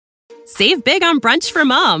Save big on brunch for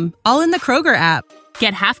mom, all in the Kroger app.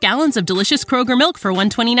 Get half gallons of delicious Kroger milk for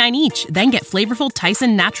 $1.29 each. Then get flavorful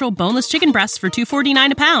Tyson natural boneless chicken breasts for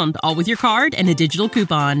 $2.49 a pound, all with your card and a digital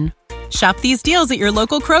coupon. Shop these deals at your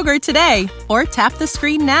local Kroger today, or tap the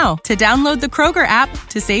screen now to download the Kroger app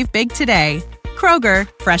to save big today. Kroger,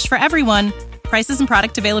 fresh for everyone. Prices and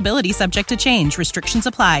product availability subject to change. Restrictions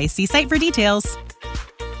apply. See site for details.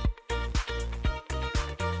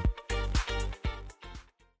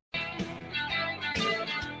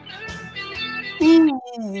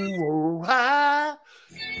 Ooh, hi.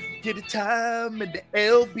 Get a time in the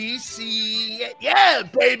LBC. Yeah,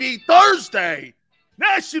 baby, Thursday.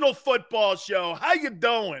 National Football Show. How you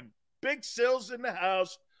doing? Big Sills in the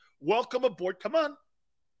house. Welcome aboard. Come on.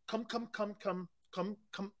 Come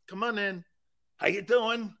on in. How you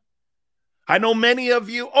doing? I know many of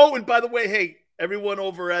you. Oh, and by the way, hey, everyone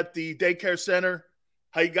over at the daycare center,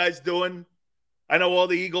 how you guys doing? I know all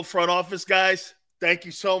the Eagle front office guys. Thank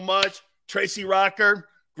you so much. Tracy Rocker,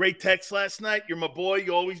 great text last night. You're my boy.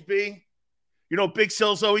 You always be. You know, Big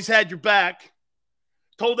Sills always had your back.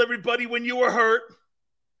 Told everybody when you were hurt.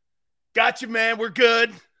 Got you, man. We're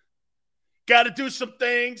good. Got to do some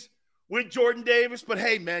things with Jordan Davis. But,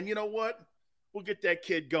 hey, man, you know what? We'll get that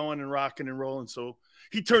kid going and rocking and rolling so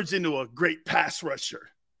he turns into a great pass rusher.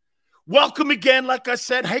 Welcome again, like I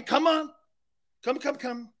said. Hey, come on.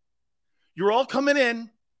 Come. You're all coming in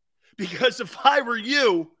because if I were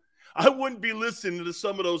you, I wouldn't be listening to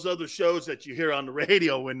some of those other shows that you hear on the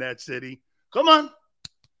radio in that city. Come on.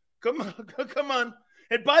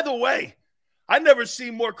 And by the way, I never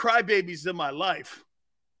seen more crybabies in my life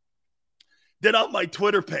than on my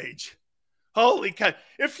Twitter page. Holy cow.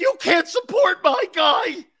 If you can't support my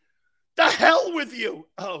guy, the hell with you.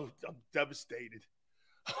 Oh, I'm devastated.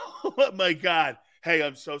 Oh, my God. Hey,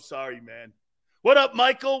 I'm so sorry, man. What up,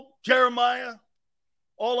 Michael, Jeremiah,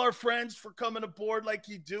 all our friends for coming aboard like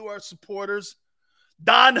you do, our supporters.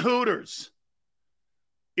 Don Hooters.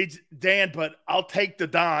 It's Dan, but I'll take the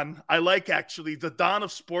Don. I like actually the Don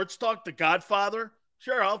of Sports Talk, the Godfather.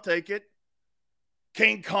 Sure, I'll take it.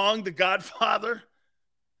 King Kong, the Godfather.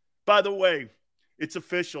 By the way, it's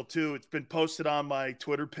official too. It's been posted on my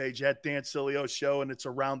Twitter page at Dan Sileo Show, and it's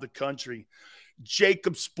around the country.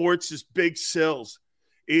 Jacob Sports' Big Sills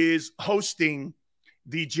is hosting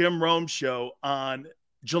the Jim Rome Show on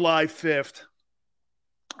July 5th,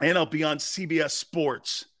 and I'll be on CBS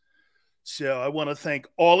Sports. So I want to thank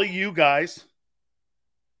all of you guys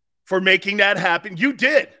for making that happen. You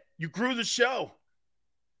did. You grew the show.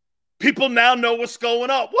 People now know what's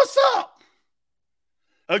going on. What's up?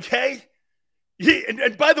 Okay? Yeah,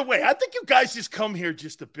 and by the way, I think you guys just come here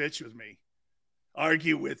just to bitch with me,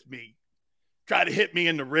 argue with me, try to hit me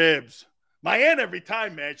in the ribs. My aunt every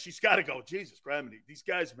time, man, she's got to go, Jesus, gravity. These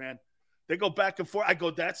guys, man, they go back and forth. I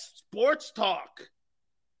go, that's sports talk.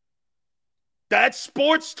 That's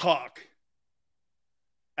sports talk.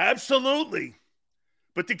 Absolutely.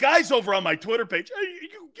 But the guys over on my Twitter page, hey,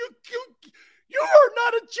 you are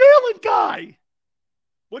not a Jalen guy.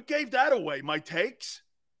 What gave that away? My takes?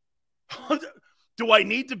 Do I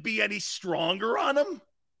need to be any stronger on him?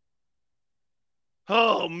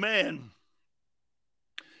 Oh, man.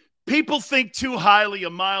 People think too highly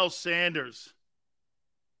of Miles Sanders.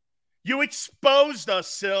 You exposed us,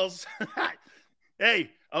 Sills. Hey,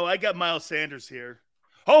 I got Miles Sanders here.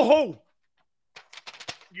 Ho.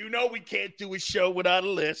 You know we can't do a show without a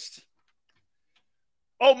list.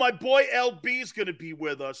 Oh, my boy LB is going to be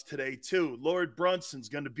with us today, too. Lord Brunson's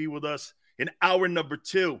going to be with us in hour number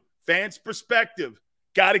 2. Fans' perspective.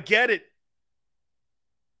 Got to get it.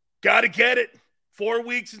 4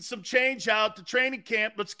 weeks and some change out to training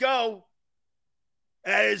camp. Let's go.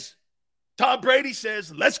 As Tom Brady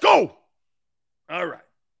says, let's go. All right.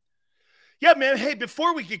 Yeah, man. Hey,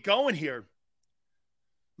 before we get going here,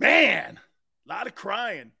 man, a lot of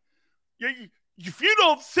crying. If you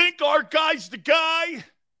don't think our guy's the guy.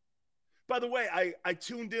 By the way, I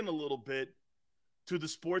tuned in a little bit to the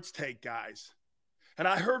Sports Take guys, and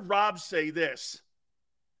I heard Rob say this.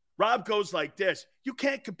 Rob goes like this: you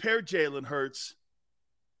can't compare Jalen Hurts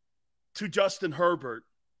to Justin Herbert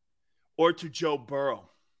or to Joe Burrow.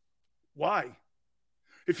 Why?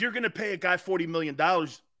 If you're going to pay a guy $40 million,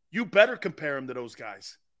 you better compare him to those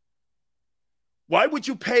guys. Why would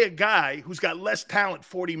you pay a guy who's got less talent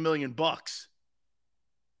 $40 million?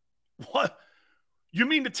 What? You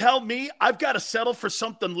mean to tell me I've got to settle for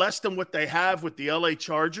something less than what they have with the LA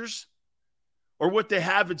Chargers or what they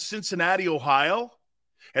have in Cincinnati, Ohio?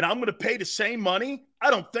 And I'm going to pay the same money?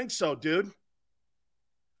 I don't think so, dude.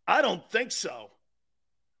 I don't think so.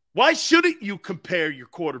 Why shouldn't you compare your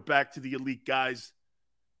quarterback to the elite guys?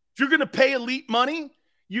 If you're going to pay elite money,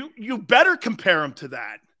 You better compare him to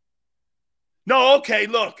that. No, okay,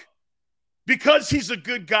 look. Because he's a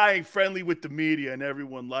good guy and friendly with the media and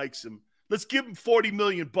everyone likes him, let's give him $40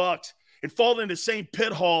 million and fall in the same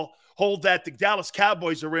pit hole that the Dallas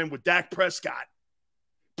Cowboys are in with Dak Prescott.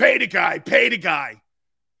 Pay the guy.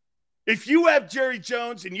 If you have Jerry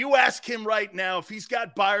Jones and you ask him right now if he's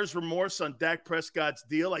got buyer's remorse on Dak Prescott's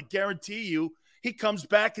deal, I guarantee you he comes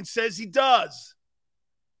back and says he does.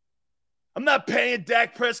 I'm not paying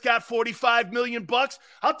Dak Prescott $45 million.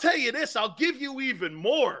 I'll tell you this, I'll give you even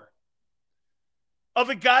more of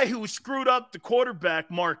a guy who screwed up the quarterback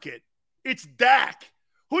market. It's Dak.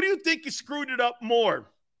 Who do you think has screwed it up more?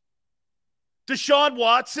 Deshaun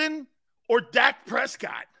Watson or Dak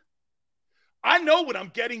Prescott? I know what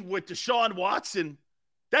I'm getting with Deshaun Watson.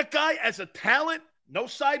 That guy as a talent, no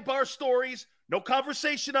sidebar stories, no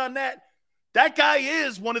conversation on that. That guy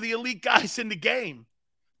is one of the elite guys in the game.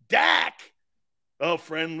 Dak,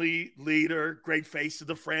 friendly leader, great face of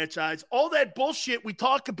the franchise, all that bullshit we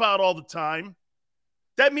talk about all the time,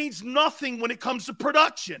 that means nothing when it comes to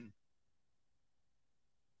production.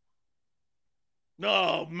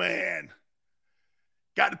 Oh, man.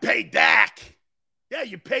 Got to pay Dak. Yeah,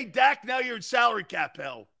 you pay Dak, now you're in salary cap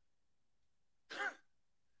hell.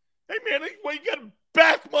 Hey, man, well, you got to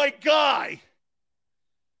back my guy.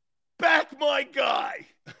 Back my guy.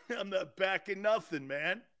 I'm not backing nothing,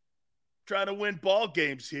 man. Trying to win ball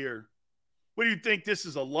games here. What do you think? This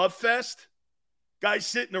is a love fest? Guys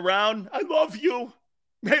sitting around. I love you.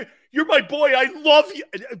 Man, you're my boy. I love you.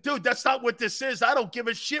 Dude, that's not what this is. I don't give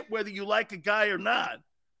a shit whether you like a guy or not.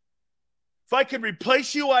 If I can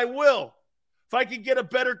replace you, I will. If I can get a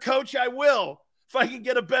better coach, I will. If I can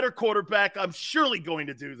get a better quarterback, I'm surely going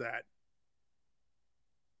to do that.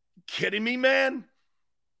 You kidding me, man?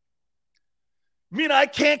 I mean, I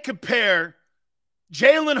can't compare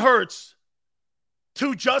Jalen Hurts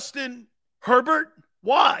to Justin Herbert.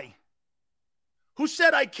 Why? Who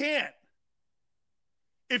said I can't?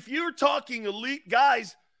 If you're talking elite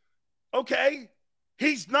guys, okay,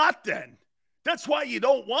 he's not then. That's why you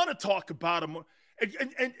don't want to talk about him.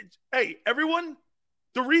 And hey, everyone,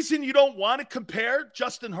 the reason you don't want to compare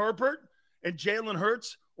Justin Herbert and Jalen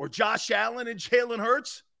Hurts or Josh Allen and Jalen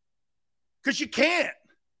Hurts, because you can't.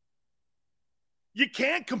 You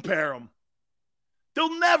can't compare them.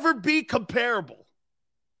 They'll never be comparable.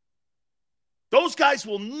 Those guys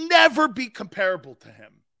will never be comparable to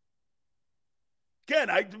him.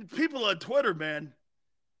 Again, people on Twitter, man,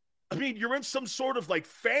 I mean, you're in some sort of like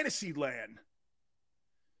fantasy land.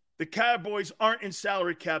 The Cowboys aren't in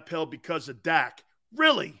salary cap hell because of Dak.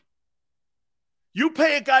 Really? You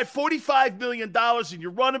pay a guy $45 million and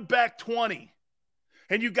you're running back 20,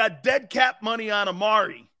 and you got dead cap money on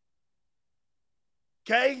Amari.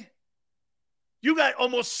 Okay? You got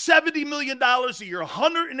almost $70 million of your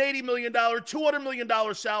 $180 million, $200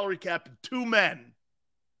 million salary cap in two men.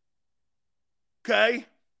 Okay?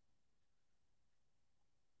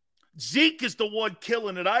 Zeke is the one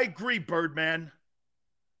killing it. I agree, Birdman.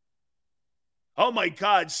 Oh, my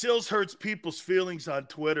God. Sills hurts people's feelings on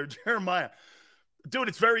Twitter. Jeremiah. Dude,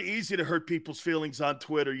 it's very easy to hurt people's feelings on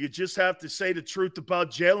Twitter. You just have to say the truth about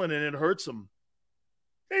Jalen and it hurts them.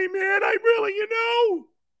 Hey, man, I really,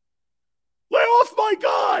 lay off my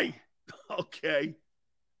guy. Okay.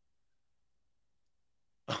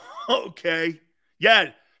 Okay.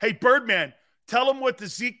 Yeah. Hey, Birdman, tell him what the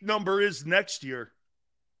Zeke number is next year.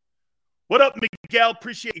 What up, Miguel?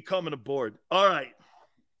 Appreciate you coming aboard. All right.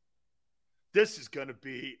 This is going to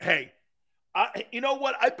be, hey, you know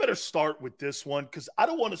what? I better start with this one because I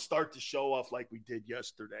don't want to start the show off like we did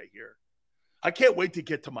yesterday here. I can't wait to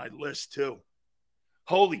get to my list, too.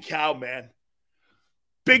 Holy cow, man.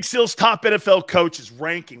 Big Sil's top NFL coaches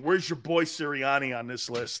ranking. Where's your boy Sirianni on this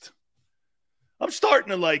list? I'm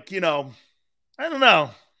starting to I don't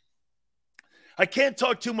know. I can't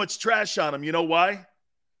talk too much trash on him. You know why?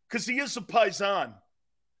 Because he is a Paisan.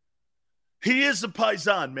 He is a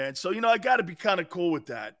Paisan, man. So, I got to be kind of cool with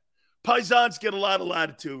that. Paisans get a lot of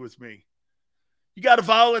latitude with me. You got a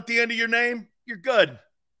vowel at the end of your name? You're good.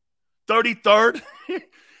 33rd?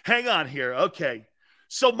 Hang on here. Okay.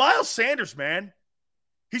 So, Miles Sanders, man,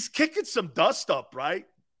 he's kicking some dust up, right?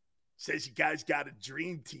 Says you guys got a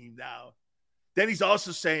dream team now. Then he's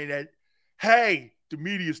also saying that, hey, the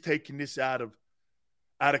media's taking this out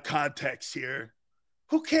of context here.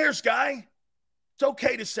 Who cares, guy? It's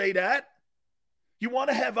okay to say that. You want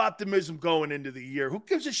to have optimism going into the year. Who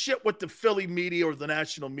gives a shit what the Philly media or the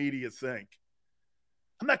national media think?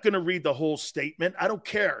 I'm not going to read the whole statement. I don't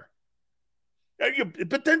care.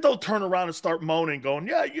 But then they'll turn around and start moaning, going,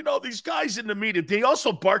 yeah, these guys in the media. They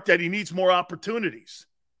also bark that he needs more opportunities.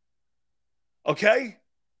 Okay?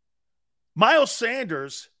 Miles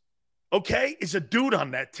Sanders, okay, is a dude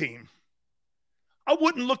on that team. I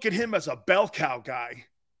wouldn't look at him as a bell cow guy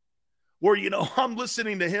where, I'm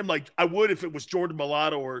listening to him like I would if it was Jordan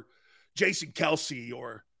Mulatto or Jason Kelsey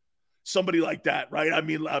or somebody like that, right? I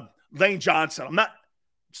mean, Lane Johnson.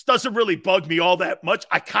 This doesn't really bug me all that much.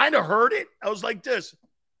 I kind of heard it. I was like this.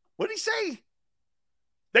 What did he say?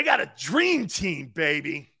 They got a dream team,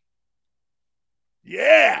 baby.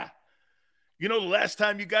 Yeah. The last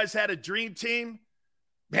time you guys had a dream team?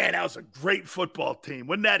 Man, that was a great football team.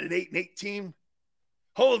 Wasn't that an 8-8 team?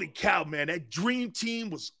 Holy cow, man. That dream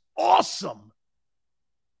team was awesome.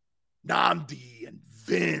 Nnamdi and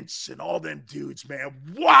Vince and all them dudes, man.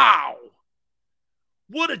 Wow.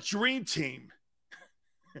 What a dream team.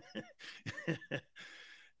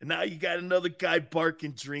 And now you got another guy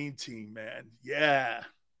barking dream team, man. Yeah.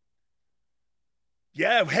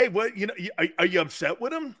 Yeah. Hey, what, are you upset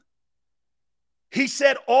with him? He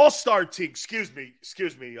said all-star team. Excuse me,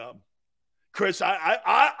 Chris.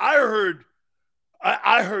 I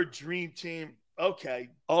heard dream team. Okay,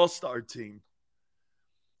 all-star team.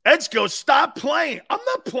 Edge goes, stop playing. I'm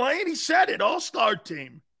not playing. He said it. All-star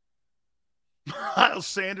team. Miles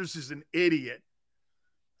Sanders is an idiot.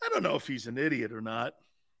 I don't know if he's an idiot or not.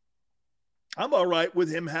 I'm all right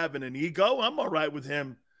with him having an ego. I'm all right with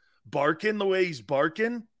him barking the way he's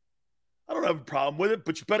barking. I don't have a problem with it,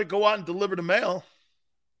 but you better go out and deliver the mail.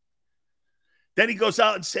 Then he goes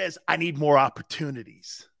out and says, I need more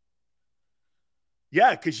opportunities.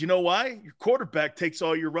 Yeah, because you know why? Your quarterback takes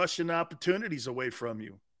all your rushing opportunities away from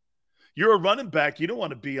you. You're a running back. You don't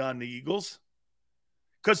want to be on the Eagles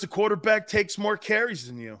because the quarterback takes more carries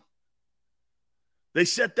than you. They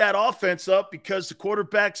set that offense up because the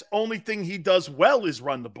quarterback's only thing he does well is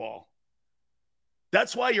run the ball.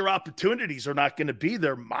 That's why your opportunities are not going to be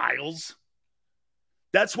there, Miles.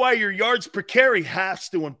 That's why your yards per carry has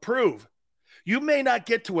to improve. You may not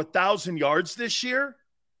get to 1,000 yards this year,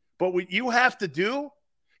 but what you have to do,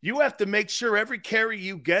 you have to make sure every carry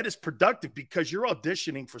you get is productive because you're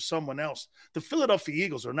auditioning for someone else. The Philadelphia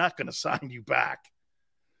Eagles are not going to sign you back,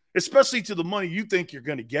 especially to the money you think you're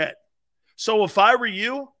going to get. So if I were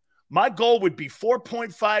you, my goal would be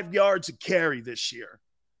 4.5 yards a carry this year.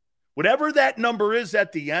 Whatever that number is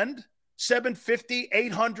at the end, 750,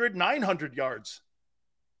 800, 900 yards.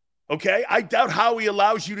 Okay? I doubt Howie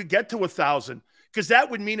allows you to get to 1,000 because that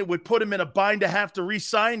would mean it would put him in a bind to have to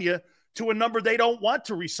re-sign you to a number they don't want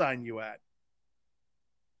to re-sign you at.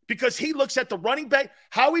 Because he looks at the running back.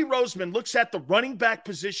 Howie Roseman looks at the running back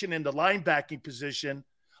position and the linebacking position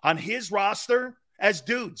on his roster as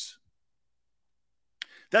dudes.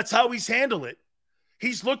 That's how he's handled it.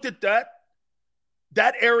 He's looked at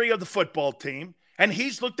that area of the football team, and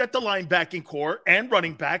he's looked at the linebacking core and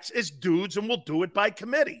running backs as dudes and will do it by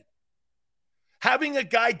committee. Having a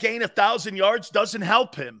guy gain 1,000 yards doesn't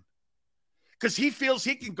help him because he feels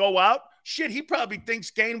he can go out. Shit, he probably thinks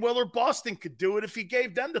Gainwell or Boston could do it if he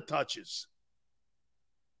gave them the touches.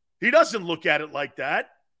 He doesn't look at it like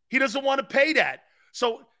that. He doesn't want to pay that.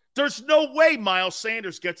 So there's no way Miles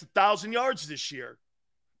Sanders gets 1,000 yards this year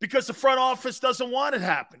because the front office doesn't want it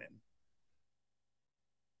happening.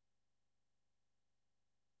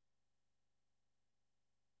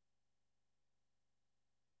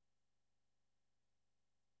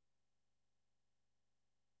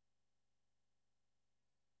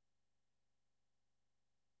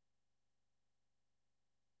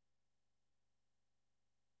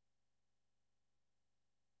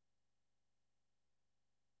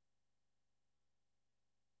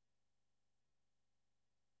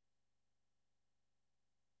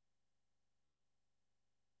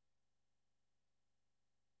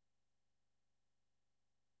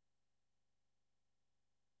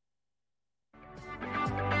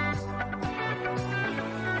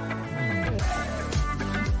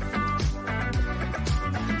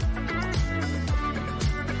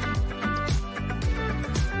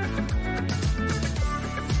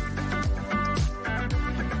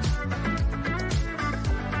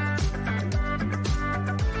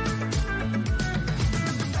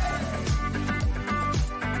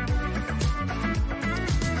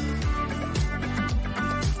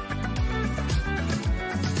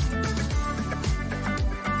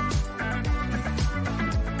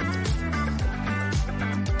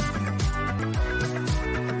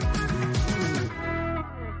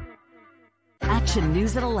 Action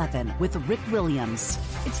News at 11 with Rick Williams.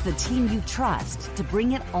 It's the team you trust to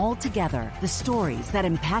bring it all together. The stories that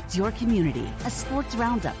impact your community, a sports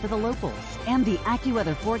roundup for the locals, and the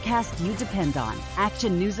AccuWeather forecast you depend on.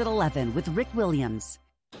 Action News at 11 with Rick Williams.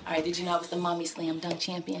 All right, did you know I was the Mommy Slam Dunk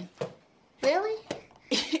Champion? Really?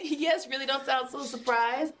 Yes, really don't sound so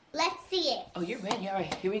surprised. Let's see it. Oh, you're ready. All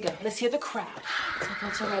right, here we go. Let's hear the crowd. So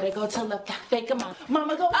go to right, I go to left. Fake a mom.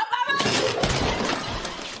 Mama, go up, mama!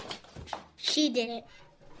 She did it.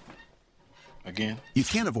 Again? You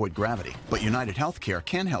can't avoid gravity, but United Healthcare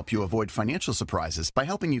can help you avoid financial surprises by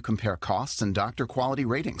helping you compare costs and doctor quality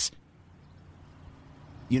ratings.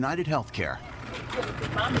 United Healthcare.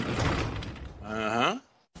 Uh-huh.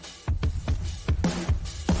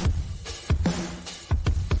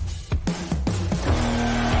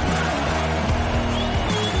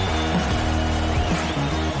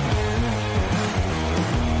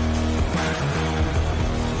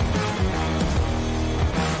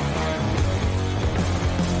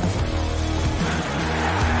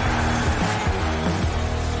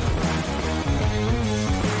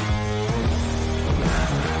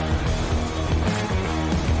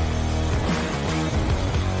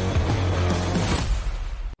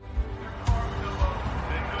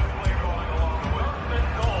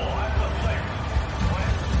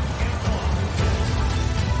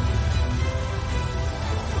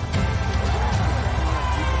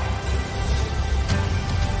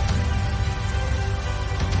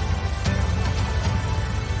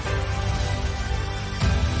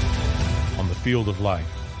 Field of life,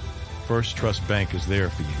 First Trust Bank is there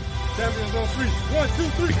for you. Champions on three. 1, 2,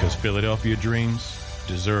 3. Because Philadelphia dreams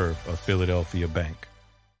deserve a Philadelphia bank.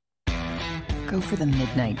 Go for the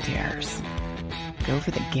midnight dares. Go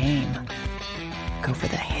for the game. Go for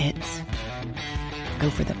the hits. Go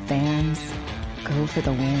for the fans. Go for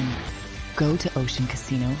the win. Go to Ocean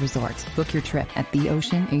Casino Resort. Book your trip at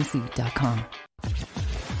theoceanac.com.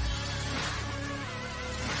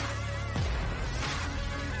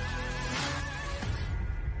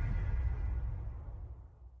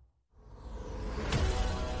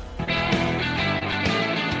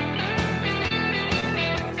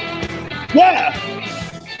 Yeah.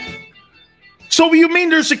 So you mean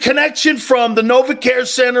there's a connection from the NovaCare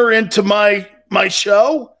Center into my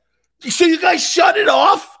show? So you guys shut it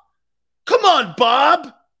off? Come on,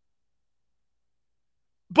 Bob.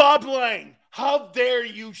 Bob Lang, how dare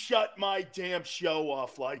you shut my damn show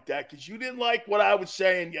off like that? Because you didn't like what I was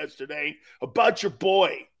saying yesterday about your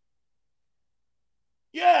boy.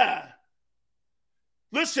 Yeah.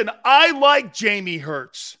 Listen, I like Jamie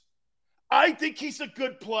Hurts. I think he's a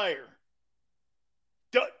good player.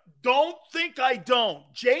 Don't think I don't.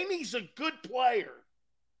 Jamie's a good player.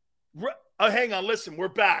 Hang on, listen, we're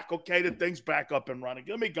back, okay? The thing's back up and running.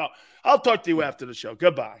 Let me go. I'll talk to you after the show.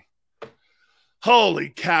 Goodbye. Holy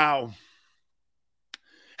cow.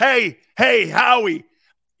 Hey, Howie,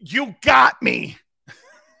 you got me.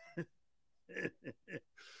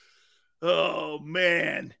 Oh,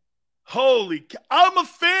 man. Holy cow. I'm a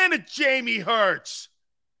fan of Jamie Hurts.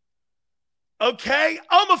 Okay?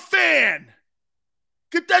 I'm a fan.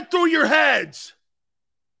 Get that through your heads.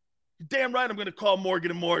 You're damn right I'm going to call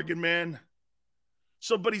Morgan & Morgan, man.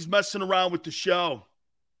 Somebody's messing around with the show.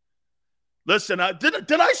 Listen,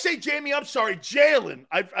 did I say Jamie? I'm sorry, Jalen.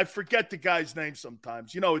 I forget the guy's name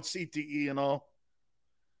sometimes. You know, it's CTE and all.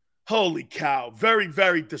 Holy cow. Very,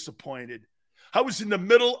 very disappointed. I was in the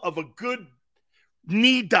middle of a good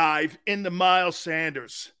knee dive into Miles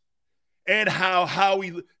Sanders. And how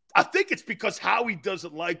Howie, I think it's because Howie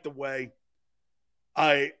doesn't like the way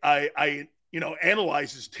I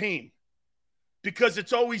analyze his team, because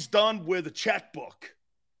it's always done with a checkbook.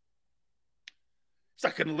 It's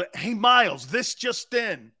not going to hey, Miles, this just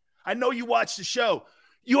in. I know you watch the show.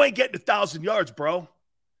 You ain't getting 1,000 yards, bro.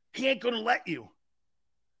 He ain't going to let you.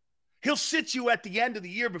 He'll sit you at the end of the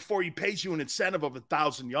year before he pays you an incentive of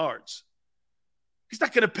 1,000 yards. He's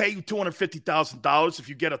not going to pay you $250,000 if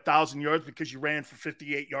you get 1,000 yards because you ran for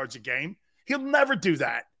 58 yards a game. He'll never do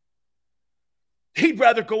that. He'd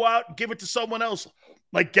rather go out and give it to someone else,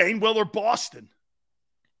 like Gainwell or Boston.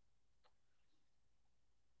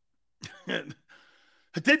 Did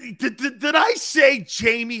I say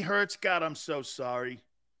Jamie Hurts? God, I'm so sorry.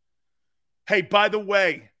 Hey, by the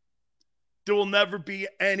way, there will never be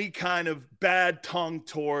any kind of bad tongue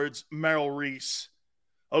towards Merrill Reese.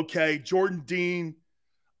 Okay, Jordan Dean,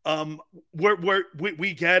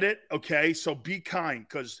 we get it. Okay, so be kind,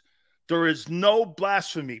 because there is no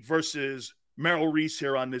blasphemy versus Merrill Reese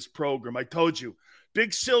here on this program. I told you,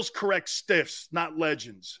 Big Sills correct stiffs, not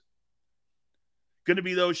legends. Going to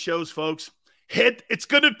be those shows, folks. It's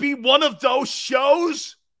going to be one of those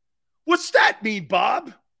shows? What's that mean,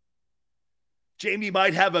 Bob? Jamie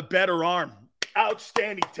might have a better arm.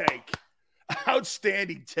 Outstanding take.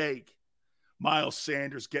 Outstanding take. Miles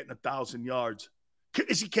Sanders getting 1,000 yards.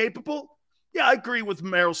 Is he capable? Yeah, I agree with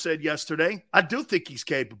what Merrill said yesterday. I do think he's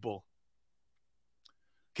capable.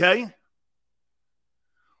 Okay?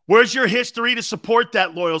 Where's your history to support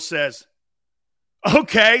that, Loyal says.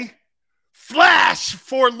 Okay. Flash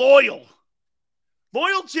for Loyal.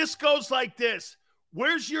 Loyal just goes like this.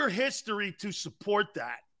 Where's your history to support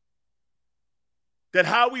that? That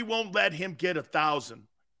Howie won't let him get 1,000.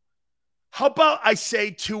 How about I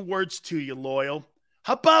say 2 words to you, Loyal?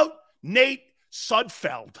 How about Nate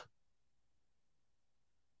Sudfeld?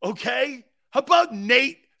 Okay? How about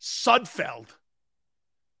Nate Sudfeld?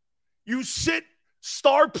 You sit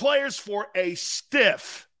star players for a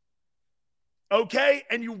stiff, okay?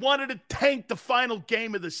 And you wanted to tank the final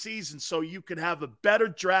game of the season so you could have a better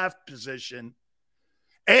draft position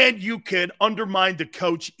and you could undermine the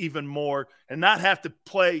coach even more and not have to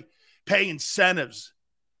pay incentives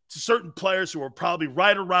to certain players who are probably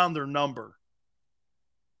right around their number.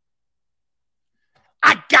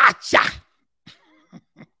 I gotcha.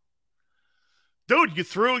 Dude, you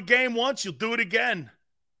threw a game once, you'll do it again.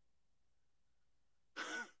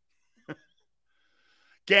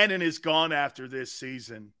 Gannon is gone after this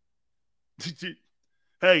season.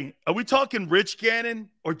 Hey, are we talking Rich Gannon?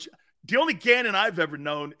 Or the only Gannon I've ever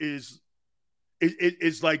known is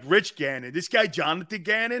like Rich Gannon. This guy, Jonathan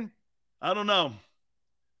Gannon, I don't know.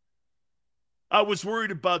 I was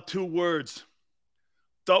worried about 2 words.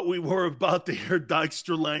 Thought we were about to hear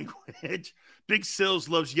Dykstra language. Big Sills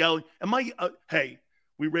loves yelling. Hey,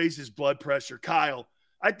 we raise his blood pressure. Kyle,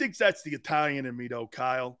 I think that's the Italian in me, though,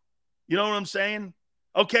 Kyle. You know what I'm saying?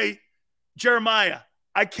 Okay, Jeremiah,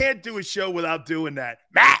 I can't do a show without doing that.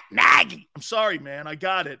 Matt Nagy. I'm sorry, man. I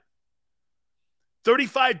got it.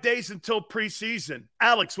 35 days until preseason.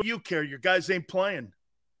 Alex, what do you care? Your guys ain't playing.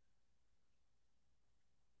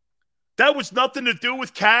 That was nothing to do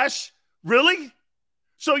with cash? Really?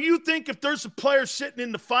 So you think if there's a player sitting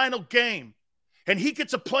in the final game and he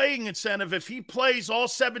gets a playing incentive if he plays all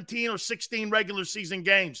 17 or 16 regular season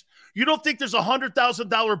games, you don't think there's a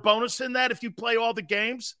 $100,000 bonus in that if you play all the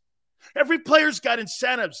games? Every player's got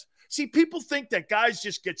incentives. See, people think that guys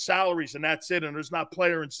just get salaries and that's it, and there's not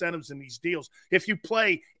player incentives in these deals if you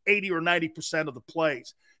play 80 or 90% of the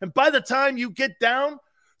plays. And by the time you get down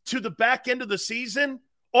to the back end of the season,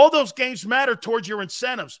 all those games matter towards your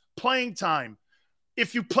incentives, playing time.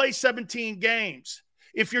 If you play 17 games,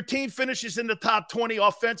 if your team finishes in the top 20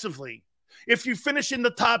 offensively, if you finish in the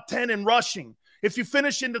top 10 in rushing, if you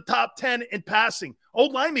finish in the top 10 in passing,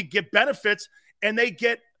 old linemen get benefits and they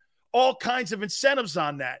get all kinds of incentives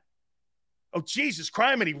on that. Oh, Jesus,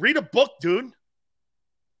 criminy. Read a book, dude.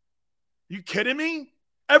 You kidding me?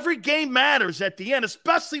 Every game matters at the end,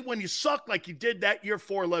 especially when you suck like you did that year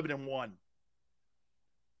 4-11-1.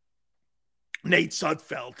 Nate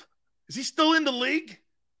Sudfeld. Is he still in the league?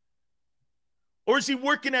 Or is he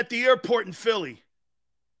working at the airport in Philly?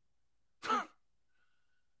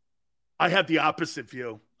 I have the opposite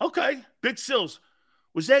view. Okay, Big Sills.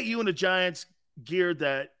 Was that you in the Giants gear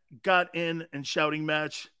that got in and shouting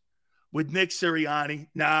match with Nick Sirianni?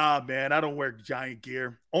 Nah, man, I don't wear Giant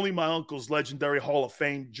gear. Only my uncle's legendary Hall of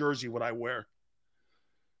Fame jersey would I wear.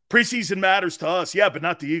 Preseason matters to us. Yeah, but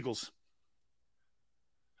not the Eagles.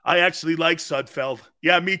 I actually like Sudfeld.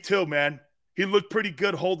 Yeah, me too, man. He looked pretty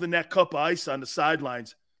good holding that cup of ice on the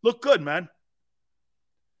sidelines. Looked good, man.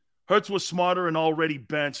 Hurts was smarter and already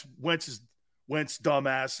benched. Wentz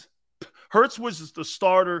dumbass. Hurts was the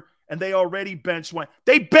starter, and they already benched Wentz.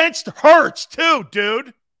 They benched Hurts, too,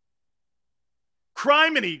 dude.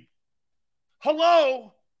 Criminy.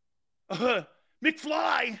 Hello?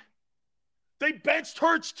 McFly. They benched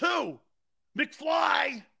Hurts, too.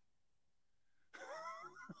 McFly.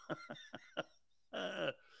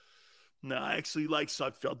 No, I actually like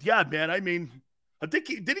Sudfeld. Yeah, man. I mean, did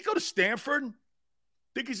he go to Stanford?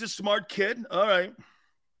 Think he's a smart kid? All right.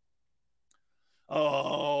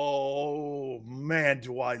 Oh, man,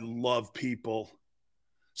 do I love people.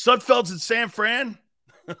 Sudfeld's in San Fran.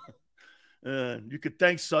 You could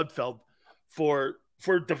thank Sudfeld for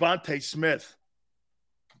Devontae Smith.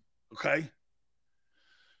 Okay?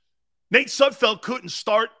 Nate Sudfeld couldn't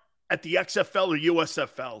start at the XFL or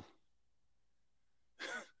USFL.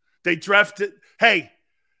 They drafted. Hey,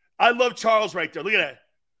 I love Charles right there. Look at that.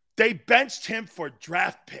 They benched him for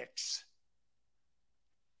draft picks.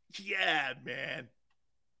 Yeah, man.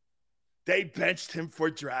 They benched him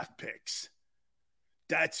for draft picks.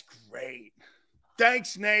 That's great.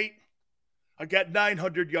 Thanks, Nate. I got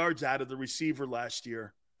 900 yards out of the receiver last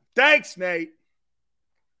year. Thanks, Nate.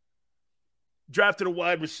 Drafted a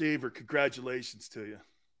wide receiver. Congratulations to you.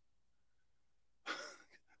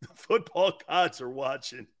 The football gods are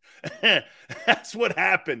watching. That's what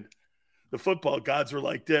happened. The football gods were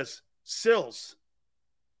like this. Sills,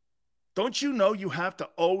 don't you know you have to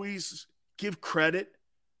always give credit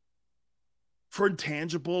for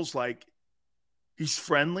intangibles like he's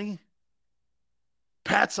friendly,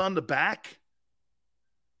 pats on the back,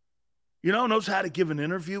 knows how to give an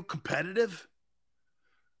interview, competitive,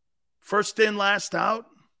 first in, last out.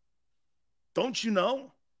 Don't you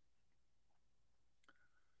know?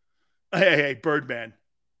 Hey, Birdman,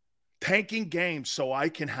 tanking games so I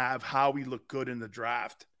can have Howie look good in the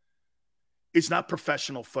draft is not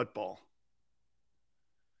professional football.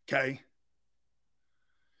 Okay?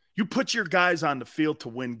 You put your guys on the field to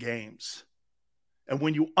win games. And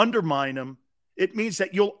when you undermine them, it means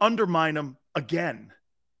that you'll undermine them again.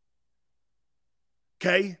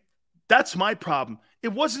 Okay? That's my problem. It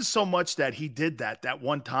wasn't so much that he did that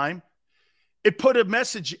one time. It put a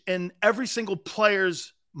message in every single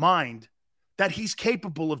player's mind that he's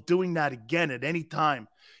capable of doing that again at any time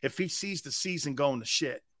if he sees the season going to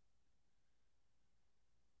shit.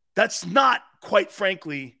 That's not, quite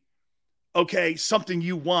frankly, something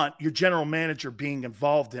you want your general manager being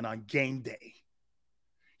involved in on game day.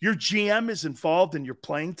 Your GM is involved in your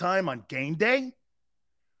playing time on game day?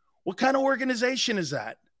 What kind of organization is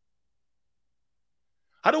that?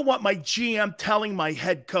 I don't want my GM telling my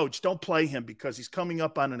head coach, don't play him because he's coming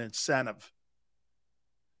up on an incentive.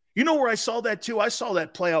 You know where I saw that too? I saw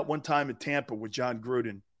that play out one time in Tampa with John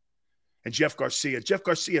Gruden and Jeff Garcia. Jeff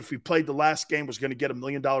Garcia, if he played the last game, was going to get $1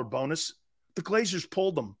 million bonus. The Glazers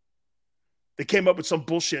pulled him. They came up with some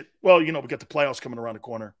bullshit. Well, we got the playoffs coming around the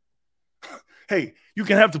corner. Hey, you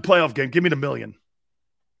can have the playoff game. Give me the $1 million.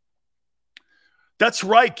 That's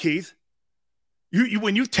right, Keith. You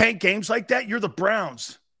when you tank games like that, you're the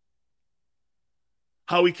Browns.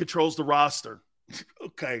 How he controls the roster.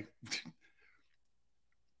 Okay.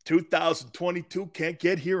 2022 can't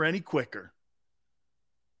get here any quicker.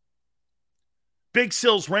 Big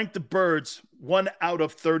Sills ranked the Birds 1 out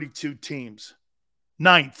of 32 teams.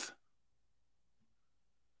 9th.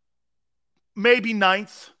 Maybe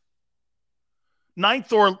 9th.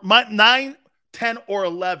 9th or 9, 10, or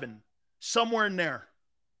 11. Somewhere in there.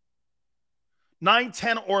 9,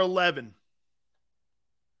 10, or 11.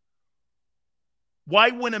 Why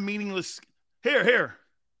win a meaningless...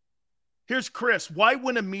 Here's Chris. Why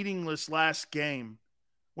win a meaningless last game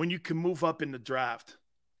when you can move up in the draft?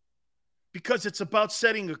 Because it's about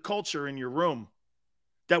setting a culture in your room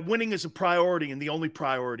that winning is a priority and the only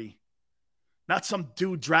priority. Not some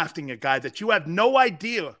dude drafting a guy that you have no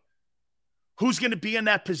idea who's going to be in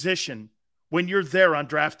that position when you're there on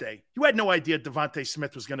draft day. You had no idea Devontae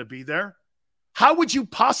Smith was going to be there. How would you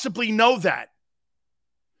possibly know that?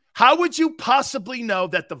 How would you possibly know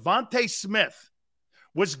that Devontae Smith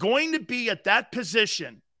was going to be at that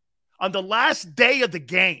position on the last day of the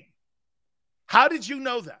game? How did you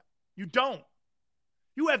know that? You don't.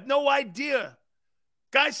 You have no idea.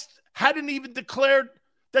 Guys hadn't even declared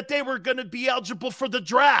that they were going to be eligible for the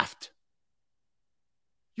draft.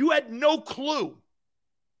 You had no clue.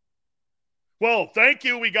 Well, thank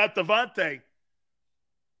you. We got Devontae.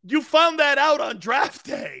 You found that out on draft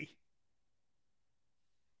day.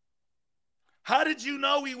 How did you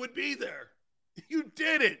know he would be there? You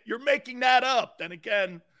did it. You're making that up. Then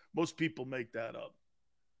again, most people make that up.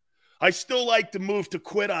 I still like the move to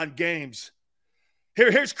quit on games.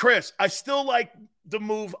 Here's Chris. I still like the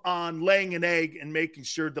move on laying an egg and making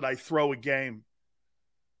sure that I throw a game.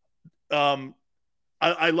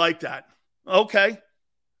 I like that. Okay.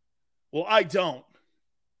 Well, I don't.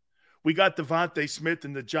 We got Devontae Smith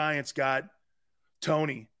and the Giants got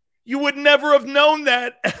Tony. You would never have known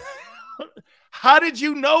that. How did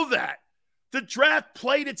you know that? The draft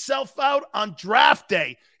played itself out on draft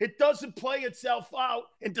day. It doesn't play itself out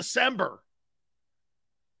in December.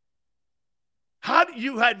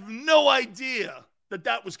 You had no idea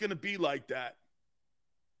that was going to be like that.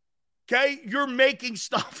 Okay? You're making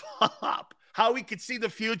stuff up. How we could see the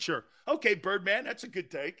future. Okay, Birdman, that's a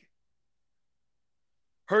good take.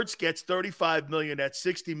 Hurts gets $35 million. That's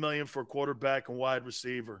 $60 million for quarterback and wide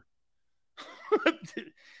receiver.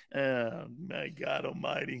 Oh, my God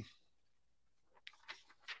almighty.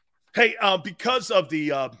 Hey, because of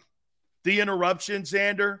the interruption,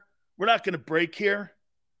 Xander, we're not going to break here.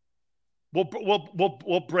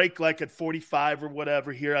 We'll break like at 45 or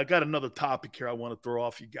whatever here. I got another topic here I want to throw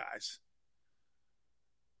off you guys.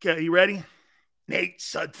 Okay, you ready? Nate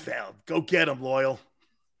Sudfeld. Go get him, Loyal.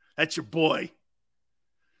 That's your boy.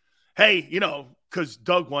 Hey, because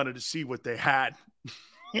Doug wanted to see what they had.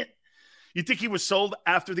 You think he was sold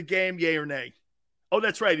after the game, yay or nay? Oh,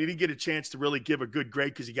 that's right. He didn't get a chance to really give a good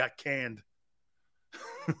grade because he got canned.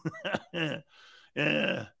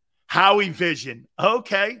 Yeah. Howie vision.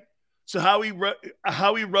 Okay. So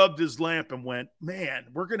Howie rubbed his lamp and went, man,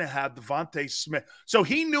 we're going to have Devontae Smith. So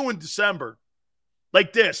he knew in December,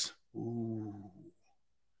 like this. Ooh.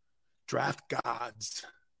 Draft gods.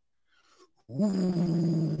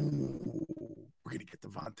 Ooh. We're going to get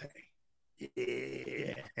Devontae.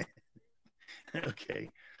 Yeah. Okay.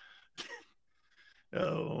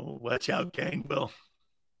 Oh, watch out, gang. Well,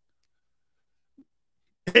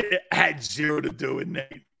 it had zero to do with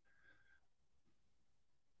Nate.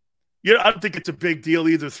 I don't think it's a big deal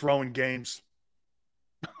either throwing games.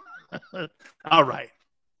 All right.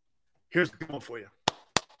 Here's the one for you.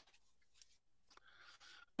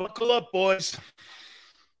 Buckle up, boys.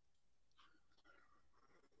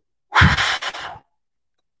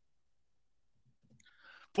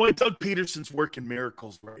 Boy, Doug Peterson's working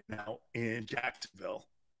miracles right now in Jacksonville.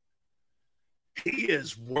 He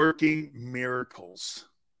is working miracles.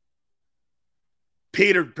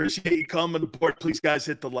 Peter, appreciate you coming aboard. Please, guys,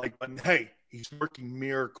 hit the like button. Hey, he's working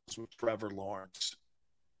miracles with Trevor Lawrence.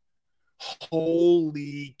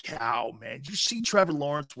 Holy cow, man. Did you see Trevor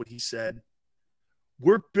Lawrence, what he said?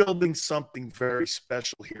 We're building something very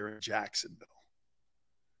special here in Jacksonville.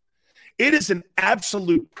 It is an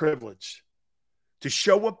absolute privilege to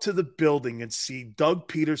show up to the building and see Doug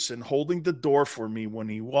Peterson holding the door for me when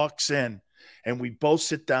he walks in, and we both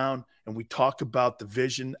sit down and we talk about the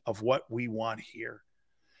vision of what we want here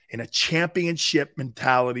in a championship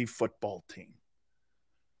mentality football team.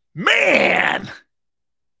 Man,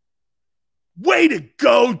 way to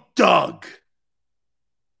go, Doug.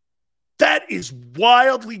 That is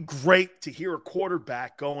wildly great to hear a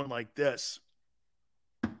quarterback going like this.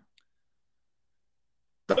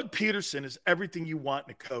 Doug Peterson is everything you want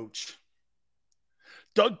in a coach.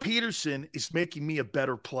 Doug Peterson is making me a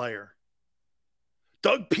better player.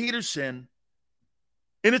 Doug Peterson,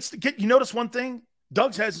 and you notice one thing?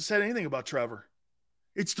 Doug hasn't said anything about Trevor.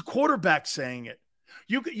 It's the quarterback saying it.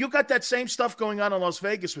 You got that same stuff going on in Las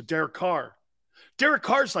Vegas with Derek Carr. Derek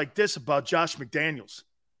Carr's like this about Josh McDaniels.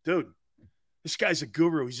 Dude, this guy's a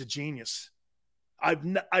guru. He's a genius. I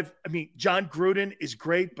mean, John Gruden is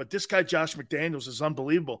great, but this guy, Josh McDaniels, is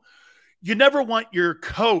unbelievable. You never want your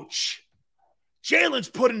coach. Jalen's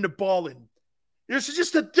putting the ball in. There's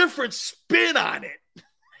just a different spin on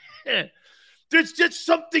it. There's just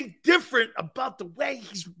something different about the way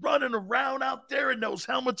he's running around out there in those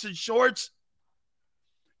helmets and shorts.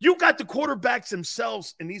 You got the quarterbacks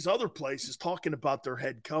themselves in these other places talking about their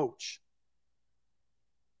head coach.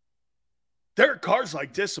 Derek Carr's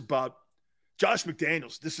like this about Josh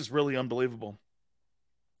McDaniels. This is really unbelievable.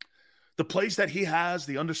 The plays that he has,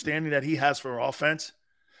 the understanding that he has for offense,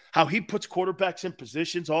 how he puts quarterbacks in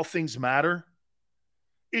positions, all things matter,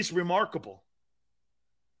 is remarkable.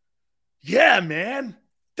 Yeah, man.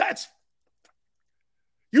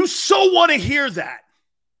 You so want to hear that.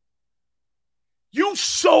 You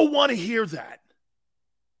so want to hear that.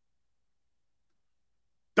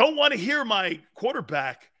 Don't want to hear my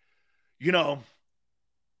quarterback,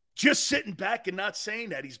 just sitting back and not saying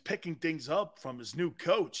that he's picking things up from his new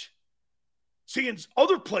coach. See, in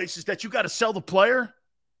other places that you got to sell the player,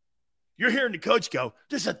 you're hearing the coach go,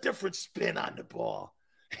 there's a different spin on the ball.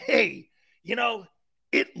 Hey,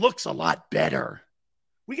 it looks a lot better.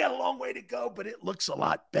 We got a long way to go, but it looks a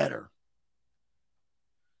lot better.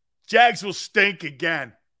 Jags will stink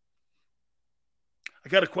again. I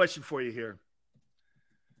got a question for you here.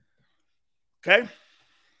 Okay?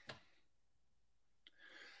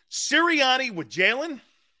 Sirianni with Jalen.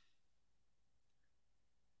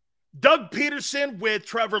 Doug Peterson with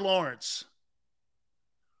Trevor Lawrence.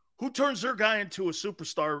 Who turns their guy into a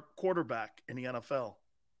superstar quarterback in the NFL?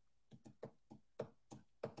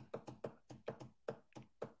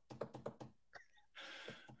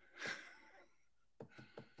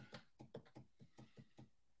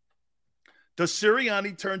 Does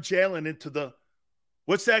Sirianni turn Jalen into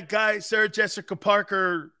what's that guy, Sarah Jessica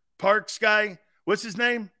Parks guy? What's his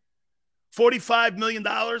name? $45 million?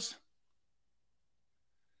 Does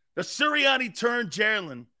Sirianni turn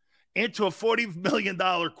Jalen into a $40 million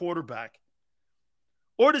quarterback?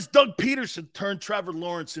 Or does Doug Peterson turn Trevor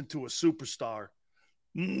Lawrence into a superstar?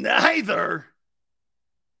 Neither.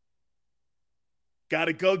 Got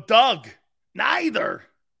to go Doug. Neither.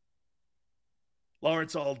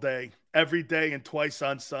 Lawrence all day, every day, and twice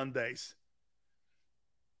on Sundays.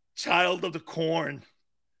 Child of the corn.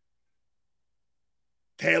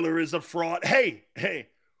 Taylor is a fraud. Hey,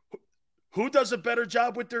 who does a better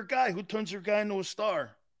job with their guy? Who turns their guy into a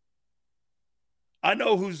star? I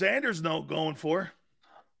know who Xander's going for.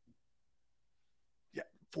 Yeah,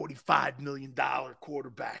 $45 million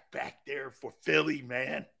quarterback back there for Philly,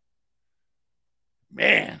 man.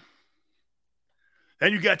 Man.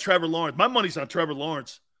 Then you got Trevor Lawrence. My money's on Trevor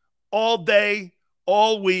Lawrence. All day,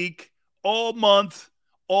 all week, all month,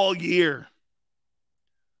 all year.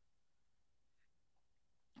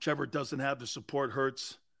 Trevor doesn't have the support.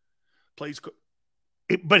 Hurts plays,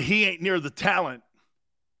 but he ain't near the talent.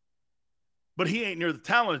 But he ain't near the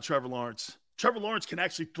talent of Trevor Lawrence. Trevor Lawrence can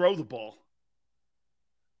actually throw the ball.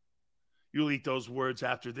 You'll eat those words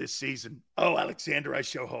after this season. Oh, Alexander, I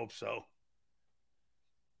sure hope so.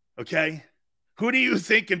 Okay? Who do you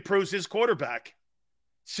think improves his quarterback?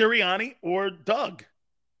 Sirianni or Doug?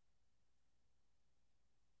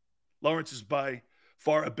 Lawrence is by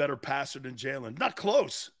far a better passer than Jalen. Not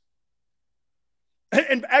close.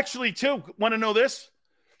 And actually, too, want to know this?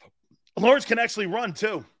 Lawrence can actually run,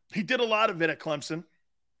 too. He did a lot of it at Clemson.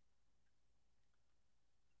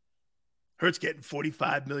 Hurts getting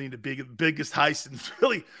 $45 million, the biggest heist in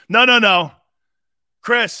Philly. No.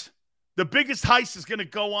 Chris, the biggest heist is going to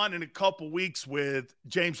go on in a couple weeks with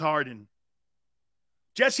James Harden.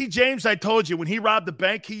 Jesse James, I told you, when he robbed the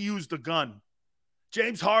bank, he used a gun.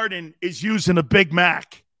 James Harden is using a Big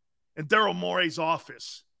Mac in Daryl Morey's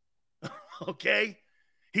office. Okay?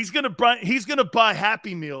 He's gonna buy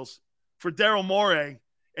Happy Meals for Daryl Morey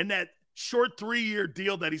and that short 3-year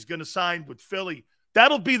deal that he's going to sign with Philly.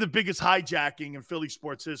 That'll be the biggest hijacking in Philly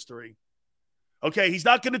sports history. Okay, he's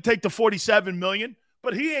not going to take the $47 million,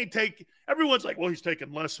 but he ain't taking – everyone's like, well, he's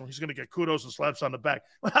taking less, so he's going to get kudos and slaps on the back.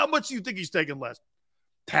 Well, how much do you think he's taking less?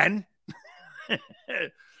 10?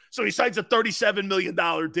 So he signs a $37 million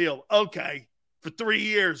deal. Okay, for 3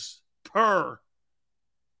 years per.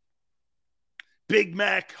 Big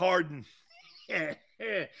Mac Harden.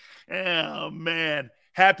 Oh, man.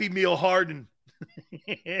 Happy Meal Harden.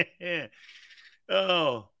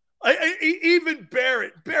 Oh, even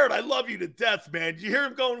Barrett, I love you to death, man. Did you hear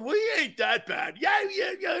him going, well, he ain't that bad. Yeah, he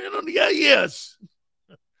is.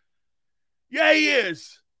 Yeah, he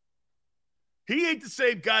is. He ain't the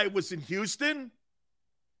same guy who was in Houston.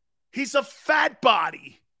 He's a fat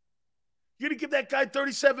body. You're going to give that guy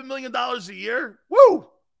 $37 million a year? Woo!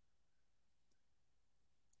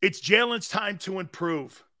 It's Jalen's time to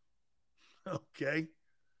improve. Okay?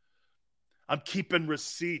 I'm keeping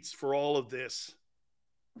receipts for all of this.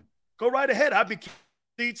 Go right ahead. I've been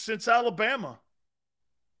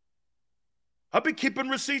keeping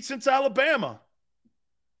receipts since Alabama.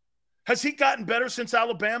 Has he gotten better since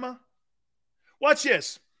Alabama? Watch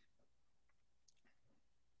this.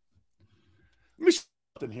 Let me see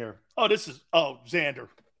something here. Xander.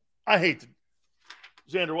 I hate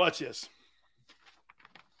Xander, watch this.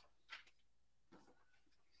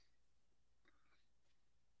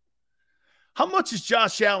 How much has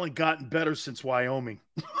Josh Allen gotten better since Wyoming?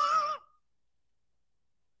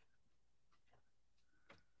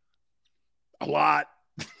 A lot.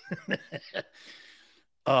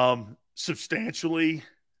 Substantially.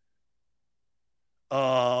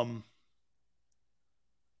 Tell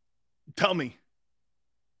me.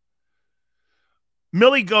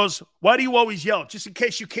 Millie goes, why do you always yell? Just in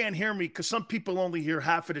case you can't hear me, because some people only hear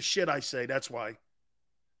half of the shit I say. That's why.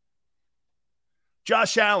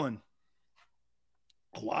 Josh Allen.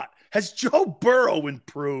 A lot. Has Joe Burrow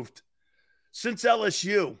improved since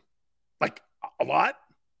LSU? Like, a lot?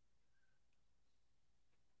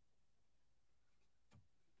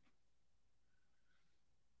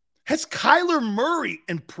 Has Kyler Murray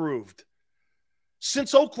improved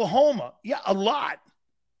since Oklahoma? Yeah, a lot.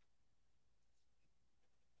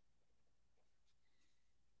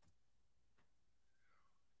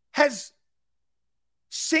 Has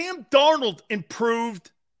Sam Darnold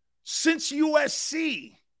improved since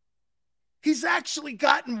USC? He's actually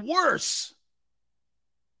gotten worse.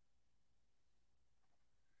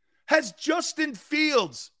 Has Justin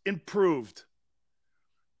Fields improved?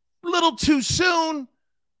 A little too soon,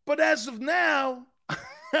 but as of now,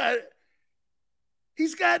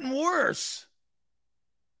 he's gotten worse.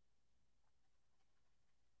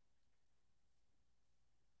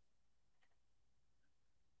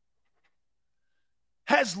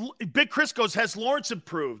 Big Chris goes, has Lawrence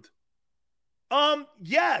improved?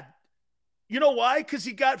 Yeah. You know why? Because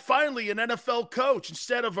he got finally an NFL coach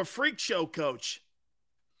instead of a freak show coach.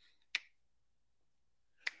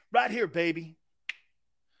 Right here, baby.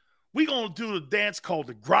 We're going to do the dance called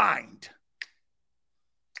the grind.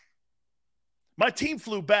 My team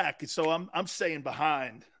flew back, so I'm staying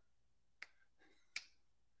behind.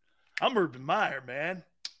 I'm Urban Meyer, man.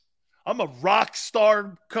 I'm a rock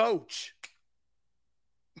star coach.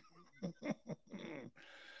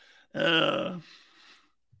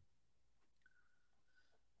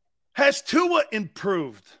 Has Tua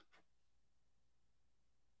improved?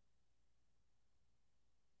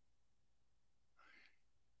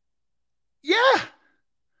 Yeah.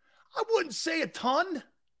 I wouldn't say a ton.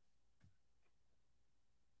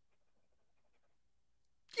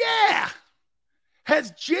 Yeah.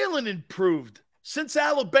 Has Jalen improved since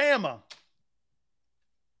Alabama.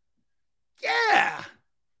 Yeah.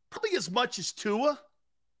 Probably as much as Tua.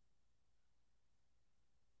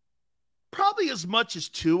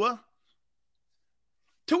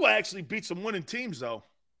 Tua actually beat some winning teams, though.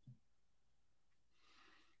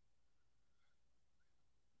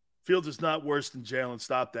 Fields is not worse than Jalen.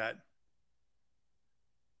 Stop that.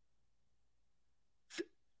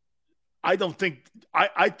 I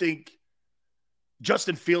think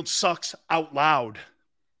Justin Fields sucks out loud.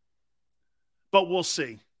 But we'll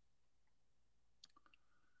see.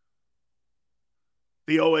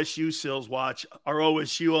 The OSU Sills watch. Our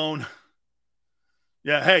OSU own.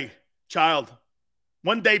 Yeah, hey, child.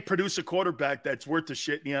 One day produce a quarterback that's worth the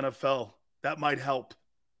shit in the NFL. That might help.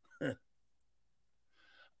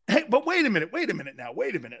 Hey, but wait a minute now.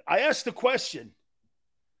 I asked the question.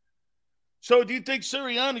 So do you think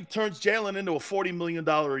Sirianni turns Jalen into a $40 million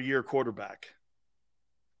a year quarterback?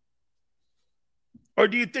 Or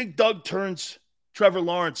do you think Doug turns Trevor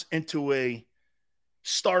Lawrence into a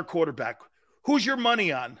star quarterback? Who's your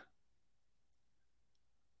money on?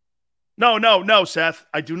 No, Seth.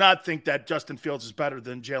 I do not think that Justin Fields is better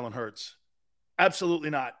than Jalen Hurts. Absolutely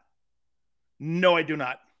not. No, I do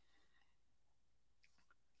not.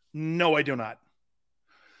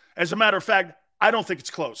 As a matter of fact, I don't think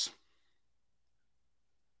it's close.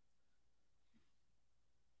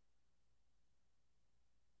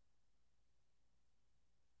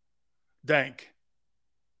 Dank.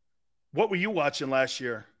 What were you watching last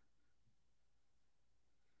year?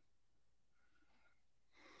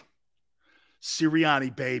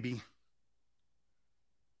 Sirianni, baby.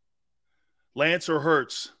 Lance or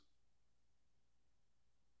Hurts?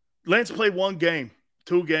 Lance played 1 game,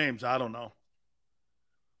 2 games. I don't know.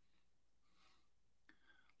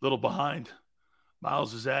 Little behind.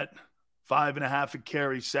 Miles is at 5.5 a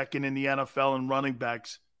carry, second in the NFL in running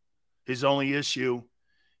backs. His only issue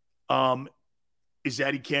is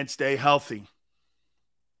that he can't stay healthy.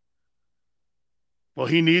 Well,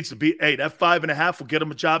 he needs to be. Hey, that 5.5 will get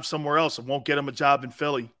him a job somewhere else. It won't get him a job in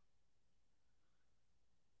Philly.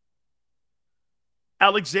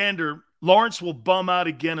 Alexander, Lawrence will bum out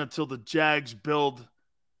again until the Jags build.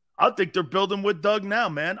 I think they're building with Doug now,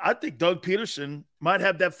 man. I think Doug Peterson might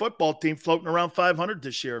have that football team floating around 500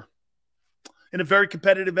 this year in a very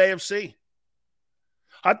competitive AFC.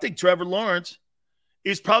 I think Trevor Lawrence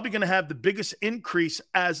is probably going to have the biggest increase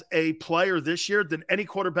as a player this year than any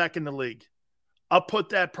quarterback in the league. I'll put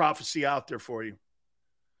that prophecy out there for you.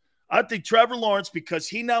 I think Trevor Lawrence, because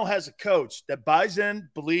he now has a coach that buys in,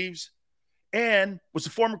 believes, and was a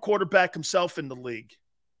former quarterback himself in the league.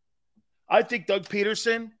 I think Doug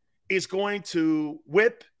Peterson is going to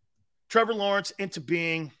whip Trevor Lawrence into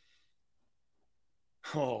being,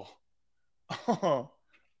 Xander,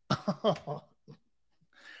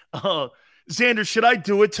 should I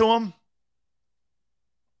do it to him?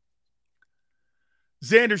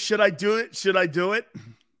 Xander, should I do it? Should I do it?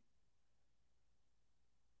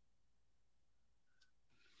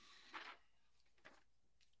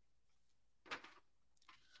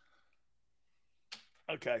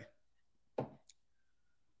 Okay.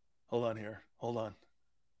 Hold on here. Hold on.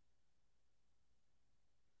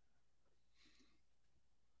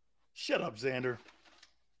 Shut up, Xander.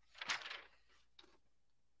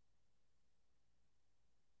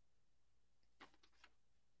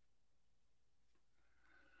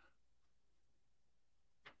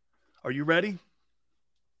 Are you ready?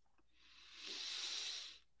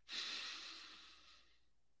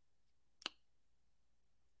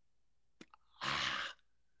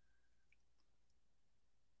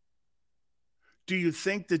 Do you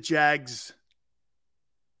think the Jags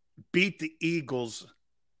beat the Eagles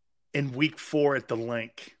in week 4 at the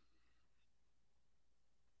Link?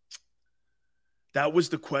 That was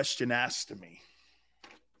the question asked to me.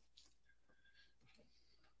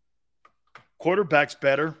 Quarterback's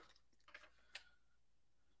better.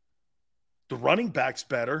 The running back's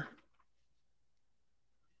better.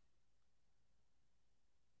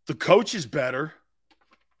 The coach is better.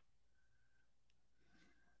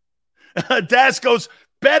 Das goes,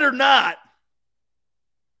 better not.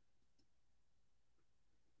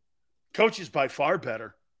 Coach is by far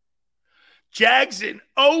better. Jags in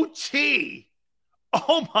OT.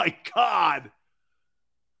 Oh, my God.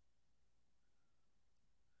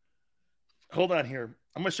 Hold on here.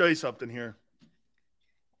 I'm going to show you something here.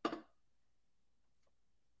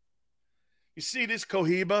 You see this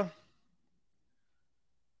Cohiba?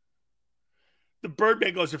 The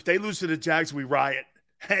Birdman goes, if they lose to the Jags, we riot.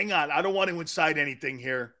 Hang on. I don't want to incite anything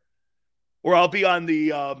here. Or I'll be on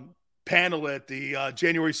the panel at the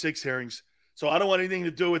January 6th hearings. So I don't want anything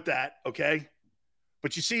to do with that, okay?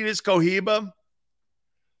 But you see this Cohiba?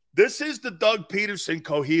 This is the Doug Peterson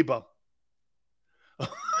Cohiba.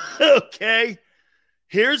 Okay.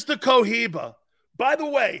 Here's the Cohiba. By the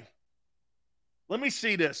way, let me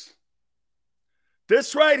see this.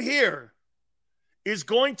 This right here is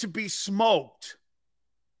going to be smoked.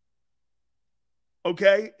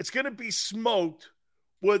 Okay? It's going to be smoked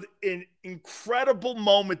with an incredible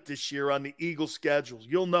moment this year on the Eagles schedule.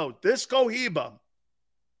 You'll note this Cohiba.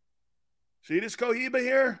 See this Cohiba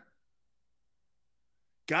here?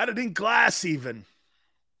 Got it in glass even.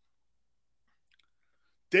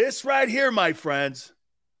 This right here, my friends,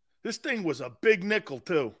 this thing was a big nickel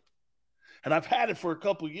too. And I've had it for a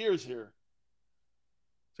couple years here.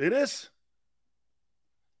 See this?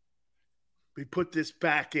 We put this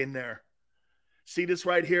back in there. See this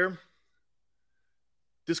right here?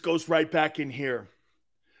 This goes right back in here.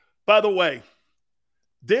 By the way,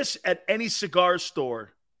 this at any cigar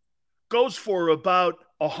store goes for about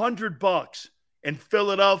 $100. In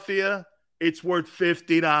Philadelphia, it's worth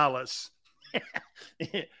 $50.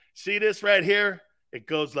 See this right here? It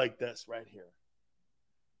goes like this right here.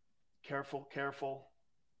 Careful, careful.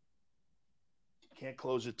 Can't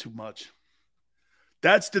close it too much.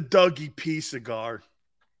 That's the Dougie P cigar.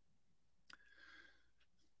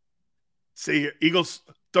 See here, Eagles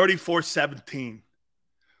 34-17.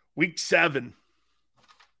 Week 7.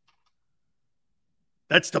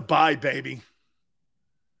 That's the bye, baby.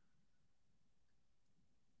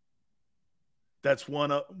 That's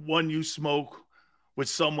one you smoke with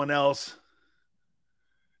someone else.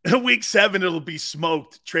 In week 7, it'll be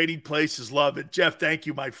smoked. Trading places love it. Jeff, thank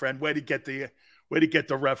you, my friend. Way to get the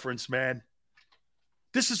reference, man.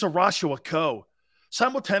 This is Horacio Co.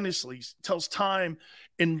 Simultaneously tells time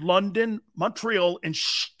in London, Montreal, and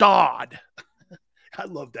Stade. I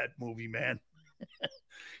love that movie, man.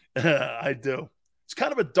 I do. It's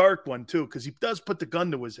kind of a dark one, too, because he does put the gun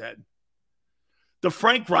to his head. The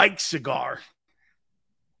Frank Reich cigar.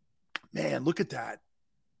 Man, look at that.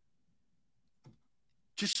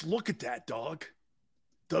 Just look at that, dog.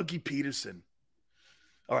 Dougie Peterson.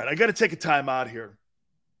 All right, I got to take a time out here.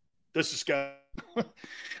 This is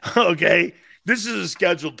okay. This is a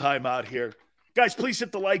scheduled time out here. Guys, please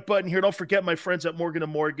hit the like button here. Don't forget my friends at Morgan &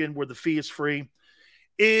 Morgan, where the fee is free.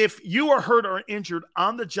 If you are hurt or injured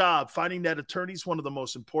on the job, finding that attorney is one of the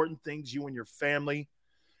most important things you and your family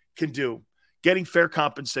can do. Getting fair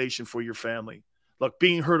compensation for your family. Look,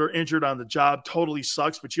 being hurt or injured on the job totally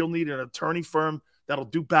sucks, but you'll need an attorney firm that'll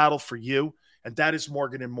do battle for you, and that is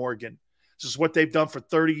Morgan & Morgan. This is what they've done for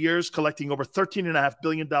 30 years, collecting over $13.5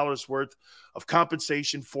 billion worth of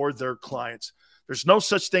compensation for their clients. There's no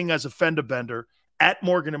such thing as a fender bender at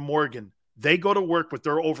Morgan & Morgan. They go to work with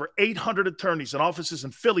their over 800 attorneys and offices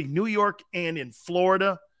in Philly, New York, and in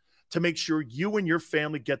Florida to make sure you and your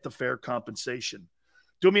family get the fair compensation.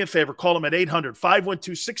 Do me a favor. Call them at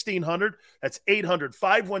 800-512-1600. That's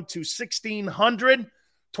 800-512-1600.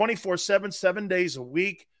 24/7, 7 days a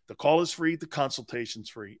week. The call is free. The consultation's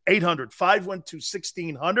free.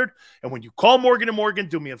 800-512-1600. And when you call Morgan & Morgan,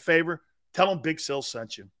 do me a favor. Tell them Big Sil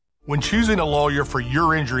sent you. When choosing a lawyer for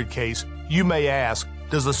your injury case, you may ask,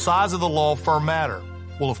 does the size of the law firm matter?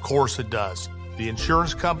 Well, of course it does. The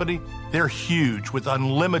insurance company, they're huge with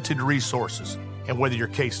unlimited resources. And whether your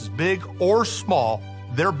case is big or small,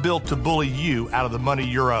 they're built to bully you out of the money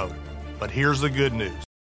you're owed. But here's the good news.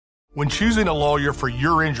 When choosing a lawyer for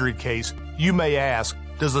your injury case, you may ask,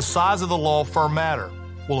 does the size of the law firm matter?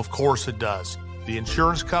 Well, of course it does. The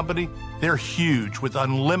insurance company, they're huge with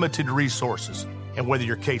unlimited resources. And whether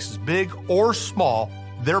your case is big or small,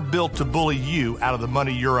 they're built to bully you out of the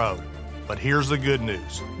money you're owed. But here's the good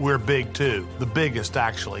news. We're big too, the biggest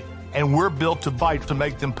actually. And we're built to fight to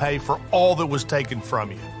make them pay for all that was taken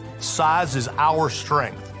from you. Size is our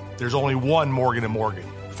strength. There's only one Morgan & Morgan.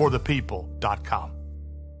 ForThePeople.com.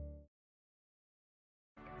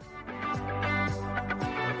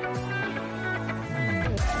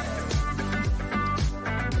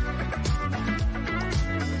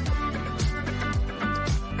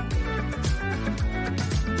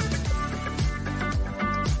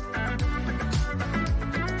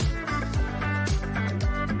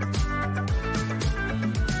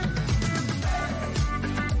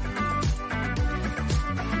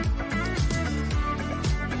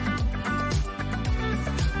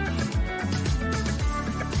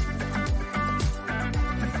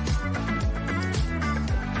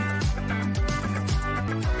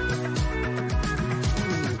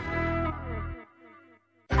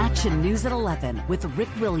 News at 11 with Rick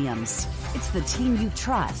Williams. It's the team you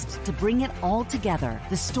trust to bring it all together.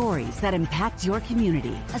 The stories that impact your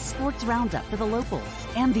community, a sports roundup for the locals,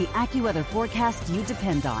 and the AccuWeather forecast you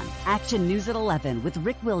depend on. Action News at 11 with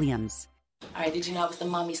Rick Williams. All right, did you know I was the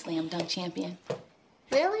mommy slam dunk champion?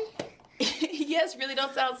 Really? Yes, really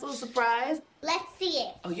don't sound so surprised. Let's see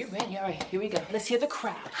it. Oh, you're ready. All right, here we go. Let's hear the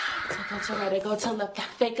crowd. So go to right, I go to left,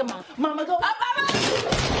 fake a mom. Mama, go up, mama!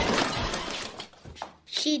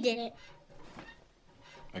 She did it.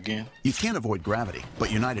 Again? You can't avoid gravity,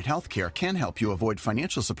 but United Healthcare can help you avoid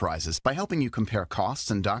financial surprises by helping you compare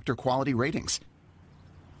costs and doctor quality ratings.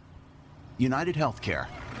 United Healthcare.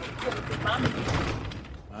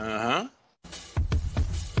 Uh-huh.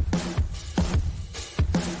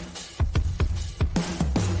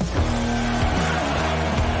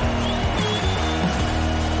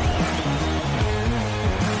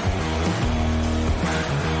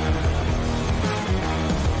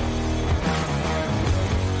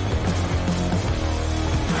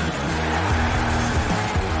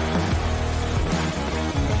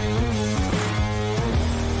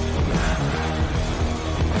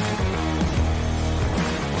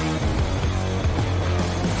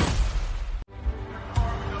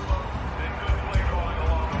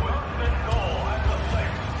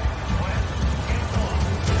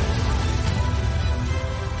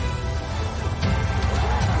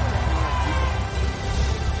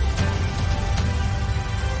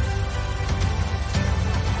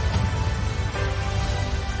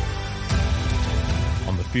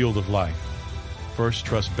 Field of life, First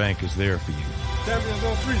Trust Bank is there for you. Champions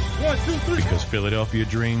on 3. 1, 2, 3. Because Philadelphia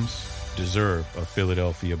dreams deserve a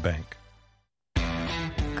Philadelphia bank.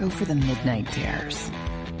 Go for the midnight dares.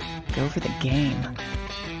 Go for the game.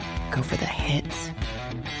 Go for the hits.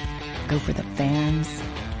 Go for the fans.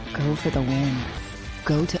 Go for the win.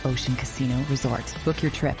 Go to Ocean Casino Resort. Book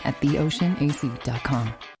your trip at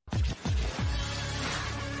theoceanac.com.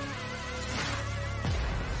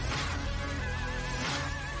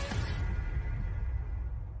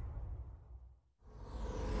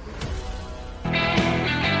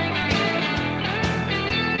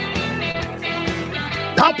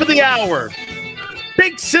 Top of the hour.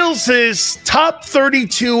 Big Sills' top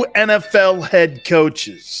 32 NFL head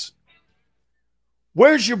coaches.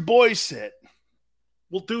 Where's your boy sit?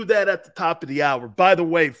 We'll do that at the top of the hour. By the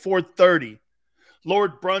way, 4:30,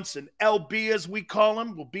 Lord Brunson, LB as we call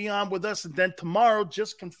him, will be on with us. And then tomorrow,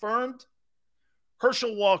 just confirmed,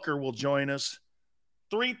 Herschel Walker will join us.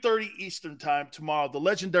 3:30 Eastern time tomorrow. The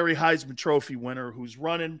legendary Heisman Trophy winner who's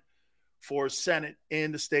running for Senate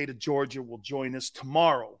in the state of Georgia will join us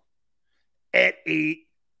tomorrow at 8.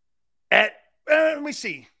 Let me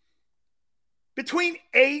see. Between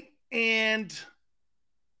 8 and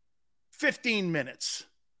 15 minutes,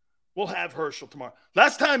 we'll have Herschel tomorrow.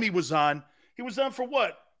 Last time he was on for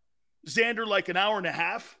what? Xander, like an hour and a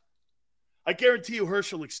half? I guarantee you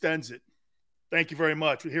Herschel extends it. Thank you very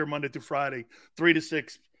much. We're here Monday through Friday, 3 to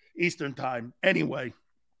 6 Eastern time. Anyway,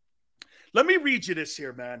 let me read you this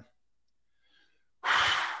here, man.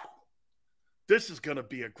 This is going to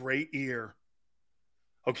be a great year.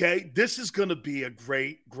 Okay? This is going to be a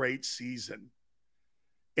great, great season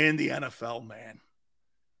in the NFL, man.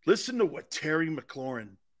 Listen to what Terry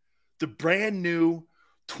McLaurin, the brand new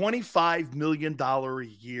 $25 million a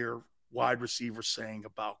year wide receiver, saying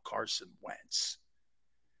about Carson Wentz.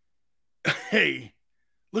 Hey,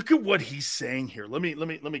 look at what he's saying here. Let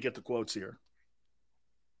me get the quotes here.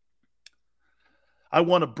 I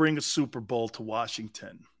want to bring a Super Bowl to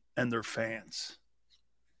Washington and their fans.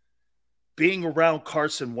 Being around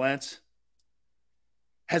Carson Wentz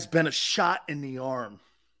has been a shot in the arm.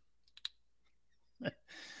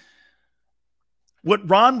 What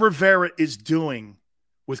Ron Rivera is doing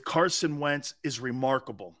with Carson Wentz is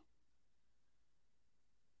remarkable.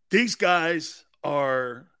 These guys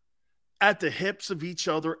are at the hips of each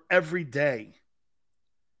other every day.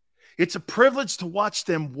 It's a privilege to watch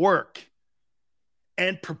them work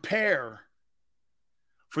and prepare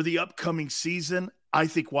for the upcoming season. I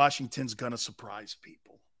think Washington's going to surprise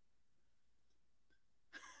people.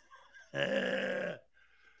 The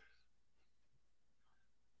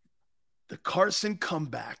Carson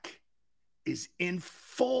comeback is in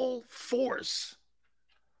full force.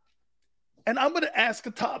 And I'm going to ask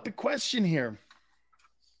a topic question here.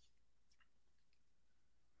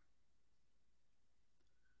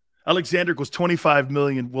 Alexander goes, 25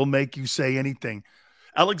 million will make you say anything.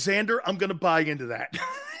 Alexander, I'm going to buy into that.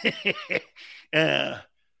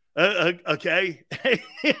 Okay.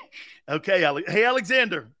 Okay, hey,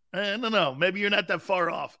 Alexander. No, maybe you're not that far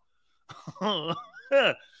off.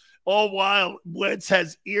 All while Wentz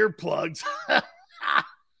has earplugs.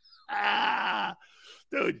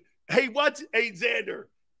 Dude, hey, hey, Xander,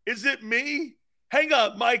 is it me? Hang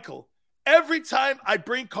on, Michael. Every time I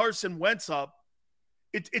bring Carson Wentz up,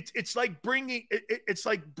 it's like bringing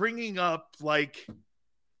up like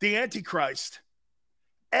the Antichrist.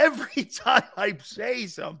 Every time I say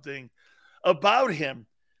something about him,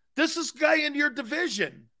 this is guy in your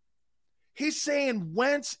division. He's saying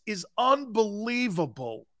Wentz is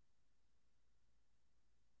unbelievable.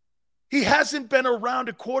 He hasn't been around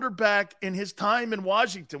a quarterback in his time in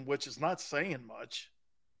Washington, which is not saying much.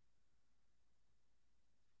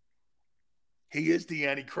 He is the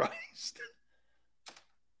Antichrist.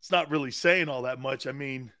 It's not really saying all that much. I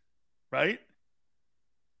mean, right?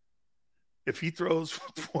 If he throws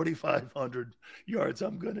 4,500 yards,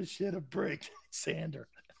 I'm going to shit a brick, Sander.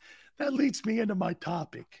 That leads me into my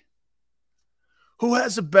topic. Who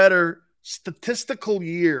has a better statistical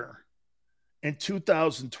year in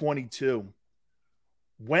 2022?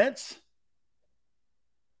 Wentz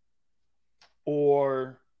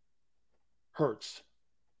or Hurts?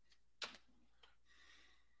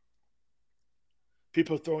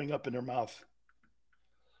 People are throwing up in their mouth.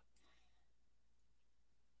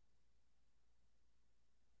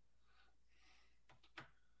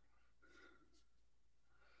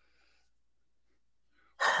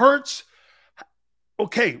 Hurts.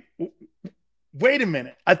 Okay, wait a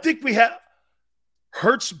minute. I think we have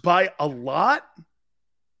Hurts by a lot.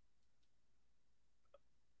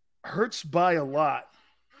 Hurts by a lot.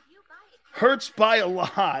 Hurts by a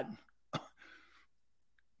lot.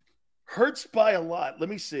 Hurts by a lot. Let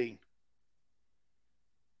me see.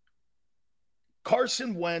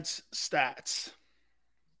 Carson Wentz stats.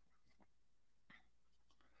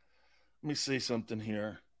 Let me see something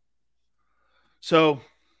here. So,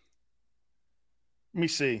 let me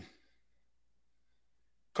see.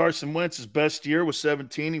 Carson Wentz's best year was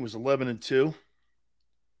 17. He was 11-2.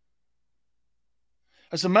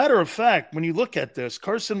 As a matter of fact, when you look at this,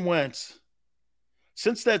 Carson Wentz,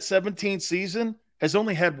 since that 17 season, has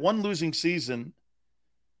only had one losing season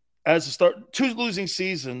as a start, 2 losing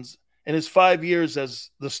seasons in his 5 years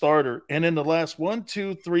as the starter. And in the last 1,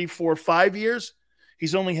 2, 3, 4, 5 years,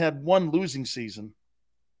 he's only had one losing season.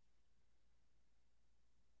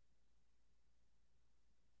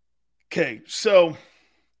 Okay, so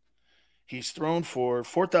he's thrown for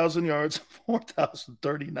 4,000 yards,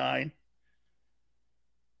 4,039.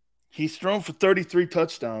 He's thrown for 33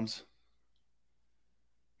 touchdowns.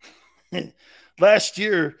 Last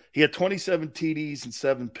year, he had 27 TDs and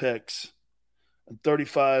 7 picks and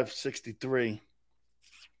 35-63.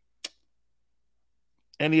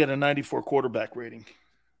 And he had a 94 quarterback rating.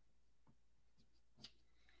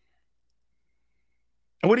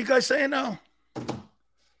 And what are you guys saying now?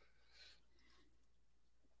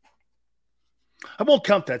 I won't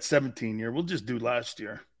count that 17 year. We'll just do last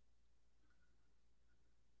year.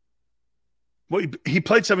 Well, he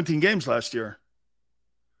played 17 games last year.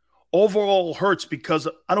 Overall Hurts because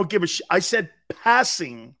I don't give a shit. I said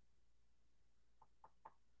passing.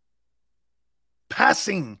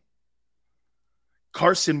 Passing.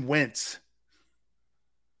 Carson Wentz.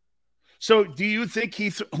 So do you think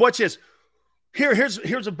watch this.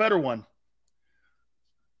 Here's a better one.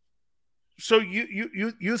 So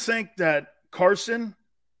you think that Carson,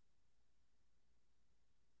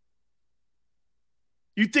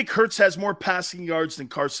 you think Hurts has more passing yards than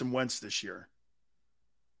Carson Wentz this year?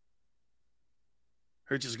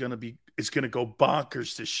 Hurts is going to go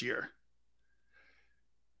bonkers this year.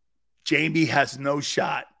 Jamie has no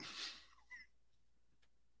shot.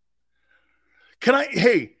 Can I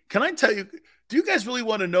tell you, do you guys really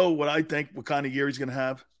want to know what I think, what kind of year he's going to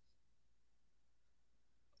have?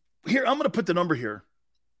 Here, I'm going to put the number here.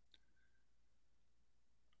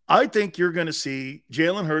 I think you're going to see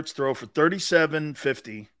Jalen Hurts throw for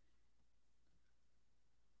 3,750,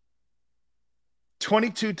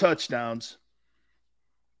 22 touchdowns,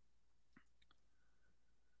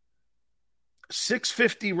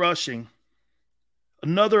 650 rushing,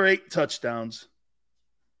 another 8 touchdowns.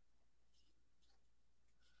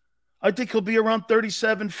 I think he'll be around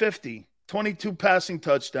 3,750, 22 passing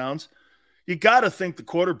touchdowns. You got to think the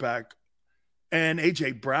quarterback and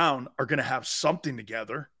A.J. Brown are going to have something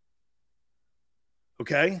together.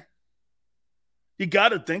 Okay? You got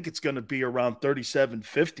to think it's going to be around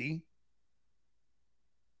 3,750.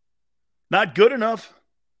 Not good enough.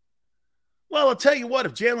 Well, I'll tell you what,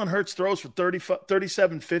 if Jalen Hurts throws for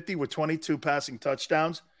 3,750 with 22 passing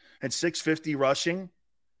touchdowns and 650 rushing,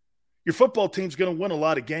 your football team's going to win a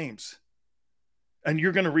lot of games. And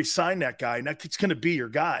you're going to re-sign that guy, and it's going to be your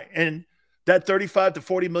guy. And that $35 to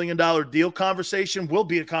 $40 million deal conversation will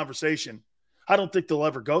be a conversation. I don't think they'll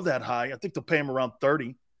ever go that high. I think they'll pay him around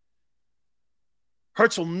 30.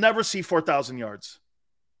 Hurts will never see 4,000 yards.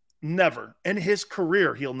 Never. In his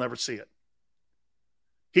career, he'll never see it.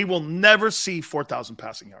 He will never see 4,000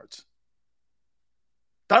 passing yards.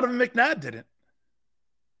 Donovan McNabb didn't.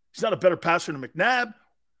 He's not a better passer than McNabb.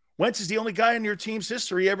 Wentz is the only guy in your team's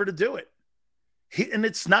history ever to do it. And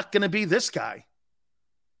it's not going to be this guy.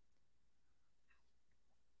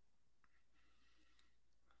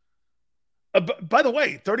 By the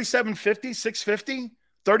way, 3750, 650,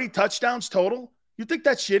 30 touchdowns total. You think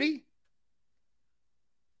that's shitty?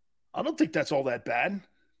 I don't think that's all that bad.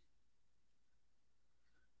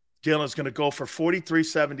 Jalen's going to go for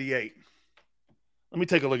 43.78. Let me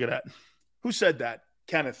take a look at that. Who said that?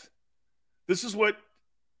 Kenneth. This is what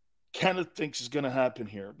Kenneth thinks is going to happen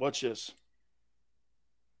here. Watch this.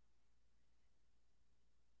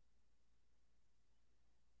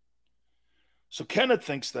 So Kenneth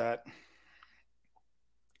thinks that.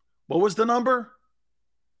 What was the number?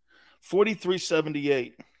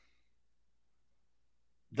 43.78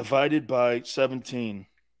 divided by 17.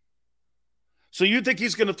 So you think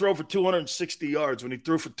he's going to throw for 260 yards when he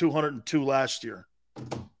threw for 202 last year?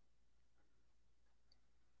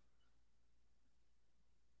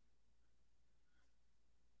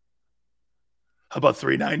 How about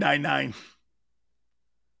 3,999?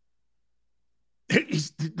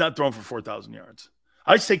 He's not throwing for 4,000 yards.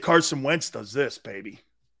 I say Carson Wentz does this, baby.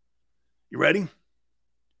 You ready?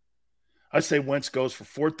 I say Wentz goes for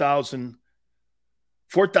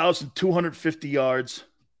 4,250 yards,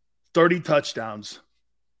 30 touchdowns,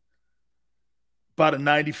 about a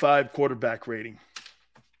 95 quarterback rating.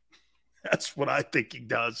 That's what I think he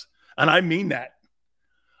does. And I mean that.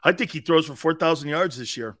 I think he throws for 4,000 yards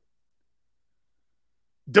this year.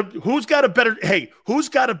 Who's got a better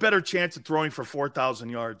chance of throwing for 4,000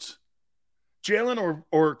 yards? Jalen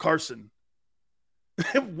or Carson?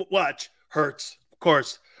 Watch. Hurts, of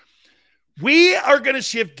course. We are going to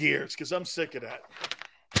shift gears because I'm sick of that.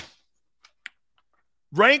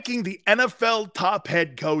 Ranking the NFL top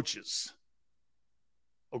head coaches.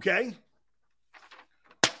 Okay?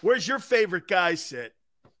 Where's your favorite guy sit?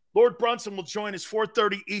 Lord Brunson will join us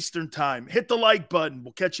 4:30 Eastern time. Hit the like button.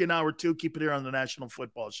 We'll catch you in hour 2. Keep it here on the National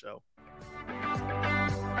Football Show.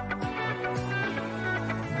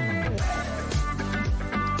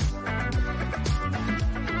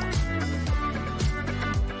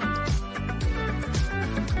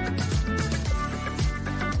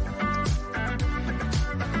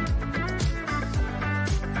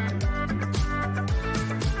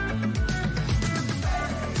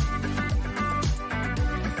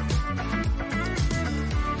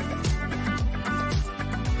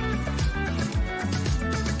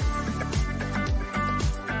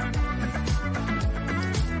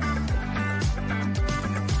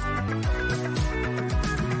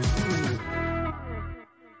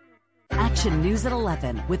 Action News at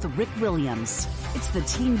 11 with Rick Williams. It's the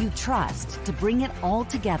team you trust to bring it all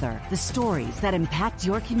together. The stories that impact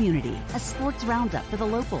your community. A sports roundup for the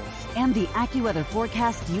locals. And the AccuWeather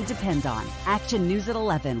forecast you depend on. Action News at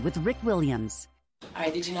 11 with Rick Williams. All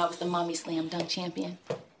right, did you know I was the mommy slam dunk champion?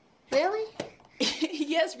 Really?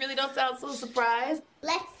 Yes, really don't sound so surprised.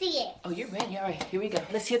 Let's see it. Oh, you're ready. All right, here we go.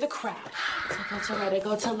 Let's hear the crowd. So go to right, I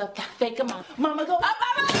go to left, fake a mom. Mama, go up,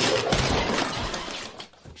 mama!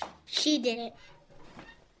 She did it.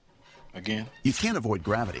 Again? You can't avoid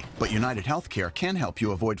gravity, but United Healthcare can help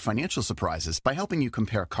you avoid financial surprises by helping you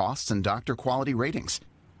compare costs and doctor quality ratings.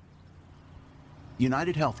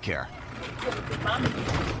 United Healthcare.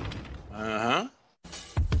 Uh-huh.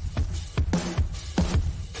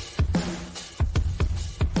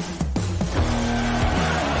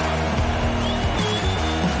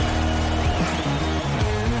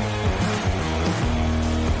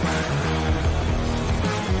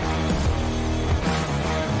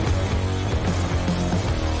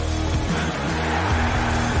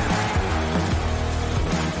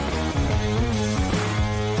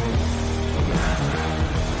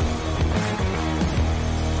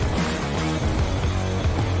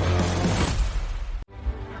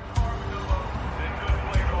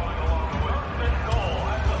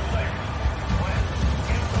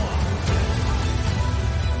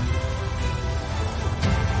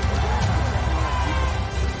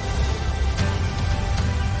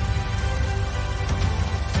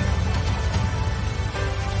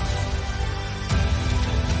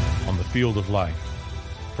 Field of life,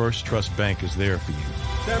 First Trust Bank is there for you.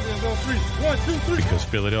 Champions on 3. 1, 2, 3. Because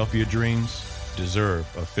Philadelphia dreams deserve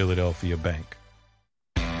a Philadelphia bank.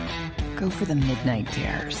 Go for the midnight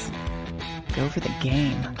dares. Go for the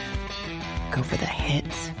game. Go for the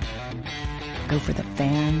hits. Go for the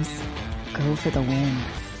fans. Go for the win.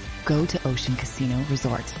 Go to Ocean Casino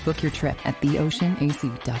Resort. Book your trip at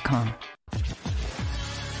theoceanac.com.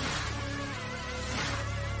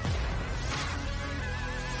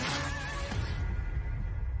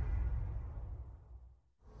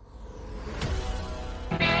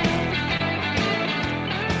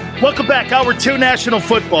 Welcome back. Hour 2 National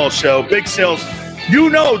Football Show. Big Sales.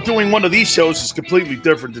 You know, doing one of these shows is completely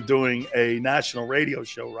different than doing a national radio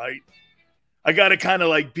show, right? I got to kind of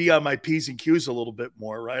like be on my P's and Q's a little bit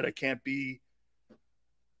more, right? I can't be,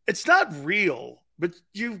 it's not real, but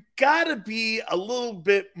you've got to be a little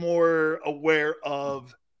bit more aware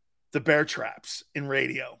of the bear traps in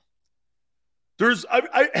radio.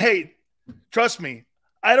 Hey, trust me,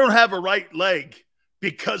 I don't have a right leg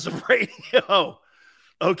because of radio.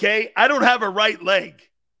 Okay? I don't have a right leg.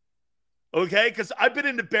 Okay? Because I've been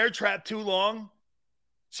in the bear trap too long.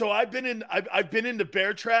 So I've been in the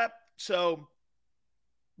bear trap. So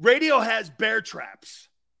radio has bear traps.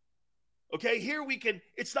 Okay? Here we can,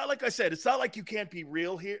 it's not like I said, it's not like you can't be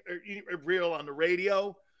real here or real on the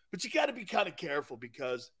radio, but you got to be kind of careful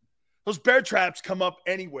because those bear traps come up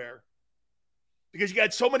anywhere. Because you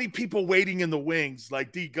got so many people waiting in the wings,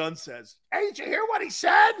 like D Gunn says. Hey, did you hear what he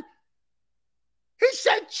said? He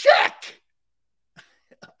said check.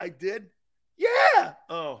 I did? Yeah.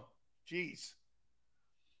 Oh, geez.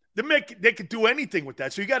 They could do anything with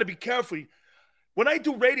that. So you got to be careful. When I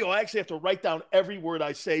do radio, I actually have to write down every word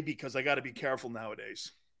I say because I got to be careful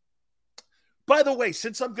nowadays. By the way,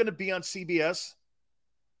 since I'm going to be on CBS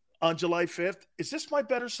on July 5th, is this my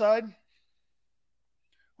better side?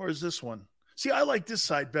 Or is this one? See, I like this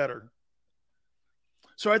side better.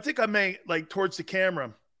 So I think I may, like, towards the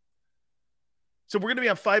camera. So we're going to be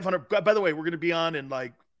on 500. By the way, we're going to be on in,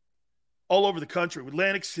 like, all over the country.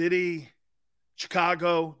 Atlantic City,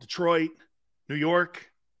 Chicago, Detroit, New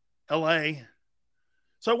York, L.A.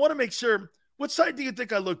 So I want to make sure. What side do you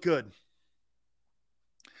think I look good?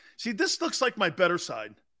 See, this looks like my better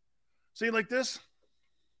side. See, like this?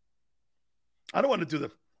 I don't want to do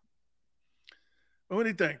the. What do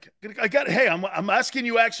you think? Hey, I'm asking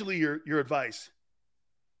you actually your advice.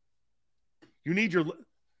 You need your.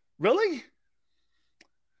 Really?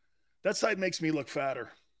 That side makes me look fatter.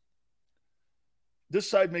 This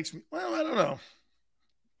side makes me, well, I don't know.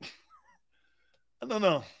 I don't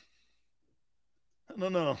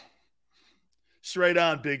know. Straight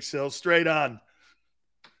on, Big Sil. Straight on.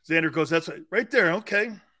 Xander goes, that's right there.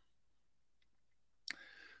 Okay.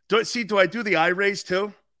 Do I do the eye raise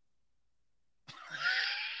too?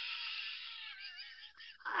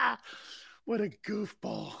 What a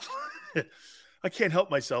goofball. I can't help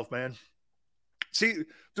myself, man. See,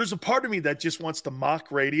 there's a part of me that just wants to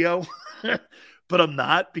mock radio, but I'm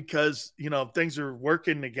not because, things are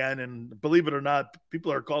working again. And believe it or not,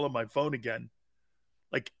 people are calling my phone again,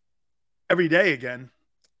 like every day again.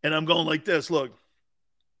 And I'm going like this. Look,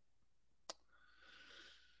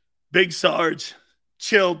 Big Sarge,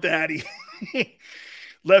 chill, daddy.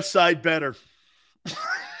 Left side better.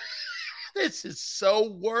 This is so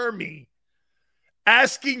wormy.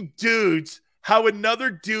 Asking dudes how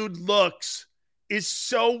another dude looks is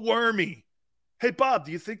so wormy. Hey, Bob,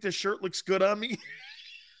 do you think this shirt looks good on me?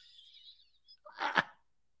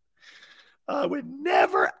 I would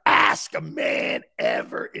never ask a man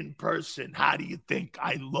ever in person, how do you think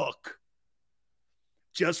I look?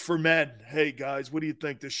 Just for men. Hey, guys, what do you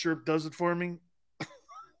think? This shirt does it for me?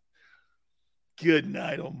 Good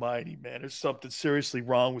night, almighty, man. There's something seriously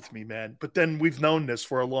wrong with me, man. But then we've known this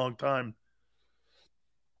for a long time.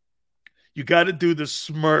 You got to do the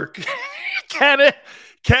smirk. Can it?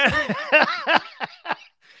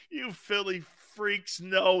 You Philly freaks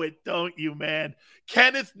know it, don't you, man?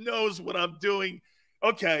 Kenneth knows what I'm doing.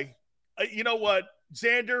 Okay. You know what,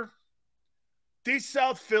 Xander? These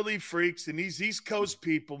South Philly freaks and these East Coast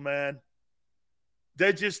people, man,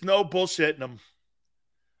 they're just no bullshitting them.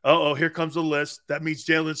 Uh-oh, here comes the list. That means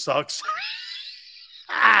Jalen sucks.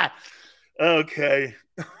 Okay.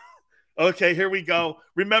 Okay, here we go.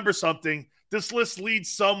 Remember something. This list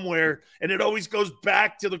leads somewhere, and it always goes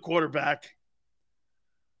back to the quarterback.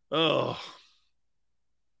 Oh.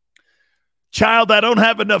 Child, I don't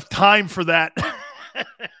have enough time for that.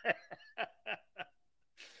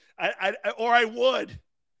 I would.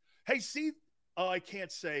 Hey, see? Oh, I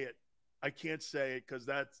can't say it. I can't say it because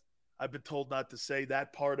I've been told not to say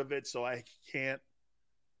that part of it, so I can't.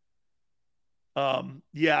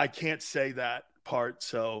 Yeah, I can't say that part.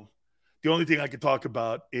 So the only thing I can talk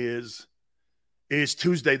about is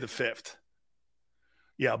Tuesday the 5th.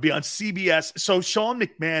 Yeah, I'll be on CBS. So Sean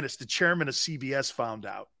McManus, the chairman of CBS, found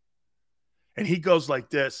out. And he goes like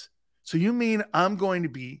this. So you mean I'm going to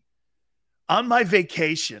be on my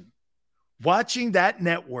vacation watching that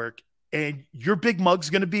network and your Big Mug's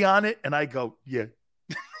going to be on it? And I go, yeah.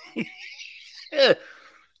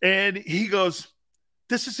 And he goes,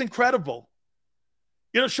 this is incredible.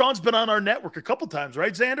 Sean's been on our network a couple times,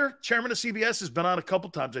 right, Xander? Chairman of CBS has been on a couple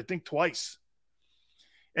times, I think twice.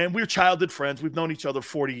 And we're childhood friends. We've known each other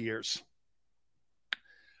 40 years.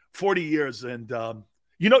 40 years. And,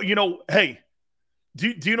 hey,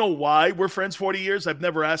 do you know why we're friends 40 years? I've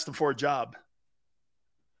never asked him for a job.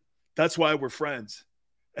 That's why we're friends.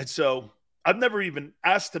 And so I've never even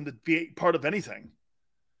asked him to be part of anything.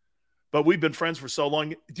 But we've been friends for so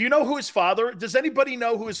long. Do you know who his father? Does anybody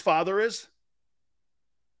know who his father is?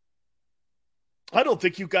 I don't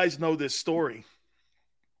think you guys know this story.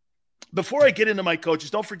 Before I get into my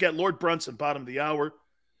coaches, don't forget Lord Brunson, bottom of the hour.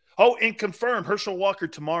 Oh, and confirm Herschel Walker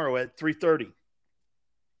tomorrow at 3:30.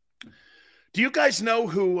 Do you guys know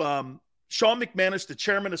who Sean McManus, the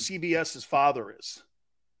chairman of CBS's father, is?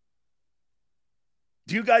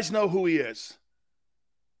 Do you guys know who he is?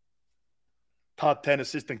 Top 10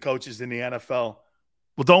 assistant coaches in the NFL.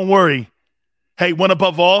 Well, don't worry. Hey, one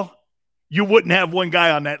above all, you wouldn't have one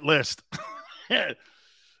guy on that list.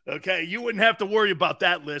 Okay, you wouldn't have to worry about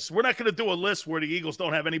that list. We're not going to do a list where the Eagles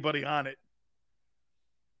don't have anybody on it.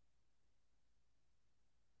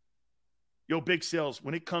 Yo, Big Sales,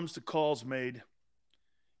 when it comes to calls made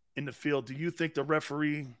in the field, do you think the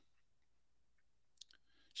referee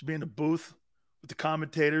should be in the booth with the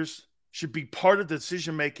commentators, should be part of the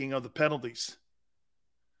decision-making of the penalties?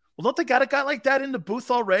 Well, don't they got a guy like that in the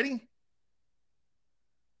booth already?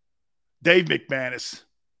 Dave McManus.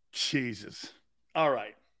 Jesus. All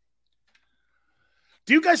right.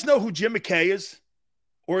 Do you guys know who Jim McKay is?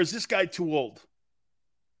 Or is this guy too old?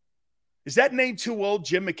 Is that name too old,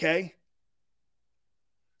 Jim McKay?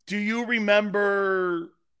 Do you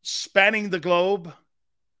remember spanning the globe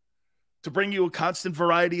to bring you a constant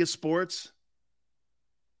variety of sports?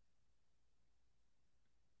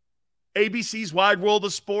 ABC's Wide World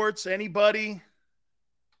of Sports. Anybody?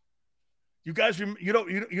 You guys, you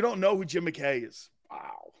don't know who Jim McKay is.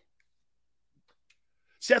 Wow.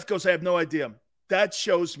 Seth goes, I have no idea. That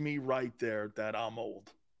shows me right there that I'm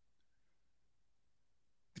old.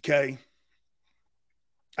 Okay.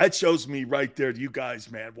 That shows me right there to you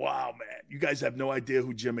guys, man. Wow, man. You guys have no idea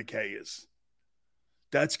who Jim McKay is.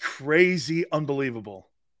 That's crazy, unbelievable.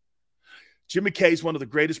 Jim McKay is one of the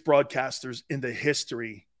greatest broadcasters in the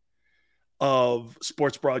history of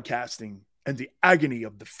sports broadcasting, and the agony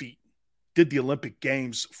of defeat. Did the Olympic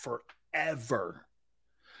Games forever.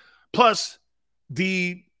 Plus,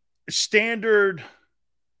 the standard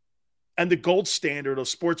and the gold standard of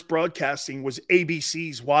sports broadcasting was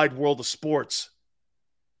ABC's Wide World of Sports.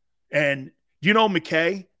 And you know,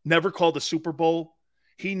 McKay never called a Super Bowl.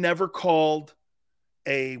 He never called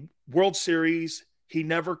a World Series. He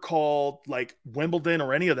never called like Wimbledon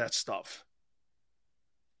or any of that stuff.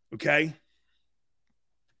 Okay?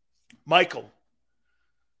 Michael.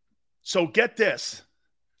 So get this.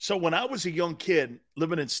 So when I was a young kid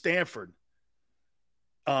living in Stanford,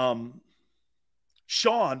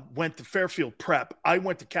 Sean went to Fairfield Prep. I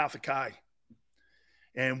went to Catholic High.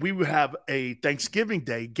 And we would have a Thanksgiving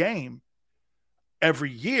Day game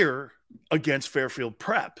every year against Fairfield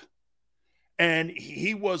Prep. And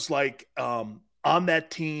he was like on that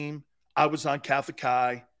team. I was on Catholic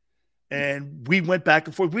High. And we went back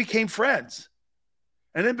and forth. We became friends.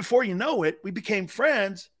 And then before you know it, we became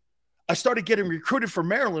friends. I started getting recruited for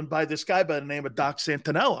Maryland by this guy by the name of Doc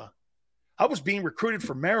Santinella. I was being recruited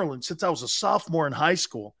for Maryland since I was a sophomore in high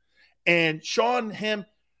school. And Sean,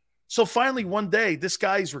 so finally one day, this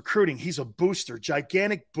guy's recruiting. He's a booster,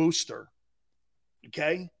 gigantic booster.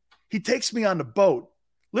 Okay? He takes me on the boat.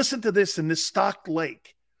 Listen to this in this stocked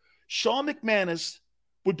lake. Sean McManus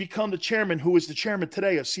would become the chairman, who is the chairman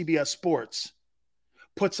today of CBS Sports.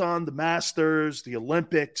 Puts on the Masters, the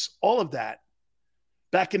Olympics, all of that.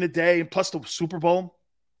 Back in the day, and plus the Super Bowl.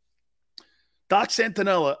 Doc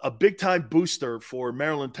Santinella, a big-time booster for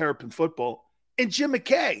Maryland Terrapin football, and Jim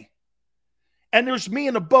McKay. And there's me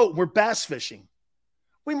in a boat. We're bass fishing.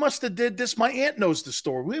 We must have did this. My aunt knows the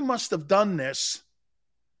story. We must have done this.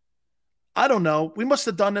 I don't know. We must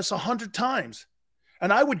have done this 100 times.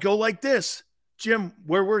 And I would go like this. Jim,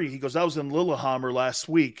 where were you? He goes, I was in Lillehammer last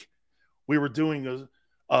week. We were doing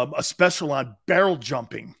a special on barrel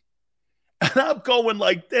jumping. And I'm going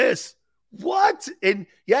like this. What? And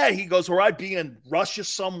yeah, he goes, or I'd be in Russia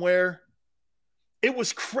somewhere. It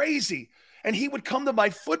was crazy. And he would come to my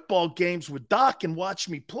football games with Doc and watch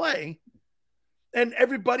me play. And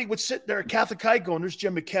everybody would sit there at Catholic High going, there's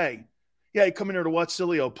Jim McKay. Yeah, he come in here to watch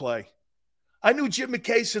Sileo play. I knew Jim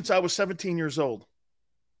McKay since I was 17 years old.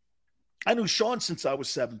 I knew Sean since I was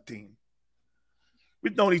 17.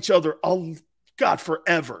 We've known each other,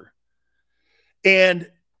 forever. And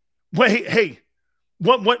hey,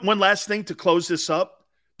 one last thing to close this up.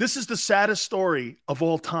 This is the saddest story of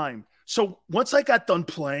all time. So once I got done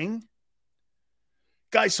playing,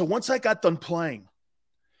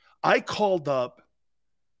 I called up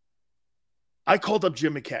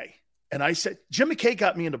Jim McKay, and I said, Jim McKay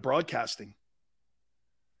got me into broadcasting.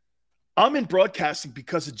 I'm in broadcasting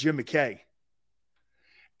because of Jim McKay.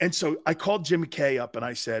 And so I called Jim McKay up and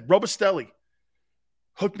I said, Robustelli,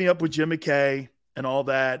 hook me up with Jim McKay and all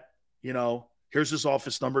that. You know, here's his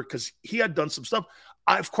office number, because he had done some stuff.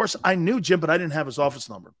 Of course, I knew Jim, but I didn't have his office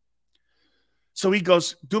number. So he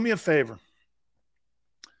goes, do me a favor.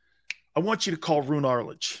 I want you to call Roone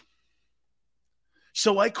Arledge.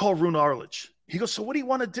 So I call Roone Arledge. He goes, so what do you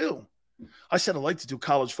want to do? I said, I'd like to do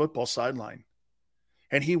college football sideline.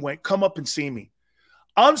 And he went, come up and see me.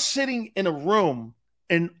 I'm sitting in a room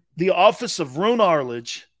in the office of Roone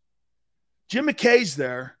Arledge. Jim McKay's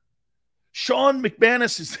there. Sean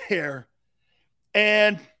McManus is there.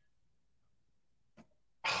 And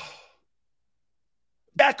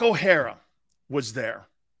Jack O'Hara was there.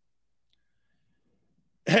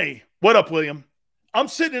 Hey, what up, William? I'm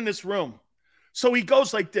sitting in this room. So he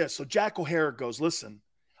goes like this. So Jack O'Hara goes, listen,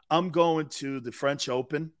 I'm going to the French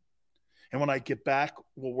Open, and when I get back,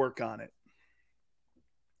 we'll work on it.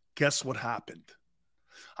 Guess what happened?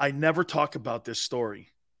 I never talk about this story.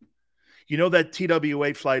 You know that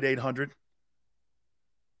TWA Flight 800?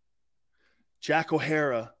 Jack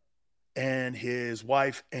O'Hara and his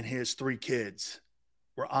wife and his 3 kids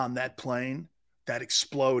were on that plane that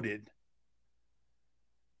exploded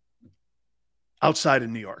outside of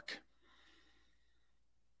New York.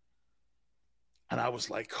 And I was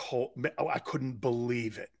like, I couldn't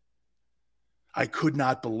believe it. I could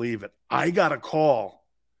not believe it. I got a call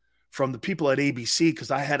from the people at ABC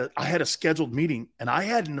because I had a scheduled meeting, and I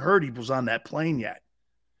hadn't heard he was on that plane yet.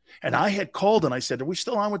 And I had called and I said, are we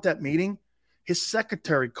still on with that meeting? His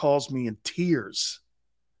secretary calls me in tears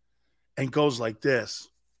and goes like this.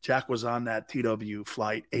 Jack was on that TW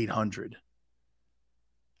Flight 800.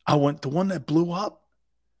 I went, the one that blew up?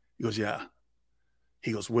 He goes, yeah.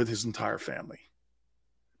 He goes, with his entire family.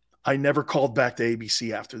 I never called back to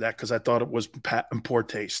ABC after that because I thought it was in poor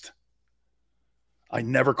taste. I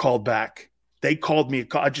never called back. They called me.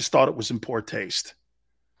 I just thought it was in poor taste.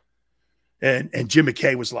 And Jim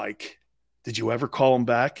McKay was like, did you ever call him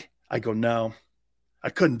back? I go, no. I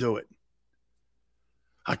couldn't do it.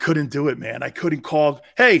 I couldn't do it, man. I couldn't call.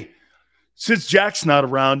 Hey, since Jack's not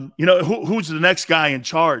around, you know, who's the next guy in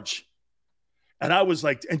charge? And I was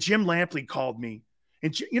like, and Jim Lampley called me.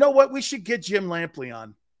 And you know what? We should get Jim Lampley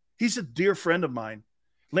on. He's a dear friend of mine.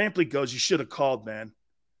 Lampley goes, you should have called, man,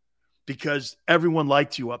 because everyone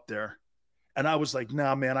liked you up there. And I was like,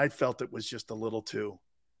 nah, man, I felt it was just a little too.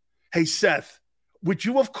 Hey, Seth, would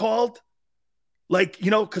you have called? Like,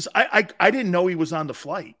 you know, because I didn't know he was on the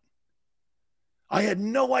flight. I had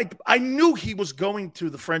no idea. I knew he was going to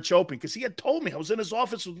the French Open because he had told me. I was in his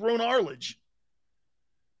office with Roone Arledge.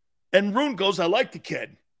 And Roone goes, I like the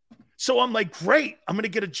kid. So I'm like, great. I'm going to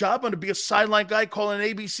get a job. I'm going to be a sideline guy calling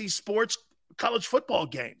ABC Sports college football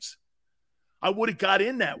games. I would have got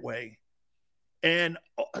in that way. And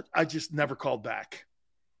I just never called back.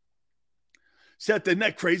 Seth, isn't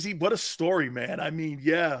that crazy? What a story, man. I mean,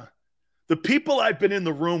 yeah. The people I've been in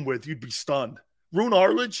the room with, you'd be stunned. Roone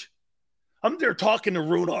Arledge. I'm there talking to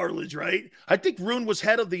Roone Arledge, right? I think Roone was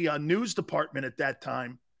head of the news department at that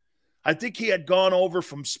time. I think he had gone over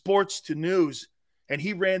from sports to news, and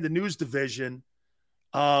he ran the news division.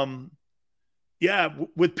 With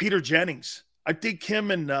Peter Jennings. I think him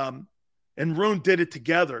and Roone did it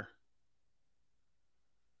together.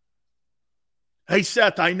 Hey,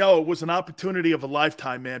 Seth, I know it was an opportunity of a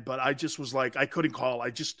lifetime, man, but I just was like, I couldn't call.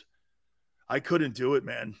 I couldn't do it,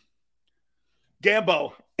 man.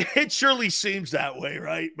 Gambo, it surely seems that way,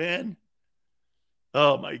 right, man?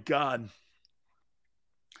 Oh, my God.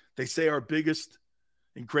 They say our biggest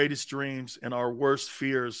and greatest dreams and our worst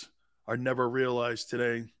fears are never realized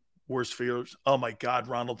today. Worst fears. Oh, my God,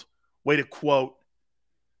 Ronald. Way to quote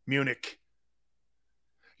Munich.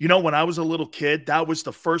 You know, when I was a little kid, that was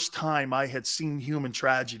the first time I had seen human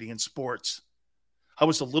tragedy in sports. I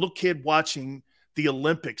was a little kid watching the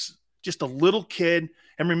Olympics, just a little kid.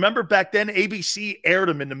 And remember back then, ABC aired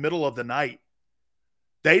them in the middle of the night.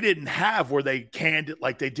 They didn't have where they canned it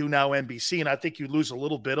like they do now NBC. And I think you lose a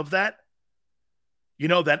little bit of that. You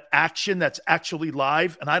know, that action that's actually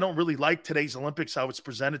live. And I don't really like today's Olympics, how it's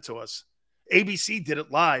presented to us. ABC did it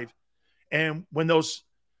live. And when those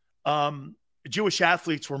Jewish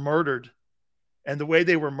athletes were murdered and the way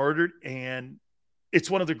they were murdered, and it's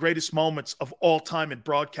one of the greatest moments of all time in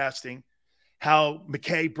broadcasting, how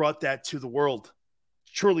McKay brought that to the world.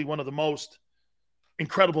 Truly one of the most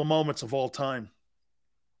incredible moments of all time.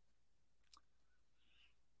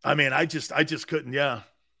 I mean, I just couldn't, yeah.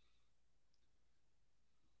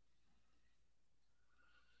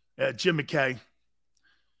 Jim McKay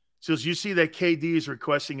says, you see that KD is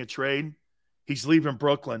requesting a trade? He's leaving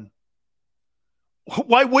Brooklyn.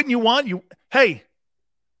 Why wouldn't you want you? Hey,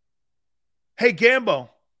 Gambo,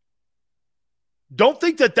 don't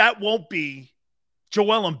think that won't be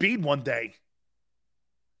Joel Embiid one day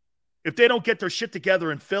if they don't get their shit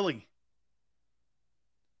together in Philly.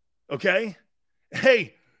 Okay?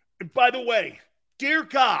 Hey, by the way, dear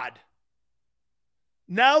God,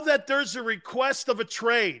 now that there's a request of a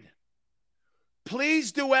trade,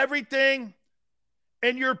 please do everything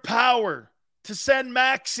in your power to send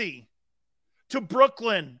Maxey to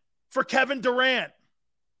Brooklyn for Kevin Durant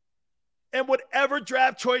and whatever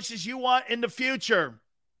draft choices you want in the future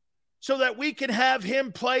so that we can have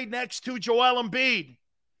him play next to Joel Embiid.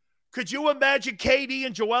 Could you imagine KD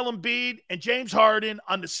and Joel Embiid and James Harden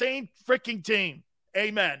on the same freaking team?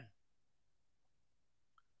 Amen.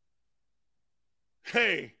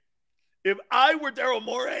 Hey, if I were Daryl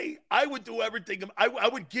Morey, I would do everything.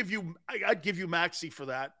 I'd give you Maxey for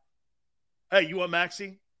that. Hey, you want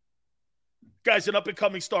Maxey? Guy's an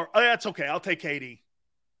up-and-coming star. Oh, that's okay. I'll take KD.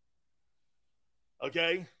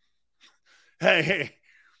 Okay? Hey,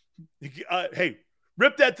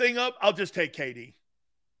 rip that thing up. I'll just take KD.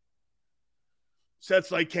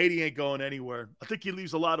 Seth's like, KD ain't going anywhere. I think he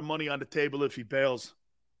leaves a lot of money on the table if he bails.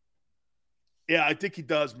 Yeah, I think he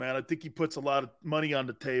does, man. I think he puts a lot of money on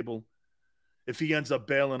the table if he ends up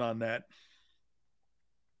bailing on that.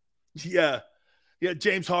 Yeah,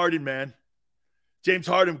 James Harden, man. James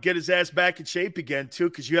Harden, get his ass back in shape again, too,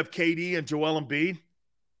 because you have KD and Joel Embiid.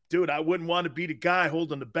 Dude, I wouldn't want to be the guy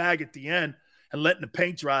holding the bag at the end and letting the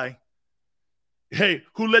paint dry. Hey,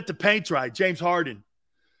 who let the paint dry? James Harden.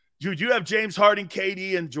 Dude, you have James Harden,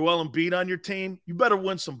 KD, and Joel Embiid on your team. You better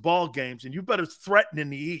win some ball games, and you better threaten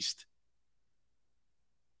in the East.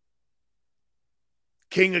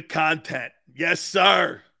 King of content. Yes,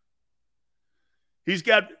 sir.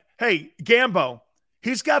 Gambo,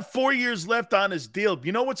 he's got 4 years left on his deal.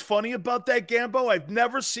 You know what's funny about that, Gambo? I've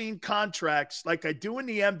never seen contracts like I do in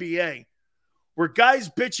the NBA where guys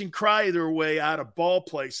bitch and cry their way out of ball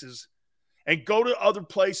places and go to other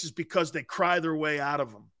places because they cry their way out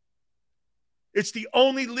of them. It's the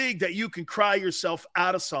only league that you can cry yourself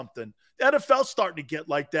out of something. The NFL's starting to get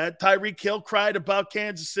like that. Tyreek Hill cried about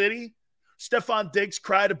Kansas City. Stephon Diggs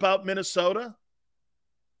cried about Minnesota.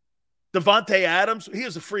 Devontae Adams, he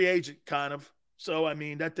was a free agent, kind of. So, I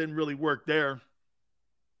mean, that didn't really work there.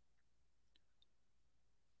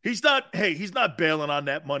 He's not bailing on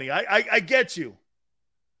that money. I get you.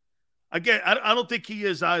 I don't think he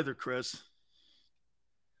is either, Chris.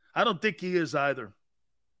 I don't think he is either.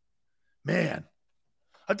 Man.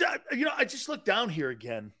 I just looked down here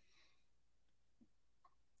again.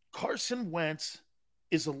 Carson Wentz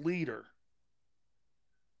is a leader.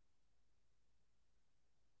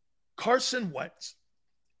 Carson Wentz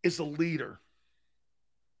is a leader.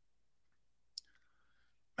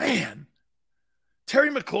 Man, Terry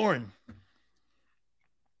McLaurin,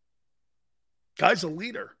 guy's a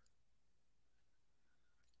leader.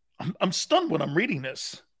 I'm stunned when I'm reading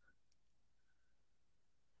this.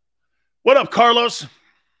 What up, Carlos?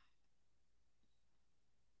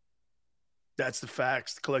 That's the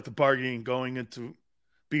facts. The collective bargaining going into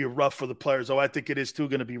be rough for the players. Oh, I think it is too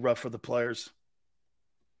going to be rough for the players.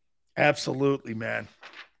 Absolutely, man.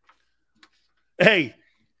 Hey,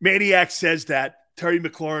 Maniac says that Terry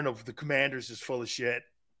McLaurin of the Commanders is full of shit.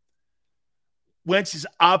 Wentz is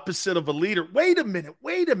opposite of a leader. Wait a minute.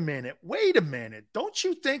 Don't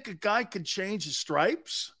you think a guy can change his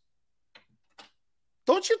stripes?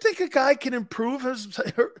 Don't you think a guy can improve his...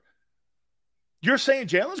 You're saying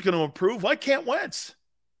Jalen's going to improve. Why can't Wentz?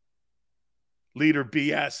 Leader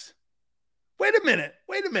BS. Wait a minute.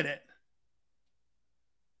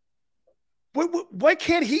 Why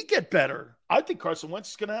can't he get better? I think Carson Wentz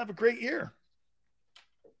is going to have a great year.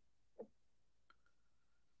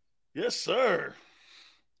 Yes, sir.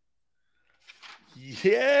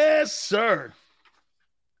 Yes, sir.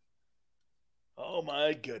 Oh,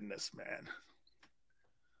 my goodness, man.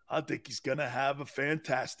 I think he's going to have a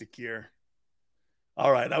fantastic year.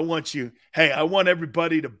 All right, I want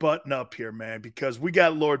everybody to button up here, man, because we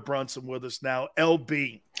got Lord Brunson with us now,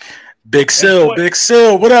 LB. Big Sil,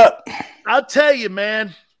 what up? I'll tell you,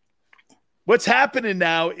 man, what's happening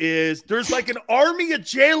now is there's like an army of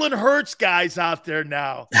Jalen Hurts guys out there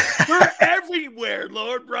now. They're everywhere,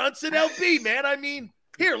 Lord Brunson, LB, man. I mean,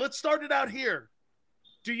 here, let's start it out here.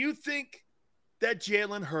 Do you think that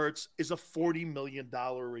Jalen Hurts is a $40 million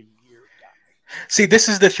a year guy? See, this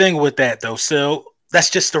is the thing with that, though, Sil. That's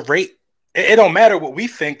just the rate. It don't matter what we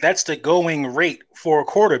think. That's the going rate for a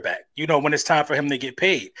quarterback, when it's time for him to get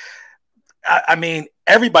paid. I mean,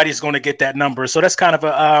 everybody's going to get that number. So that's kind of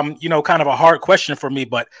a kind of a hard question for me,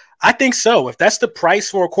 but I think so. If that's the price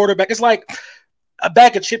for a quarterback, it's like a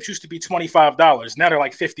bag of chips used to be $25. Now they're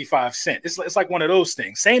like 55 cents. It's like one of those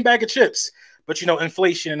things. Same bag of chips, but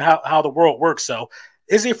inflation and how the world works. So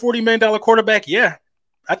is he a $40 million quarterback? Yeah,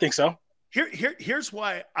 I think so. Here's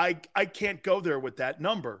why I can't go there with that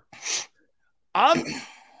number.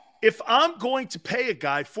 If I'm going to pay a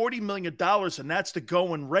guy $40 million and that's the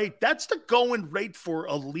going rate for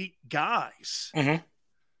elite guys. Mm-hmm.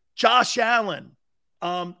 Josh Allen,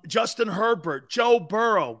 Justin Herbert, Joe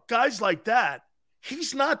Burrow, guys like that.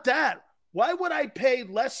 He's not that. Why would I pay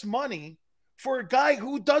less money for a guy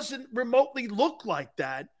who doesn't remotely look like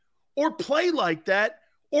that or play like that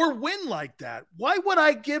or win like that? Why would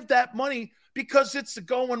I give that money because it's the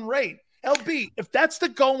going rate? LB, if that's the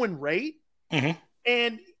going rate, mm-hmm.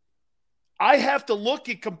 and I have to look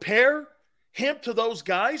and compare him to those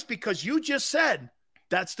guys because you just said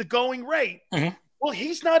that's the going rate. Mm-hmm. Well,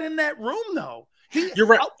 he's not in that room, though. You're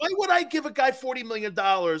right. Why would I give a guy $40 million,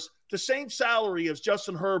 the same salary as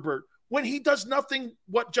Justin Herbert, when he does nothing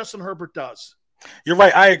what Justin Herbert does? You're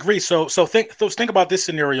right. I agree. So think about this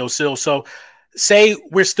scenario, Sil. So say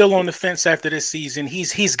we're still on the fence after this season.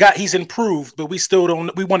 He's improved, but we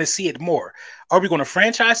want to see it more. Are we going to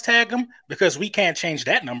franchise tag him? Because we can't change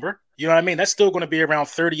that number. You know what I mean? That's still going to be around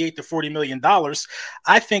 $38 to $40 million.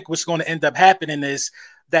 I think what's going to end up happening is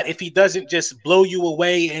that if he doesn't just blow you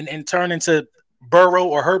away and turn into Burrow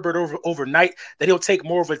or Herbert overnight, that he'll take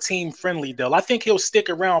more of a team-friendly deal. I think he'll stick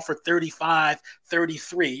around for 35,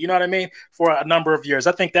 33, you know what I mean, for a number of years.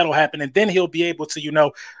 I think that'll happen, and then he'll be able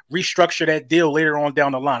to, restructure that deal later on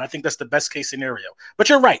down the line. I think that's the best-case scenario. But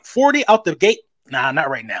you're right, 40 out the gate, nah, not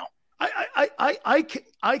right now.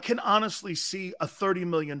 I can honestly see a $30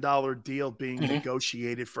 million deal being mm-hmm.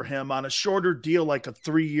 negotiated for him on a shorter deal, like a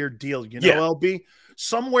 3-year deal, yeah. LB?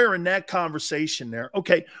 Somewhere in that conversation there.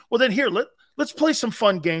 Okay, well then here, let's play some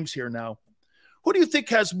fun games here now. Who do you think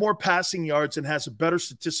has more passing yards and has a better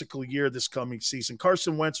statistical year this coming season,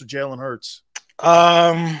 Carson Wentz or Jalen Hurts?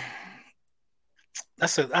 I'm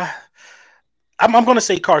going to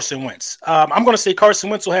say Carson Wentz. I'm going to say Carson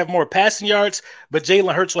Wentz will have more passing yards, but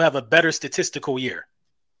Jalen Hurts will have a better statistical year.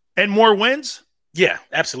 And more wins? Yeah,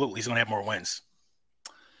 absolutely. He's going to have more wins.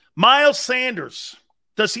 Miles Sanders,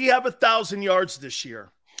 does he have 1,000 yards this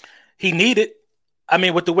year? He need it. I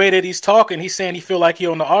mean, with the way that he's talking, he's saying he feel like he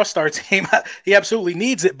on the All-Star team. He absolutely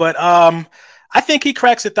needs it. But I think he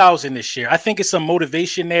cracks 1,000 this year. I think it's some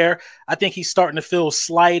motivation there. I think he's starting to feel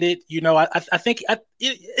slighted. I think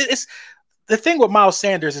it's the thing with Miles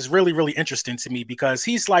Sanders is really, really interesting to me because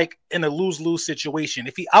he's like in a lose-lose situation.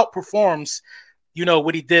 If he outperforms,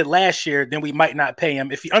 what he did last year, then we might not pay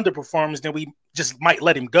him. If he underperforms, then we just might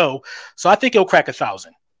let him go. So I think he'll crack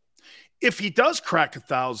 1,000. If he does crack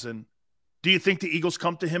 1,000, do you think the Eagles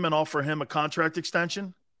come to him and offer him a contract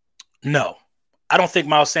extension? No. I don't think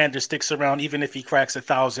Miles Sanders sticks around even if he cracks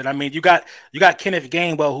 1,000. I mean, you got Kenneth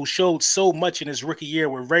Gainwell, who showed so much in his rookie year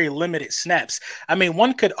with very limited snaps. I mean,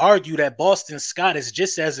 one could argue that Boston Scott is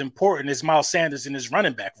just as important as Miles Sanders in his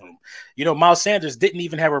running back room. Miles Sanders didn't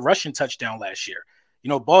even have a rushing touchdown last year.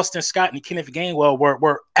 Boston Scott and Kenneth Gainwell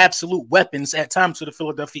were absolute weapons at times to the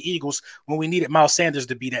Philadelphia Eagles when we needed Miles Sanders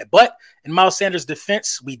to be that. But in Miles Sanders'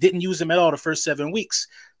 defense, we didn't use him at all the first 7 weeks.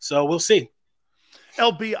 So we'll see.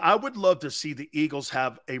 LB, I would love to see the Eagles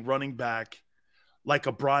have a running back like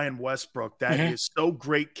a Brian Westbrook that mm-hmm. is so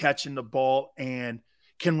great catching the ball and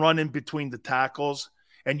can run in between the tackles,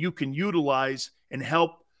 and you can utilize and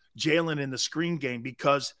help Jalen in the screen game,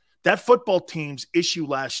 because that football team's issue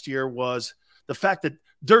last year was the fact that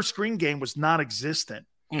their screen game was non-existent.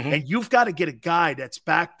 Mm-hmm. And you've got to get a guy that's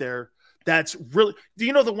back there that's really – do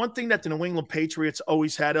you know the one thing that the New England Patriots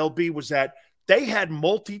always had, LB, was that they had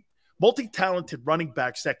multi-talented running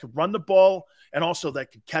backs that could run the ball and also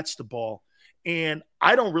that could catch the ball. And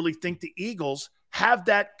I don't really think the Eagles have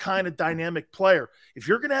that kind of dynamic player. If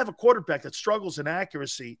you're going to have a quarterback that struggles in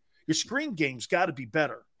accuracy, your screen game's got to be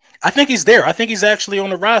better. I think he's there. I think he's actually on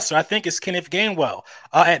the roster. I think it's Kenneth Gainwell.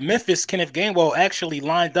 At Memphis, Kenneth Gainwell actually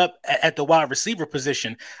lined up at the wide receiver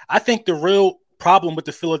position. I think the real problem with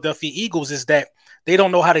the Philadelphia Eagles is that they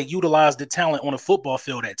don't know how to utilize the talent on a football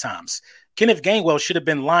field at times. Kenneth Gainwell should have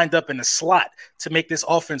been lined up in the slot to make this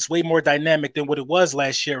offense way more dynamic than what it was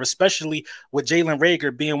last year, especially with Jalen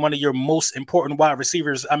Reagor being one of your most important wide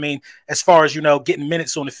receivers. I mean, as far as, getting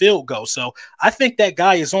minutes on the field go. So I think that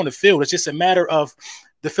guy is on the field. It's just a matter of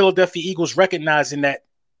the Philadelphia Eagles recognizing that,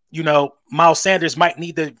 Miles Sanders might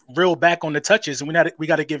need to reel back on the touches, and we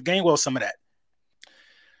got to give Gainwell some of that.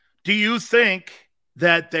 Do you think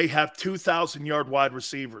that they have 2,000-yard wide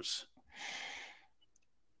receivers?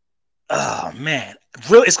 Oh man,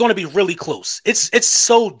 really, it's going to be really close. It's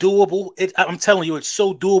so doable. I'm telling you, it's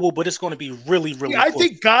so doable, but it's going to be really, really. Yeah, I close.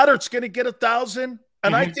 think Goddard's going to get 1,000,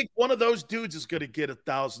 and I think one of those dudes is going to get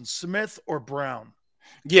 1,000, Smith or Brown.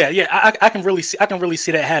 Yeah, I can really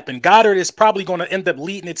see that happen. Goddard is probably going to end up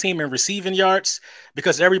leading the team in receiving yards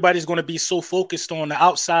because everybody's going to be so focused on the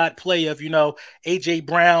outside play of AJ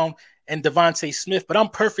Brown and Devontae Smith. But I'm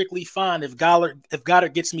perfectly fine if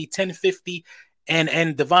Goddard gets me 1050 and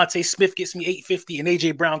Devontae Smith gets me 850 and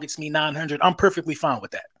AJ Brown gets me 900. I'm perfectly fine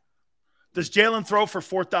with that. Does Jalen throw for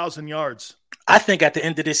 4,000 yards? I think at the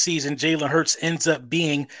end of this season, Jalen Hurts ends up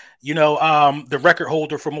being, the record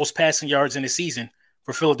holder for most passing yards in the season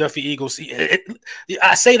for Philadelphia Eagles.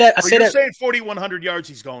 I say that. You're saying 4,100 yards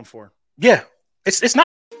he's going for. Yeah, it's not.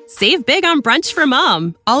 Save big on brunch for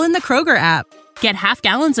mom, all in the Kroger app. Get half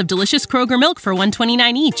gallons of delicious Kroger milk for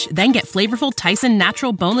 $1.29 each. Then get flavorful Tyson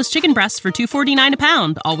natural boneless chicken breasts for $2.49 a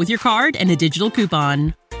pound, all with your card and a digital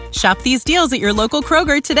coupon. Shop these deals at your local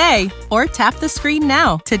Kroger today, or tap the screen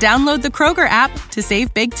now to download the Kroger app to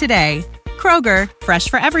save big today. Kroger, fresh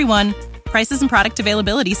for everyone. Prices and product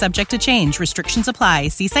availability subject to change. Restrictions apply.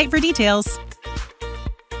 See site for details.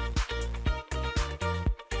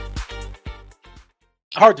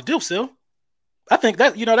 Hard to do, Sil. I think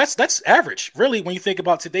that that's average, really, when you think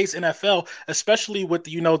about today's NFL, especially with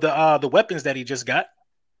the weapons that he just got.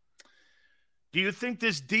 Do you think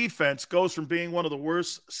this defense goes from being one of the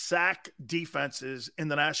worst sack defenses in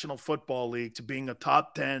the National Football League to being a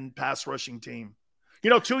top 10 pass rushing team?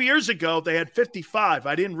 2 years ago, they had 55.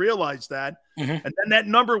 I didn't realize that. And then that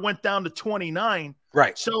number went down to 29.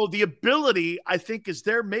 Right. So the ability, I think, is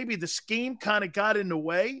there. Maybe the scheme kind of got in the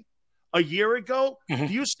way a year ago. Do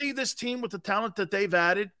you see this team with the talent that they've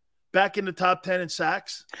added back in the top 10 in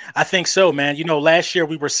sacks? I think so, man. Last year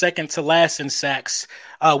we were second to last in sacks.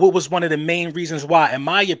 What was one of the main reasons why? In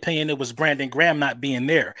my opinion, it was Brandon Graham not being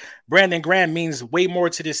there. Brandon Graham means way more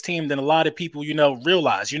to this team than a lot of people,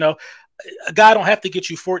 realize. A guy don't have to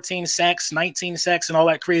get you 14 sacks, 19 sacks, and all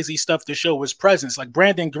that crazy stuff to show his presence. Like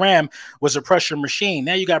Brandon Graham was a pressure machine.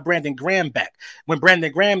 Now you got Brandon Graham back. When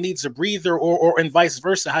Brandon Graham needs a breather or and vice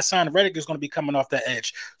versa, Hassan Reddick is going to be coming off that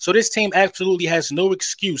edge. So this team absolutely has no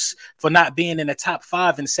excuse for not being in the top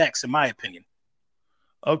 5 in sacks, in my opinion.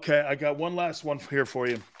 Okay, I got one last one here for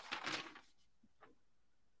you.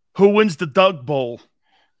 Who wins the Doug Bowl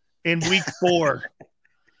in week 4?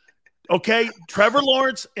 Okay, Trevor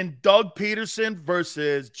Lawrence and Doug Peterson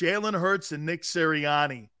versus Jalen Hurts and Nick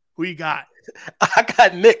Sirianni. Who you got? I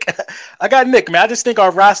got Nick, man. I just think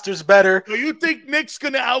our roster's better. So you think Nick's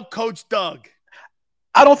going to outcoach Doug?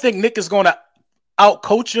 I don't think Nick is going to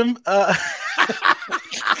outcoach him.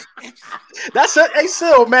 That's it. Hey,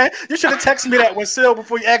 Sil, man, you should have texted me that one, Sil,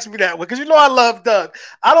 before you asked me that one, because I love Doug.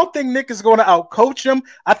 I don't think Nick is going to outcoach him.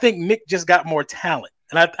 I think Nick just got more talent.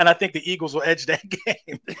 And I think the Eagles will edge that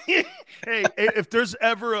game. Hey, if there's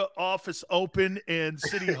ever an office open in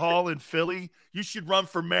City Hall in Philly, you should run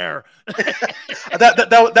for mayor.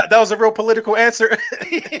 that was a real political answer.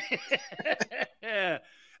 Yeah.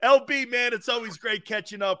 LB, man, it's always great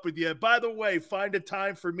catching up with you. By the way, find a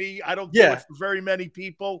time for me. I don't do it for very many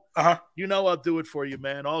people. I'll do it for you,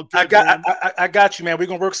 man. All good, I got you, man. We're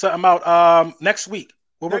going to work something out next week.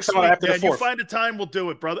 We'll work something out after the 4th. You find a time, we'll do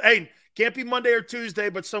it, brother. Hey, can't be Monday or Tuesday,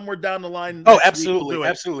 but somewhere down the line. Oh, absolutely. We'll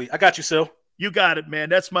absolutely. I got you, Sil. You got it, man.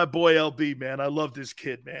 That's my boy, LB, man. I love this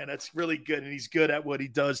kid, man. That's really good, and he's good at what he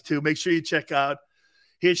does, too. Make sure you check out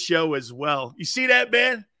his show as well. You see that,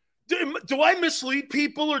 man? Do I mislead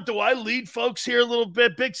people, or do I lead folks here a little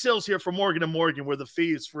bit? Big Sil's here from Morgan & Morgan, where the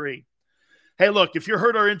fee is free. Hey, look, if you're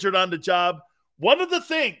hurt or injured on the job, one of the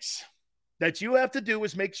things that you have to do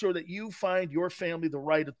is make sure that you find your family the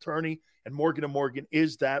right attorney, and Morgan & Morgan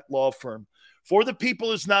is that law firm. For the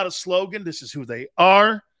people is not a slogan. This is who they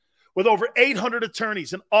are. With over 800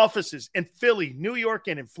 attorneys and offices in Philly, New York,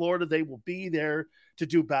 and in Florida, they will be there to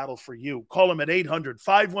do battle for you. Call them at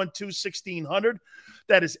 800-512-1600.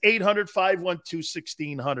 That is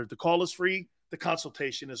 800-512-1600. The call is free. The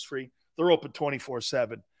consultation is free. They're open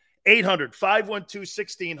 24/7.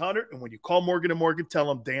 800-512-1600. And when you call Morgan & Morgan, tell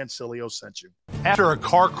them Dan Sileo sent you. After a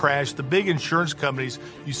car crash, the big insurance companies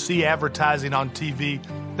you see advertising on TV,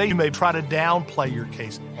 they may try to downplay your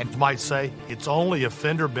case and might say it's only a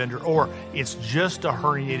fender bender or it's just a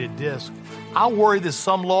herniated disc. I worry that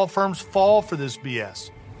some law firms fall for this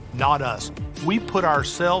BS. Not us. We put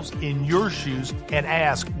ourselves in your shoes and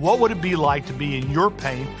ask, what would it be like to be in your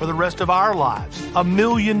pain for the rest of our lives? $1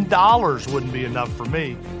 million wouldn't be enough for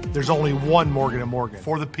me. There's only one Morgan & Morgan.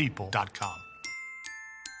 ForThePeople.com.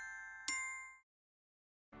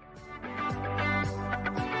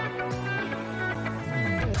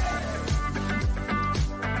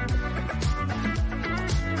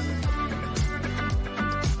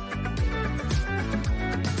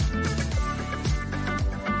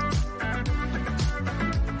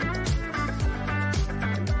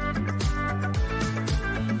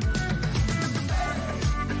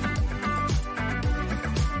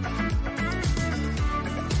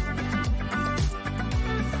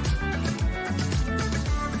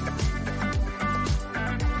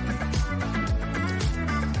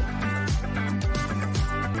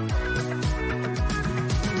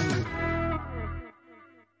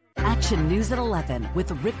 Action News at 11 with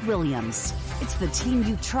Rick Williams. It's the team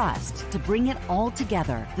you trust to bring it all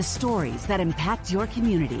together. The stories that impact your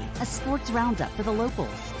community, a sports roundup for the locals,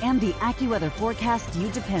 and the AccuWeather forecast you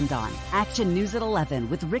depend on. Action News at 11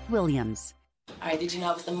 with Rick Williams. All right, did you know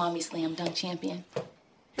I was the mommy slam dunk champion?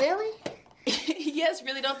 Really? Yes,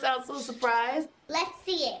 really don't sound so surprised. Let's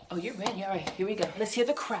see it. Oh, you're ready. All right, here we go. Let's hear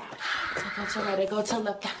the crowd. So go to right, I go to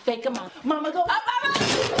left, fake 'em out. Mama, go up, up, up.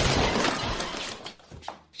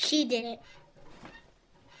 She did it.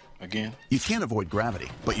 Again? You can't avoid gravity,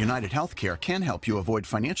 but United Healthcare can help you avoid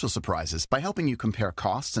financial surprises by helping you compare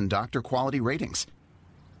costs and doctor quality ratings.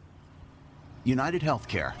 United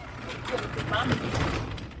Healthcare.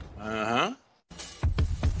 Uh-huh.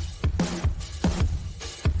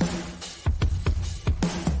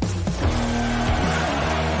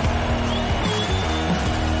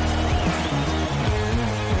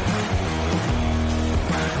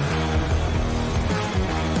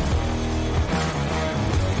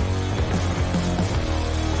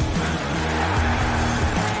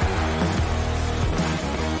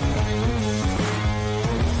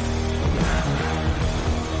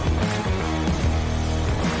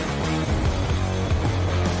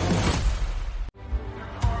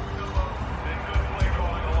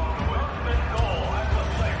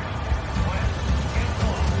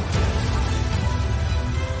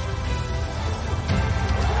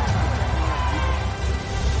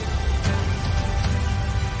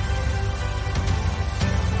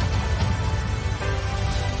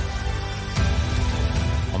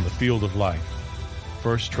 Field of life,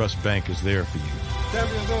 First Trust Bank is there for you.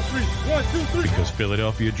 Champions on 3. 1, 2, 3. Because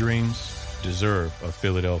Philadelphia dreams deserve a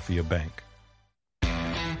Philadelphia bank.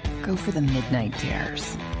 Go for the midnight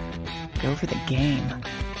dares. Go for the game.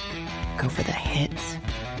 Go for the hits.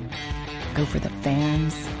 Go for the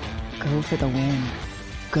fans. Go for the win.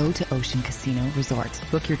 Go to Ocean Casino Resort.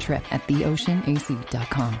 Book your trip at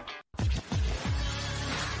theoceanac.com.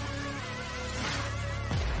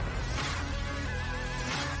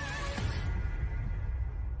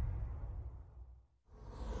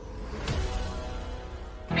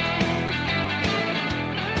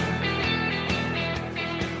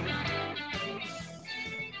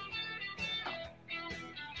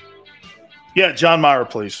 Yeah, John Meyer,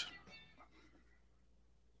 please.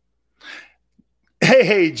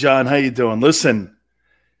 Hey, John, how you doing? Listen,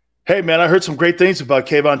 hey, man, I heard some great things about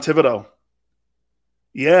Kayvon Thibodeau.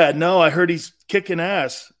 Yeah, no, I heard he's kicking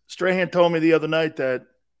ass. Strahan told me the other night that.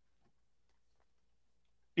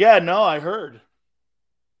 Yeah, no, I heard.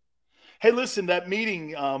 Hey, listen, that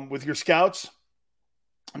meeting with your scouts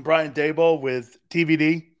and Brian Daboll with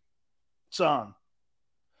TVD, it's on.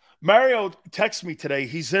 Mario texted me today.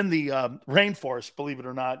 He's in the rainforest, believe it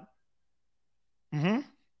or not. Mm-hmm.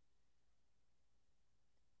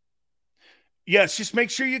 Yes, just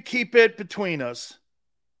make sure you keep it between us.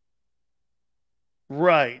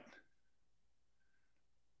 Right.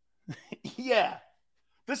 Yeah.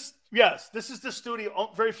 This is the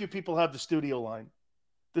studio. Very few people have the studio line.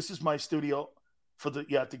 This is my studio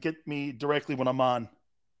to get me directly when I'm on.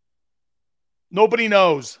 Nobody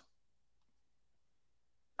knows.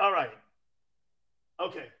 All right.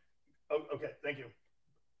 Okay. Okay. Thank you.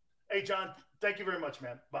 Hey, John. Thank you very much,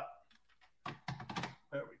 man. Bye.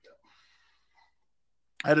 There we go.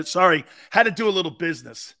 Had to do a little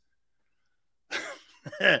business.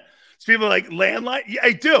 People like landline. Yeah,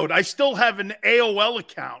 hey, dude, I still have an AOL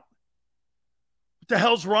account. What the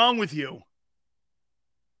hell's wrong with you?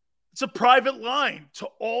 It's a private line to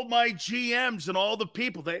all my GMs and all the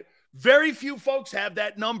people. Very few folks have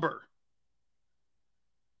that number.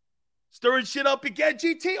 Stirring shit up again,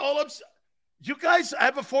 GT. You guys, I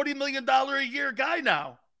have a $40 million a year guy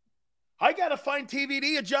now. I got to find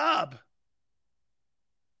TVD a job.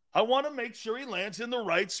 I want to make sure he lands in the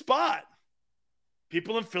right spot.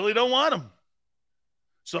 People in Philly don't want him.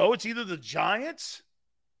 So it's either the Giants,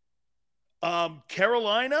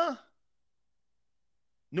 Carolina,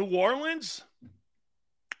 New Orleans.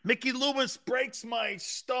 Mickey Loomis breaks my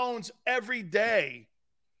stones every day.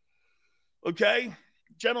 Okay?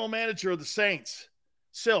 General manager of the Saints.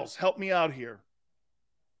 Sills, help me out here.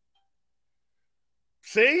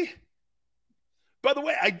 See? By the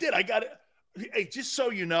way, I got it. Hey, just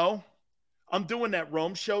so you know, I'm doing that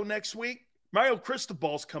Rome show next week. Mario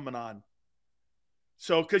Cristobal's coming on.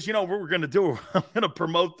 So, because you know what we're going to do, I'm going to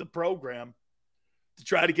promote the program to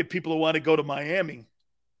try to get people who want to go to Miami.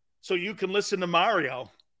 So you can listen to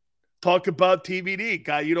Mario talk about TVD,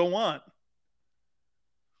 guy you don't want.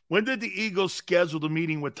 When did the Eagles schedule the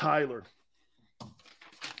meeting with Tyler?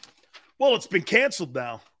 Well, it's been canceled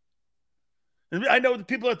now. And I know the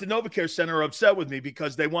people at the NovaCare Center are upset with me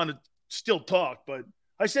because they want to still talk, but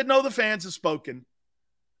I said, no, the fans have spoken.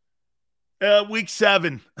 Week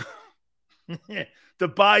 7. The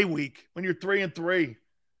bye week when you're 3-3.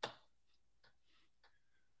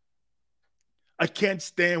 I can't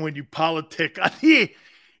stand when you politic.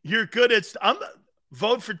 You're good at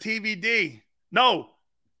vote for TVD. No,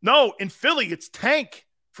 in Philly, it's tank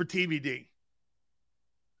for TVD.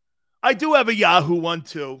 I do have a Yahoo one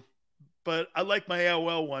too, but I like my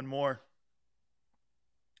AOL one more.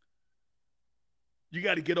 You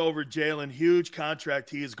got to get over Jalen. Huge contract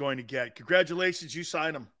he is going to get. Congratulations, you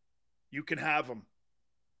signed him. You can have him.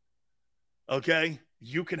 Okay?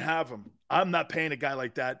 You can have him. I'm not paying a guy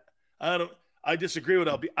like that. I disagree with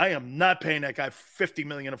LB. I am not paying that guy $50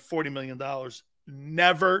 million or $40 million.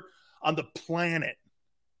 Never on the planet.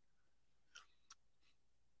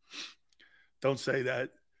 Don't say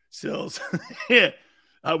that, Sills.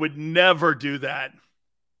 I would never do that.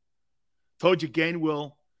 Told you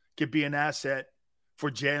Gainwell could be an asset for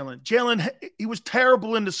Jalen. Jalen, he was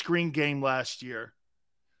terrible in the screen game last year.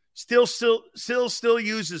 Still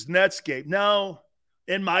uses Netscape. No,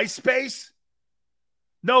 in MySpace?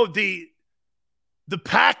 No, the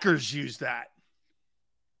Packers use that.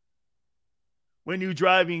 When you're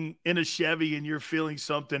driving in a Chevy and you're feeling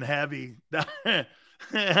something heavy.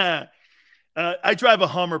 I drive a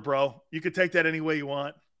Hummer, bro. You can take that any way you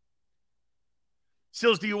want.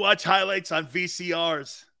 Sills, do you watch highlights on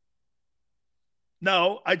VCRs?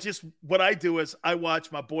 No, what I do is I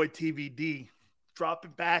watch my boy TVD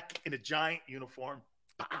dropping back in a Giant uniform.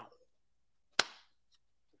 Pow.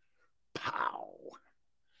 Pow.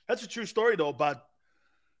 That's a true story, though, about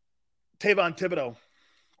Tavon Thibodeau.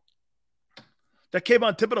 That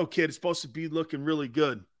Kayvon Thibodeau kid is supposed to be looking really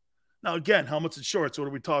good. Now, again, helmets and shorts, what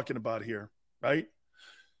are we talking about here, right?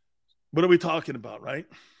 What are we talking about, right?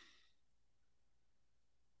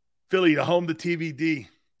 Philly, to home the TVD.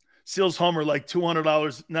 Seals Homer like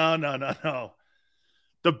 $200. No.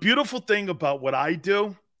 The beautiful thing about what I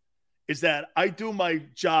do is that I do my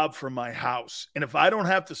job from my house. And if I don't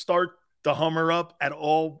have to start the Hummer up at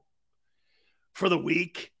all for the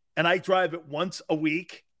week and I drive it once a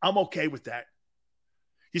week, I'm okay with that.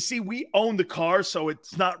 You see, we own the car, so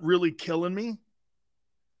it's not really killing me.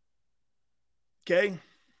 Okay?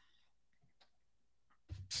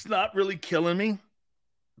 It's not really killing me.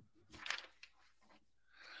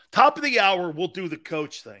 Top of the hour, we'll do the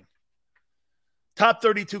coach thing. Top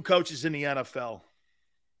 32 coaches in the NFL.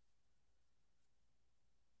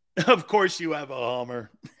 Of course you have a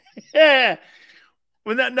Hummer. Yeah.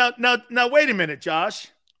 Well, now, wait a minute, Josh.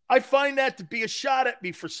 I find that to be a shot at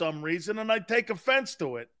me for some reason, and I take offense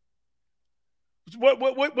to it.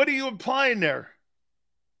 What are you implying there?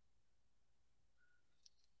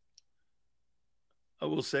 I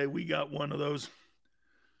will say we got one of those.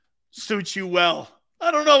 Suits you well.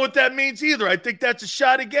 I don't know what that means either. I think that's a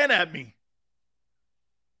shot again at me.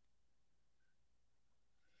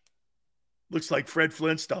 Looks like Fred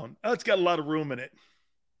Flintstone. Oh, it's got a lot of room in it.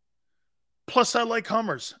 Plus, I like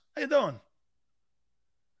Hummers. How you doing?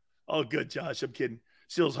 Oh, good, Josh. I'm kidding.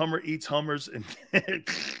 Seals Hummer eats Hummers. And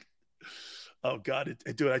oh, God.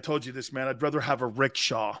 Dude, I told you this, man. I'd rather have a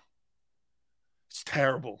rickshaw. It's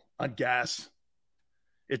terrible on gas.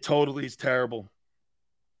 It totally is terrible.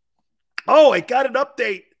 Oh, I got an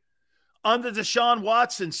update on the Deshaun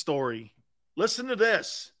Watson story. Listen to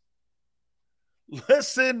this.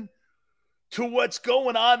 Listen to what's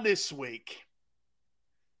going on this week.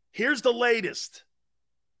 Here's the latest.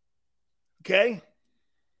 Okay?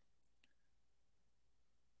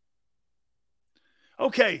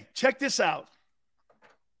 Okay, check this out.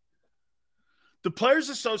 The Players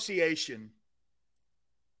Association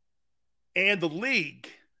and the league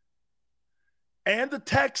and the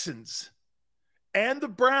Texans and the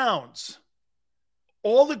Browns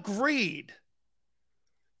all agreed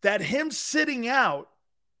that him sitting out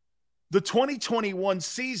the 2021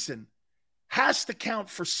 season has to count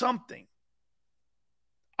for something.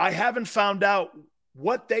 I haven't found out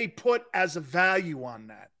what they put as a value on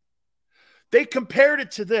that. They compared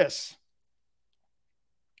it to this.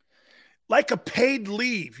 Like a paid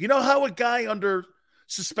leave. You know how a guy under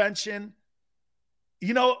suspension,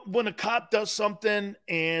 you know, when a cop does something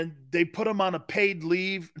and they put him on a paid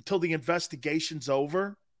leave until the investigation's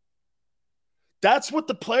over? That's what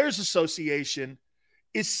the Players Association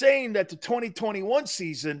is saying, that the 2021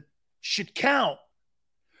 season should count.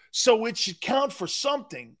 So it should count for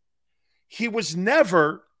something. He was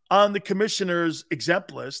never on the commissioner's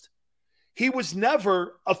exempt list. He was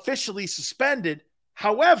never officially suspended.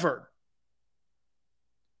 However,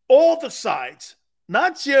 all the sides,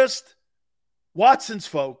 not just Watson's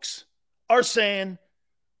folks, are saying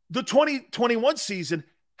the 2021 season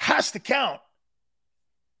has to count.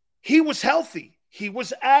 He was healthy. He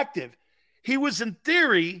was active. He was, in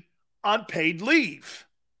theory, on paid leave.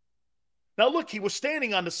 Now, look, he was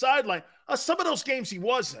standing on the sideline. Some of those games he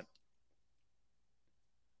wasn't.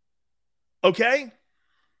 Okay?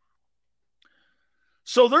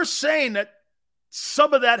 So they're saying that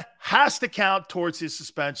some of that has to count towards his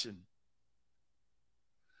suspension.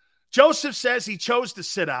 Joseph says he chose to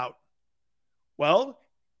sit out. Well,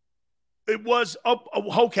 it was,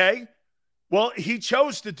 okay. Well, he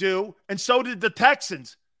chose to do, and so did the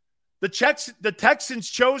Texans. The Texans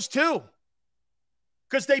chose too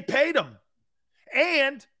because they paid him.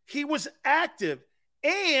 And he was active.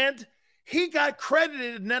 And he got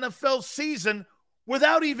credited in an NFL season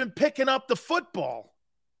without even picking up the football.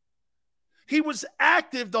 He was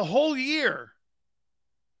active the whole year.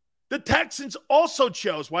 The Texans also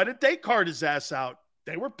chose. Why didn't they cart his ass out?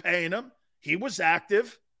 They were paying him. He was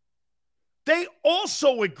active. They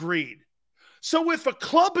also agreed. So if a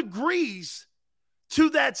club agrees to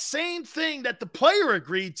that same thing that the player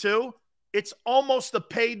agreed to, it's almost a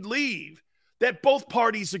paid leave that both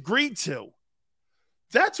parties agreed to.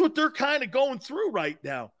 That's what they're kind of going through right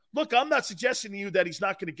now. Look, I'm not suggesting to you that he's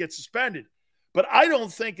not going to get suspended, but I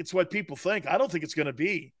don't think it's what people think. I don't think it's going to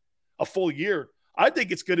be a full year. I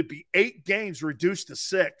think it's going to be 8 games reduced to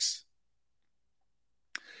 6.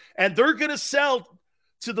 And they're going to sell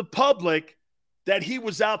to the public that he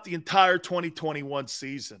was out the entire 2021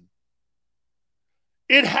 season.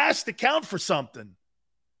 It has to count for something.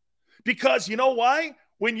 Because you know why?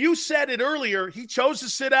 When you said it earlier, he chose to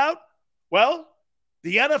sit out. Well,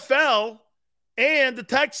 the NFL and the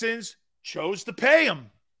Texans chose to pay him.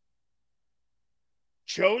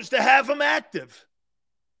 Chose to have him active.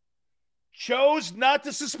 Chose not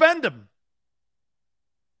to suspend him.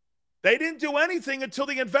 They didn't do anything until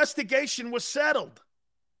the investigation was settled.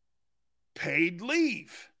 Paid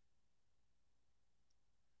leave.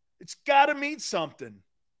 It's got to mean something.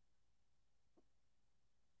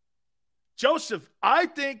 Joseph, I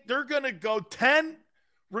think they're going to go 10,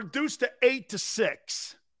 reduced to 8 to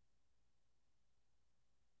 6.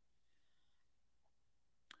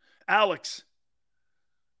 Alex,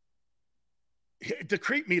 the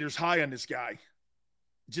creep meter's high on this guy.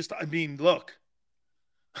 Look,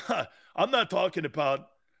 I'm not talking about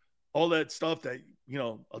all that stuff that,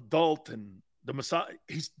 adult and the Messiah.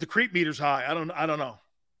 The creep meter's high. I don't know.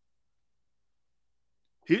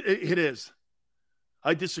 It is.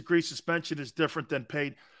 I disagree. Suspension is different than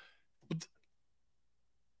paid.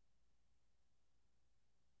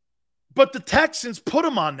 But the Texans put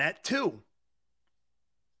him on that too.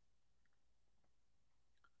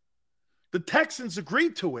 The Texans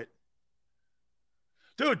agreed to it.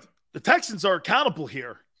 Dude, the Texans are accountable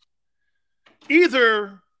here.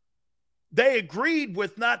 Either they agreed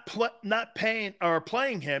with not paying or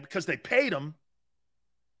playing him because they paid him.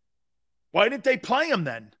 Why didn't they play him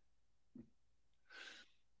then?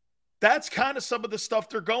 That's kind of some of the stuff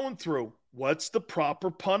they're going through. What's the proper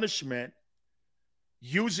punishment?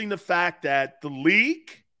 Using the fact that the league,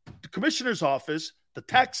 the commissioner's office, the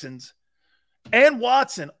Texans, and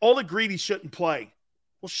Watson all agreed he shouldn't play.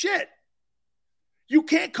 Well, shit. You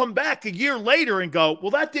can't come back a year later and go,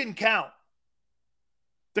 well, that didn't count.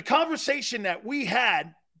 The conversation that we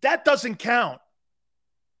had, that doesn't count.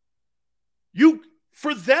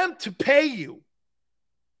 For them to pay you,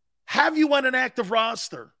 have you on an active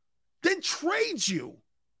roster, then trade you.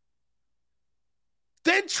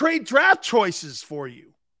 Then trade draft choices for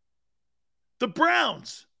you. The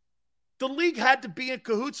Browns, the league had to be in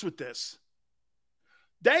cahoots with this.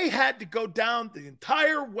 They had to go down the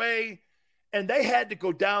entire way, and they had to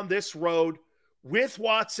go down this road with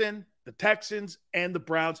Watson, the Texans, and the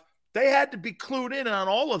Browns. They had to be clued in on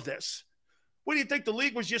all of this. What do you think? The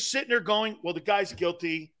league was just sitting there going, well, the guy's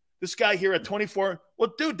guilty. This guy here at 24.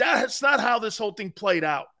 Well, dude, that's not how this whole thing played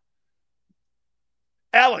out.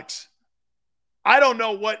 Alex, I don't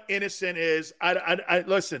know what innocent is. I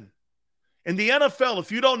listen, in the NFL,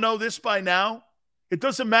 if you don't know this by now, it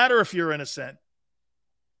doesn't matter if you're innocent.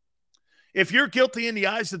 If you're guilty in the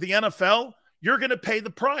eyes of the NFL, you're going to pay the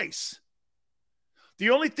price.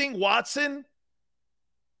 The only thing Watson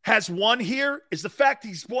has won here is the fact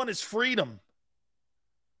he's won his freedom.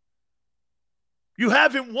 You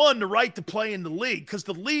haven't won the right to play in the league because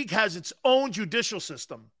the league has its own judicial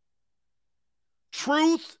system.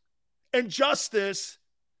 Truth and justice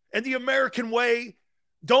and the American way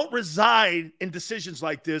don't reside in decisions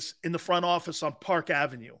like this in the front office on Park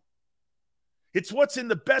Avenue. It's what's in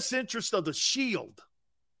the best interest of the Shield.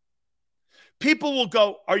 People will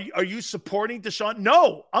go, are you supporting Deshaun?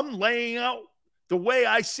 No, I'm laying out the way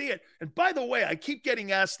I see it. And by the way, I keep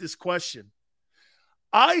getting asked this question.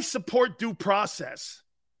 I support due process.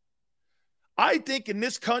 I think in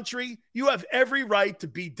this country, you have every right to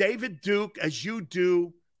be David Duke as you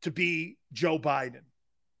do to be Joe Biden.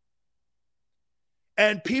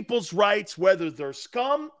 And people's rights, whether they're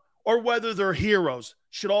scum or whether they're heroes,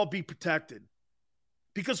 should all be protected.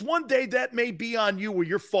 Because one day that may be on you where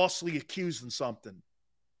you're falsely accused in something.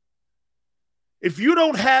 If you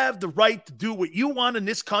don't have the right to do what you want in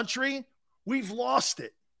this country, we've lost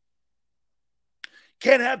it.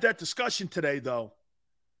 Can't have that discussion today, though.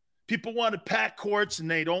 People want to pack courts and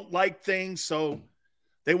they don't like things, so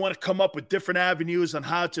they want to come up with different avenues on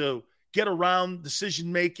how to get around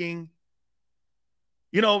decision-making.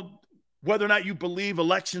 You know, whether or not you believe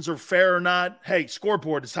elections are fair or not, hey,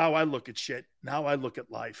 scoreboard is how I look at shit and how I look at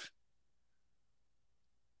life.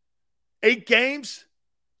 8 games,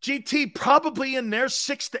 GT probably in there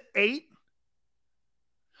 6 to 8.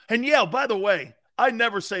 And yeah, by the way, I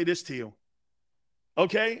never say this to you,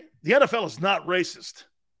 okay? The NFL is not racist.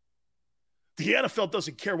 The NFL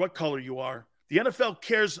doesn't care what color you are. The NFL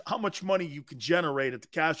cares how much money you can generate at the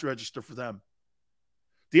cash register for them.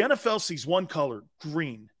 The NFL sees one color,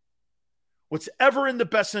 green. What's ever in the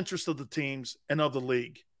best interest of the teams and of the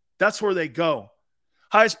league. That's where they go.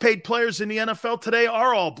 Highest paid players in the NFL today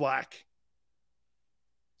are all black.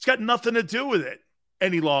 It's got nothing to do with it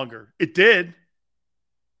any longer. It did.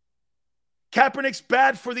 Kaepernick's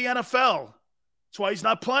bad for the NFL. That's why he's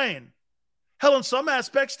not playing. Hell, in some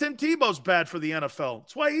aspects, Tim Tebow's bad for the NFL.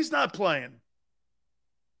 That's why he's not playing.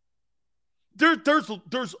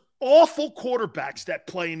 There's awful quarterbacks that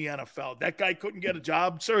play in the NFL. That guy couldn't get a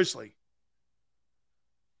job. Seriously.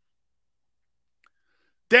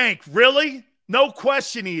 Dank, really? No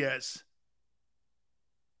question he is.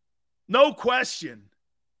 No question.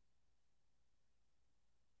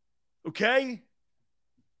 Okay?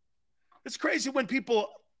 It's crazy when people,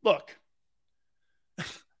 look,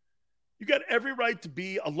 you got every right to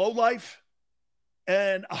be a lowlife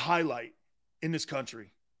and a highlight in this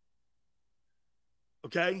country.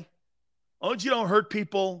 Okay? As long as you don't hurt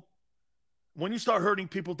people, when you start hurting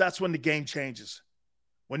people, that's when the game changes.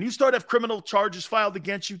 When you start have criminal charges filed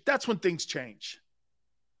against you, that's when things change.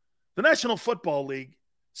 The National Football League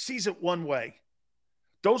sees it one way.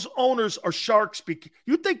 Those owners are sharks.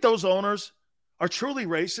 You think those owners are truly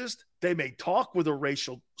racist? They may talk with a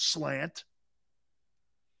racial slant,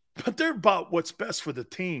 but they're about what's best for the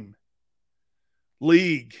team.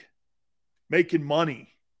 League, making money.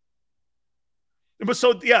 But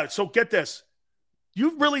so get this.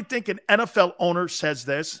 You really think an NFL owner says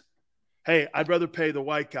this? Hey, I'd rather pay the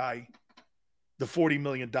white guy the $40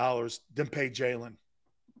 million than pay Jalen.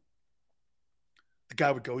 The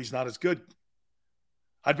guy would go, he's not as good.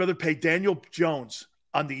 I'd rather pay Daniel Jones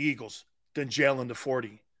on the Eagles than Jalen the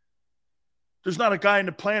 40. There's not a guy on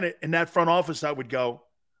the planet in that front office that would go,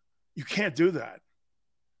 you can't do that.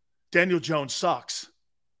 Daniel Jones sucks.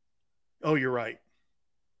 Oh, you're right.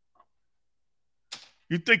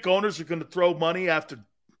 You think owners are going to throw money after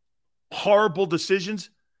horrible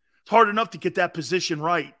decisions? It's hard enough to get that position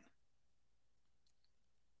right.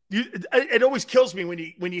 It always kills me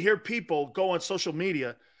when you hear people go on social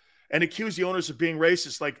media and accuse the owners of being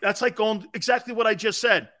racist. Like, that's like going exactly what I just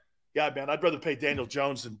said. Yeah, man, I'd rather pay Daniel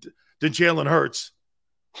Jones than Jalen Hurts.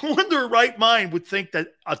 Who in their right mind would think that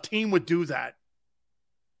a team would do that?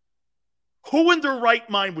 Who in their right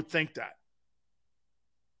mind would think that?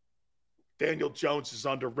 Daniel Jones is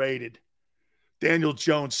underrated. Daniel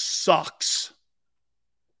Jones sucks.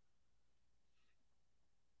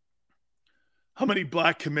 How many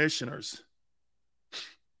black commissioners?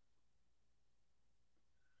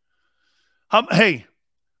 Hey,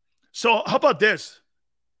 so how about this?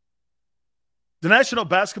 The National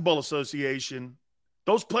Basketball Association,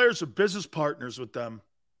 those players are business partners with them.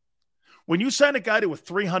 When you sign a guy to a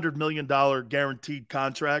 $300 million guaranteed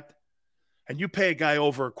contract and you pay a guy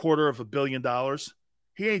over $250 million,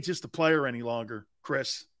 he ain't just a player any longer,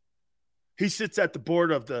 Chris. He sits at the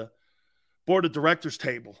board of directors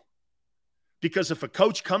table. Because if a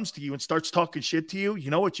coach comes to you and starts talking shit to you,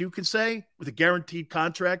 you know what you can say with a guaranteed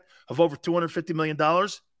contract of over $250 million?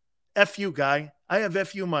 F you, guy. I have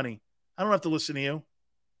F you money. I don't have to listen to you.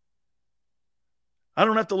 I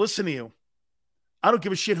don't have to listen to you. I don't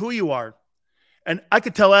give a shit who you are. And I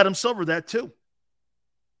could tell Adam Silver that too.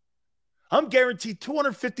 I'm guaranteed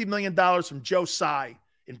 $250 million from Joe Tsai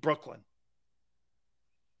in Brooklyn.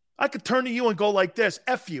 I could turn to you and go like this,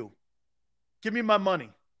 F you. Give me my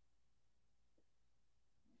money.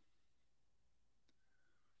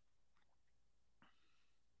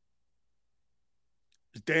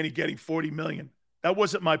 Is Danny getting $40 million? That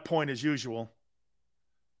wasn't my point as usual.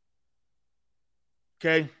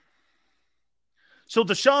 Okay. So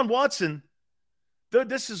Deshaun Watson,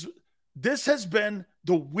 this is This has been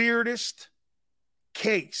the weirdest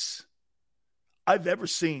case I've ever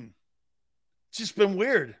seen. It's just been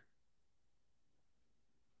weird.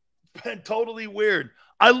 It's been totally weird.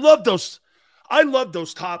 I love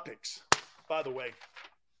those topics, by the way,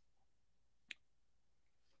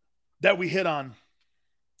 that we hit on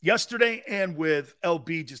yesterday and with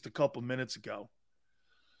LB just a couple minutes ago.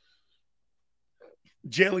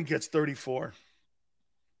 Jalen gets 34.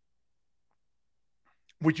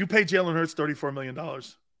 Would you pay Jalen Hurts $34 million?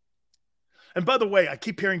 And by the way, I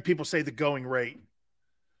keep hearing people say the going rate.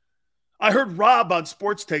 I heard Rob on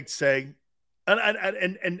Sports Take say,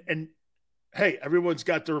 and hey, everyone's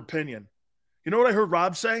got their opinion. You know what I heard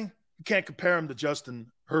Rob say? You can't compare him to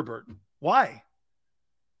Justin Herbert. Why?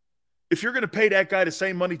 If you're going to pay that guy the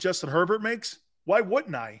same money Justin Herbert makes, why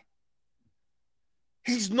wouldn't I?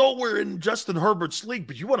 He's nowhere in Justin Herbert's league,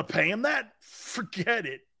 but you want to pay him that? Forget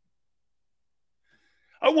it.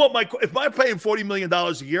 If I'm paying $40 million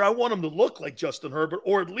a year, I want him to look like Justin Herbert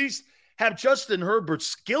or at least have Justin Herbert's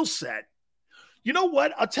skill set. You know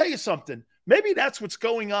what? I'll tell you something. Maybe that's what's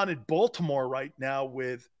going on in Baltimore right now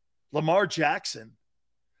with Lamar Jackson,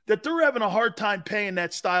 that they're having a hard time paying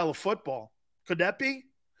that style of football. Could that be?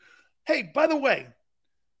 Hey, by the way,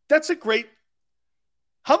 that's a great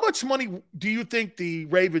 – how much money do you think the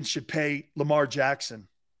Ravens should pay Lamar Jackson?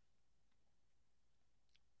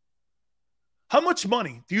 How much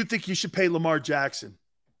money do you think you should pay Lamar Jackson?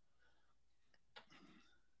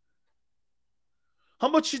 How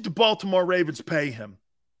much should the Baltimore Ravens pay him?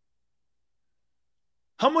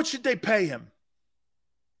 How much should they pay him?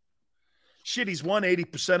 Shit, he's won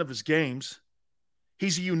 80% of his games.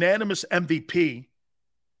 He's a unanimous MVP.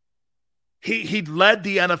 He led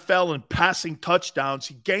the NFL in passing touchdowns.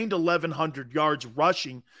 He gained 1,100 yards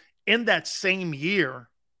rushing in that same year.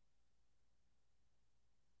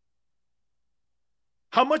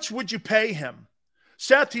 How much would you pay him?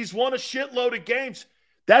 Seth, he's won a shitload of games.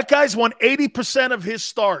 That guy's won 80% of his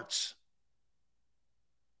starts.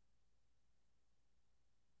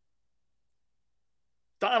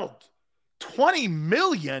 Donald, $20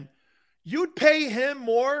 million? You'd pay him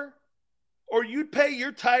more, or you'd pay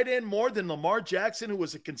your tight end more than Lamar Jackson, who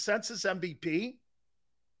was a consensus MVP?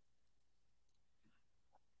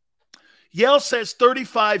 Yale says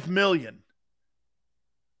 $35 million.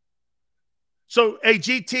 So, hey,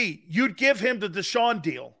 GT, you'd give him the Deshaun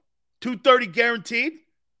deal. $230 guaranteed?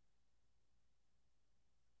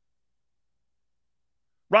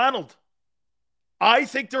 Ronald, I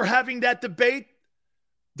think they're having that debate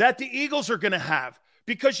that the Eagles are going to have.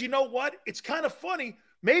 Because you know what? It's kind of funny.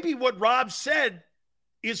 Maybe what Rob said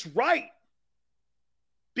is right.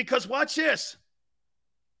 Because watch this.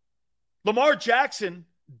 Lamar Jackson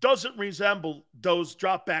doesn't resemble those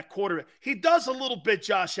drop-back quarterbacks. He does a little bit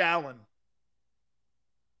Josh Allen.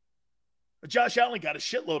 Josh Allen got a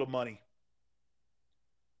shitload of money.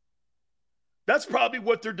 That's probably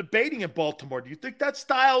what they're debating in Baltimore. Do you think that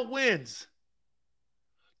style wins?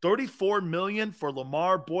 $34 million for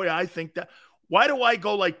Lamar? Boy, I think that. Why do I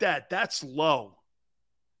go like that? That's low.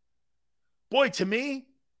 Boy, to me,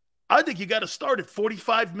 I think you got to start at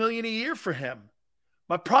 $45 million a year for him.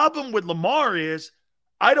 My problem with Lamar is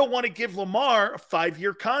I don't want to give Lamar a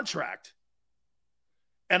 5-year contract.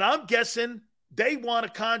 And I'm guessing they want a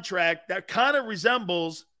contract that kind of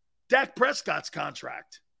resembles Dak Prescott's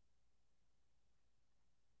contract.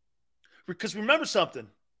 Because remember something.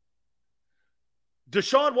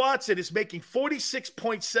 Deshaun Watson is making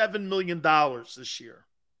 $46.7 million this year.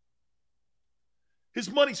 His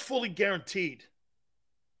money's fully guaranteed.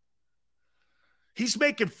 He's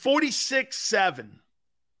making $46.7 million.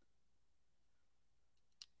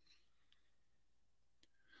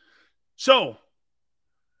 So,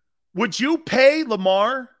 would you pay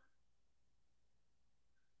Lamar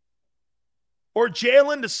or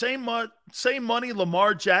Jalen the same money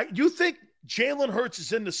Lamar Jackson? You think Jalen Hurts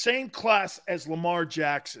is in the same class as Lamar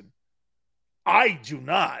Jackson? I do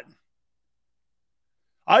not.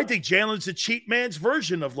 I think Jalen's a cheap man's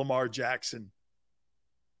version of Lamar Jackson.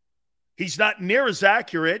 He's not near as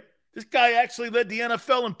accurate. This guy actually led the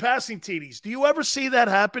NFL in passing TDs. Do you ever see that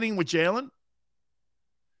happening with Jalen?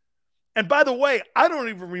 And by the way, I don't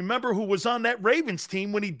even remember who was on that Ravens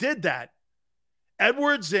team when he did that.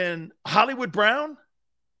 Edwards and Hollywood Brown?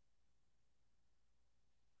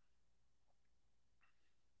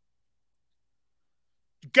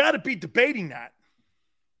 You got to be debating that.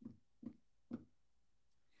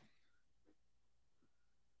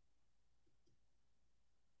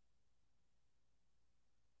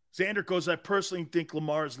 Xander goes, I personally think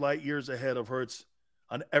Lamar is light years ahead of Hurts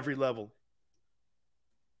on every level.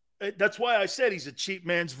 That's why I said he's a cheap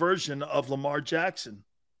man's version of Lamar Jackson.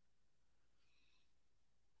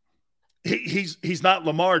 he's not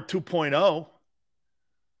Lamar 2.0.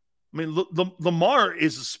 I mean, Lamar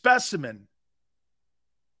is a specimen.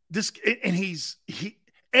 He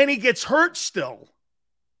gets hurt still.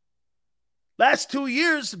 Last 2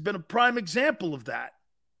 years have been a prime example of that.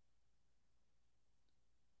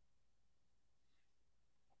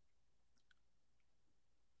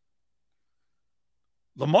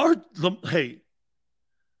 Lamar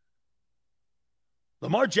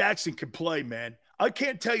Jackson can play, man. I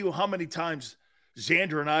can't tell you how many times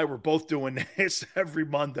Xander and I were both doing this every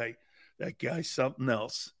Monday. That guy's something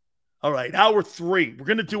else. All right, hour 3. We're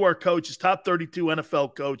going to do our coaches, top 32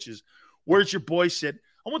 NFL coaches. Where's your boy sit?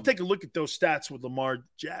 I want to take a look at those stats with Lamar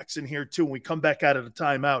Jackson here, too, when we come back out of the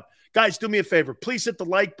timeout. Guys, do me a favor. Please hit the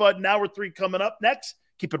like button. Hour 3 coming up next.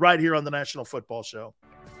 Keep it right here on the National Football Show.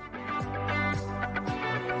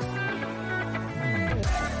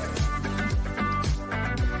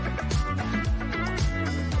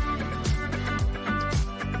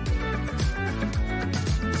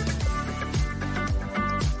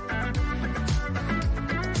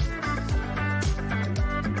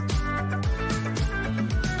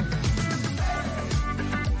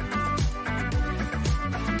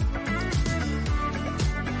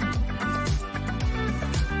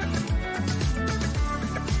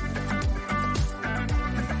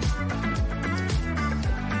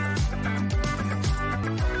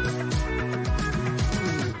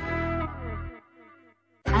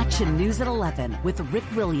 News at 11 with Rick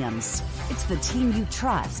Williams. It's the team you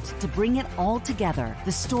trust to bring it all together.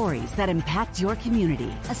 The stories that impact your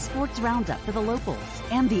community. A sports roundup for the locals.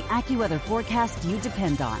 And the AccuWeather forecast you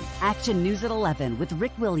depend on. Action News at 11 with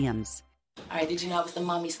Rick Williams. All right, did you know I was the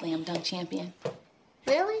mommy slam dunk champion?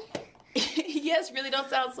 Really? Yes, really, don't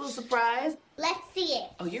sound so surprised. Let's see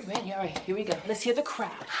it. Oh, you're ready. All right, here we go. Let's hear the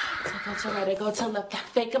crowd. So go to right, go to left,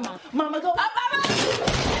 fake 'em out. Mama, go up, mama!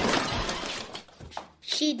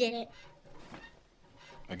 She did it.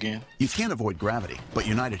 Again? You can't avoid gravity, but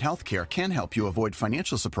United Healthcare can help you avoid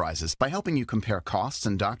financial surprises by helping you compare costs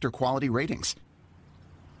and doctor quality ratings.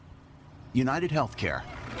 United Healthcare.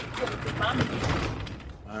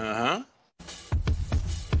 Uh-huh.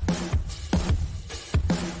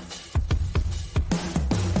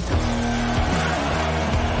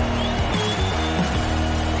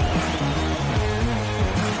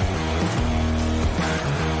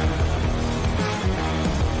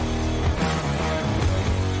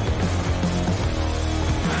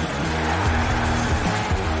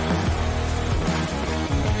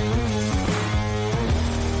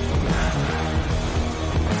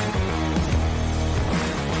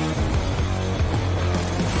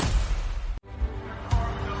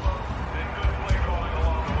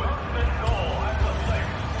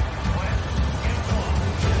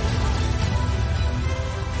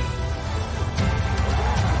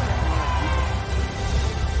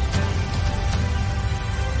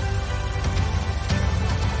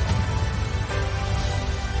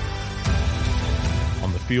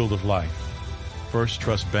 Field of life, First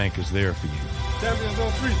Trust Bank is there for you. Champions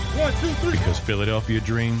on 3. 1, 2, 3. Because Philadelphia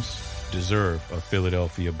dreams deserve a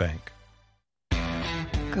Philadelphia bank.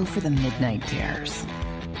 Go for the midnight dares.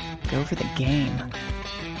 Go for the game.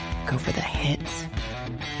 Go for the hits.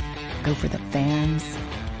 Go for the fans.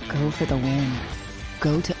 Go for the win.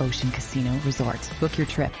 Go to Ocean Casino Resort. Book your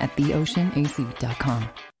trip at theoceanac.com.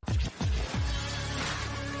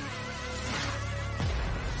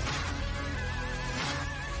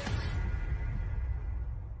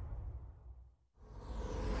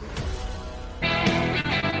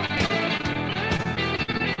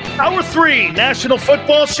 Hour 3, National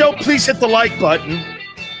Football Show. Please hit the like button.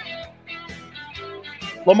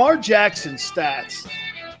 Lamar Jackson stats.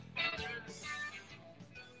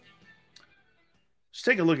 Let's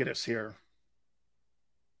take a look at this here.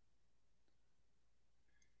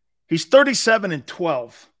 He's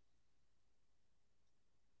 37-12.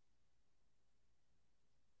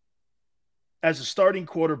 As a starting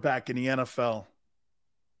quarterback in the NFL.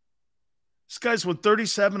 This guy's won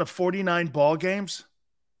 37 of 49 ball games.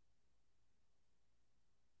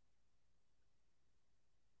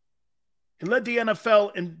 He led the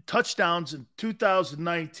NFL in touchdowns in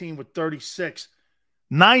 2019 with 36.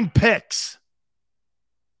 9 picks.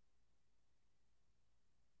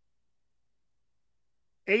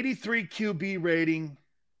 '83 QB rating.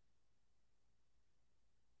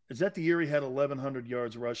 Is that the year he had 1,100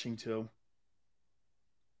 yards rushing too?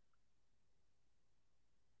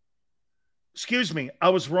 Excuse me, I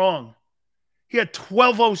was wrong. He had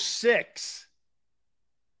 1,206.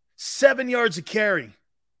 7 yards a carry.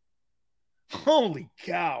 Holy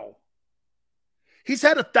cow. He's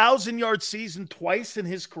had a 1,000-yard season twice in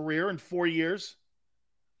his career in 4 years.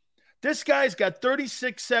 This guy's got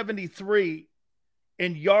 3673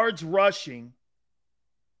 in yards rushing.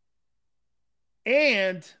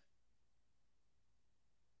 And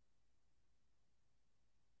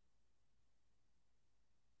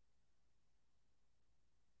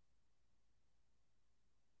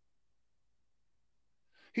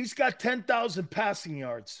he's got 10,000 passing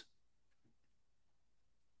yards.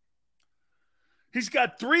 He's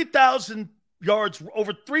got 3,000 yards,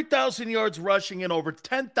 over 3,000 yards rushing and over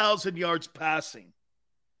 10,000 yards passing.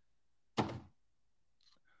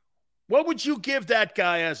 What would you give that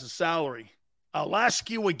guy as a salary? I'll ask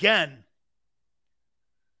you again.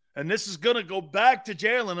 And this is going to go back to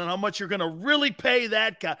Jalen and how much you're going to really pay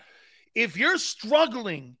that guy. If you're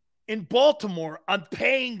struggling in Baltimore on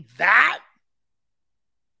paying that,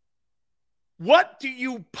 what do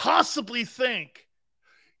you possibly think?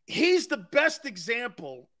 He's the best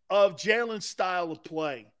example of Jalen's style of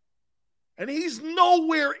play. And he's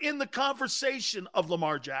nowhere in the conversation of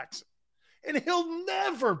Lamar Jackson. And he'll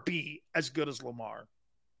never be as good as Lamar.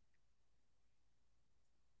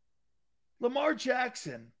 Lamar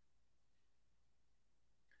Jackson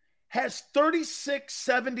has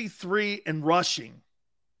 3673 in rushing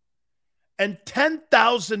and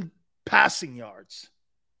 10,000 passing yards.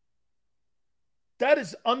 That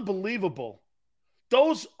is unbelievable.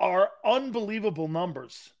 Those are unbelievable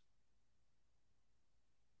numbers.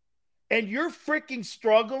 And you're freaking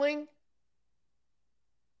struggling.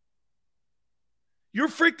 You're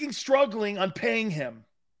freaking struggling on paying him.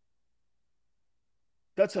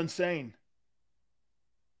 That's insane.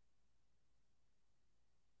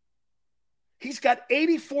 He's got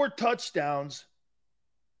 84 touchdowns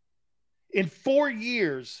in 4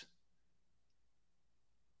 years.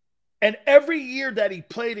 And every year that he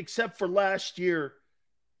played, except for last year,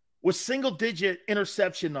 was single-digit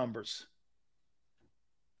interception numbers.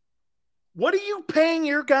 What are you paying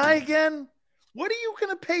your guy again? What are you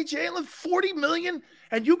going to pay Jalen? $40 million?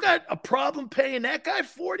 And you got a problem paying that guy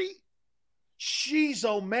 40? Jeez,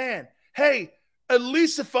 oh man. Hey, at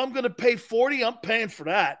least if I'm going to pay 40, I'm paying for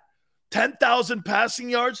that. 10,000 passing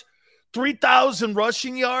yards, 3,000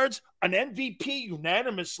 rushing yards, an MVP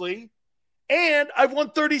unanimously, and I've won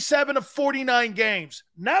 37 of 49 games.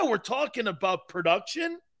 Now we're talking about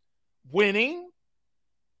production, winning,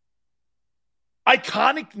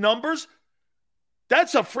 iconic numbers.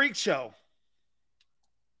 That's a freak show.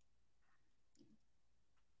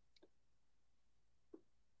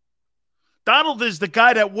 Donald is the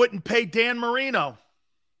guy that wouldn't pay Dan Marino.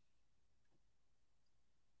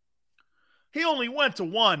 He only went to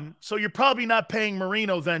one, so you're probably not paying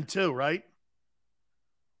Marino then too, right?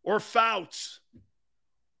 Or Fouts.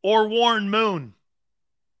 Or Warren Moon.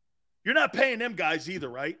 You're not paying them guys either,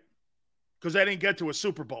 right? Because they didn't get to a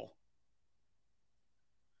Super Bowl.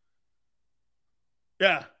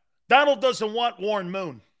 Yeah. Donald doesn't want Warren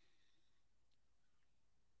Moon.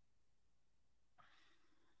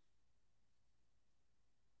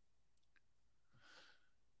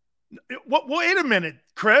 Wait a minute,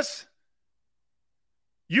 Chris.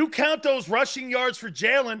 You count those rushing yards for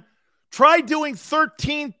Jalen. Try doing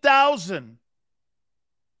 13,000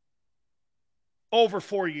 over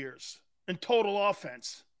 4 years in total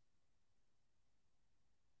offense.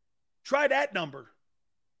 Try that number.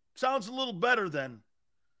 Sounds a little better than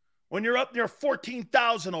when you're up near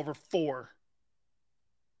 14,000 over 4.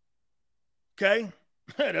 Okay?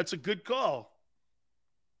 That's a good call.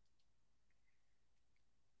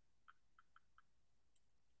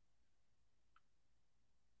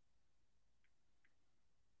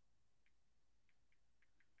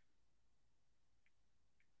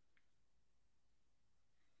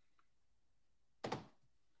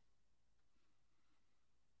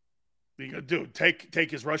 What are you going to do?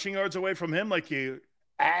 Take his rushing yards away from him like you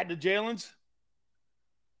add to Jalen's?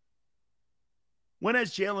 When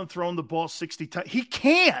has Jalen thrown the ball 60 times? He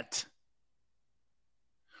can't.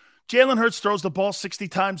 Jalen Hurts throws the ball 60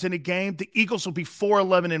 times in a game. The Eagles will be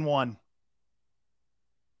 4-11-1.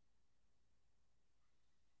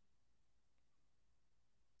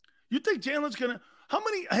 You think Jalen's going to –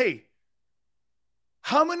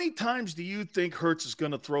 how many times do you think Hurts is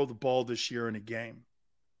going to throw the ball this year in a game?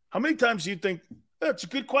 How many times do you think – that's a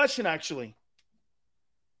good question, actually.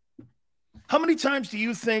 How many times do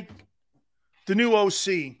you think the new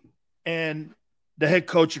OC and the head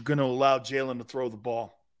coach are going to allow Jalen to throw the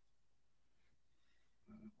ball?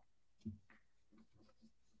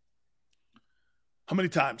 How many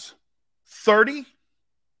times? 30?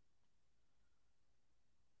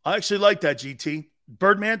 I actually like that, GT.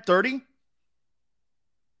 Birdman, 30?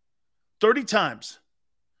 30 times.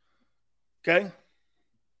 Okay?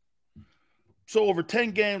 So over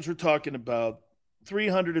 10 games, we're talking about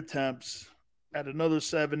 300 attempts, at another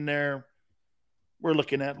 7 there. We're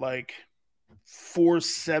looking at like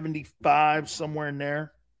 475, somewhere in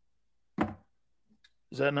there.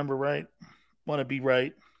 Is that number right? Want to be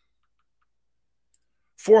right.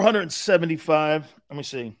 475. Let me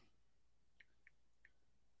see.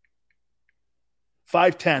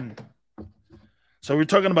 510. So we're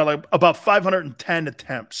talking about about 510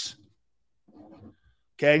 attempts.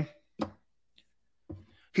 Okay.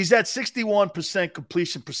 He's at 61%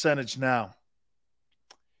 completion percentage now.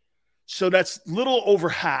 So that's little over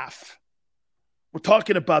half. We're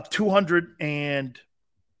talking about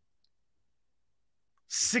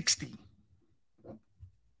 260.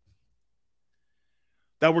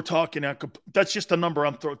 That we're talking at. That's just a number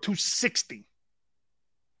I'm throwing. 260.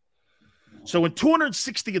 So in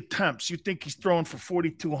 260 attempts, you think he's throwing for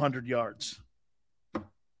 4,200 yards.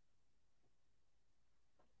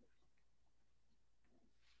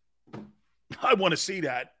 I want to see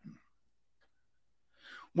that.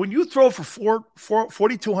 When you throw for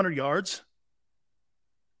 4,200 yards,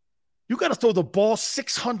 you got to throw the ball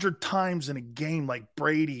 600 times in a game like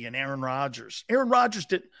Brady and Aaron Rodgers. Aaron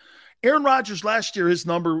Rodgers last year, his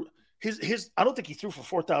number, I don't think he threw for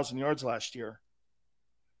 4,000 yards last year.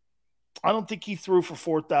 I don't think he threw for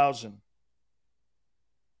 4,000.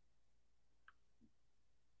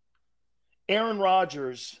 Aaron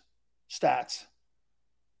Rodgers stats.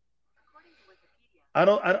 I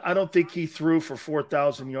don't think he threw for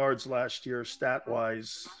 4,000 yards last year, stat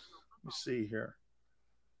wise. Let me see here.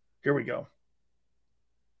 Here we go.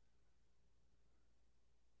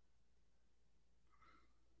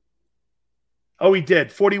 Oh, he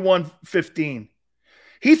did. 41-15.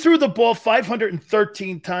 He threw the ball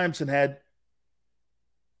 513 times and had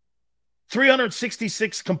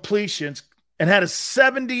 366 completions and had a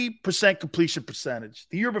 70% completion percentage.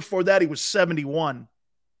 The year before that, he was 71.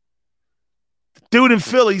 The dude in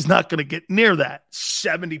Philly's not going to get near that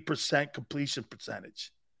 70% completion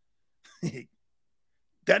percentage.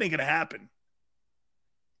 That ain't going to happen.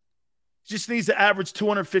 He just needs to average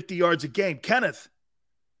 250 yards a game. Kenneth,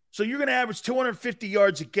 so you're going to average 250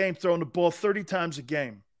 yards a game throwing the ball 30 times a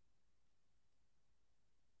game.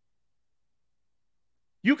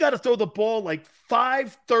 You got to throw the ball like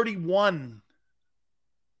 531,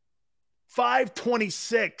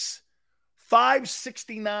 526,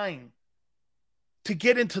 569 to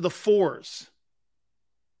get into the fours.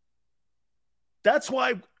 That's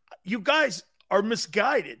why you guys are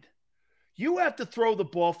misguided. You have to throw the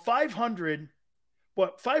ball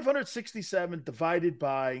 567 divided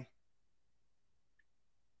by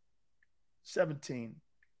 17.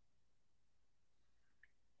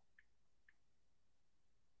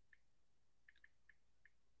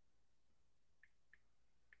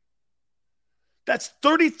 That's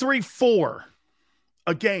 33-4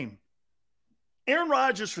 a game. Aaron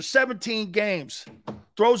Rodgers for 17 games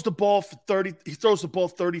throws the ball for 30. He throws the ball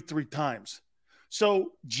 33 times.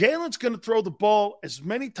 So Jalen's going to throw the ball as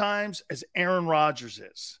many times as Aaron Rodgers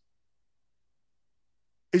is.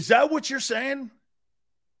 Is that what you're saying?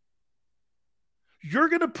 You're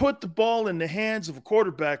going to put the ball in the hands of a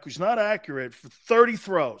quarterback who's not accurate for 30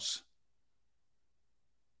 throws.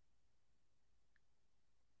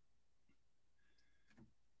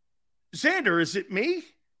 Xander, is it me?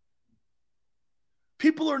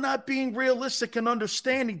 People are not being realistic and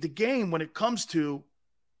understanding the game when it comes to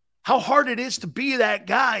how hard it is to be that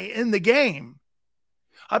guy in the game.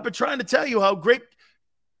 I've been trying to tell you how great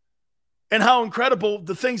and how incredible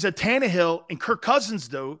the things that Tannehill and Kirk Cousins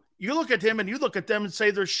do. You look at him and you look at them and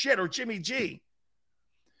say they're shit, or Jimmy G.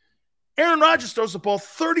 Aaron Rodgers throws the ball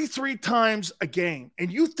 33 times a game,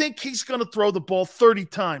 and you think he's going to throw the ball 30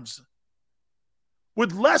 times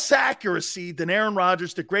with less accuracy than Aaron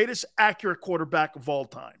Rodgers, the greatest accurate quarterback of all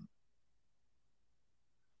time.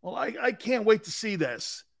 Well, I can't wait to see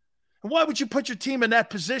this. And why would you put your team in that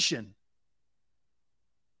position?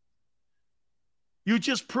 You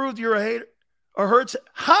just proved you're a hater or hurts.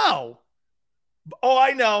 How? Oh,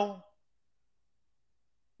 I know.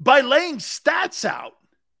 By laying stats out.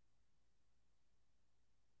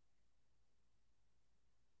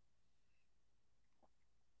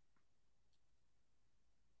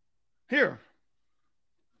 Here.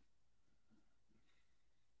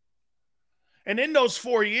 And in those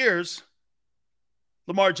 4 years,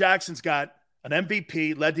 Lamar Jackson's got an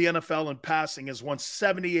MVP, led the NFL in passing, has won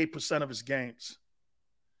 78% of his games,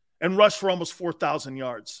 and rushed for almost 4,000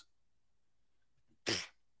 yards.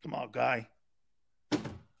 Come on, guy.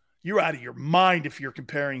 You're out of your mind if you're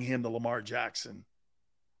comparing him to Lamar Jackson.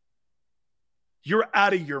 You're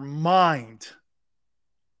out of your mind.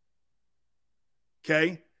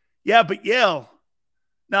 Okay? Yeah, but Yale,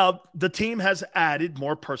 Now, the team has added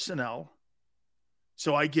more personnel,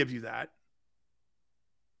 so I give you that.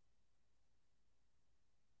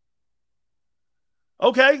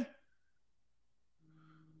 Okay.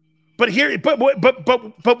 But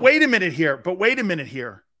wait a minute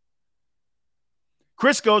here.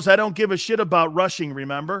 Chris goes, I don't give a shit about rushing,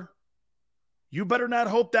 remember? You better not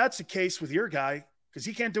hope that's the case with your guy, because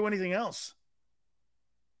he can't do anything else.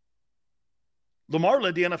 Lamar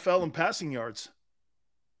led the NFL in passing yards.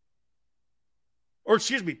 Or,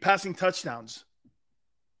 passing touchdowns.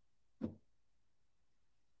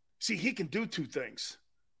 See, he can do two things.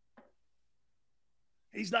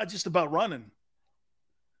 He's not just about running.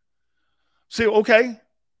 See, okay,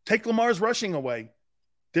 take Lamar's rushing away.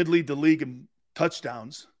 Did lead the league in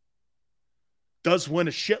touchdowns. Does win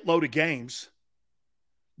a shitload of games.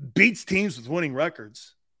 Beats teams with winning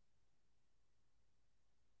records.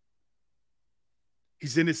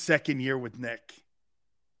 He's in his second year with Nick.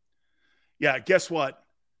 Yeah, guess what?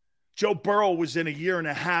 Joe Burrow was in a year and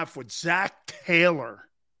a half with Zach Taylor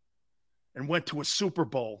and went to a Super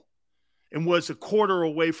Bowl and was a quarter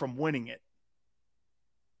away from winning it.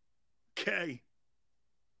 Okay.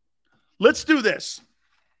 Let's do this.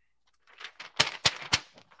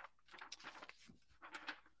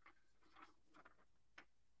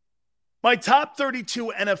 My top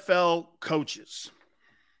 32 NFL coaches.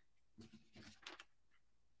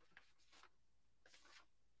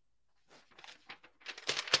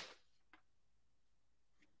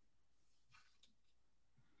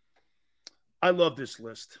 I love this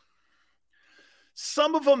list.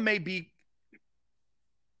 Some of them may be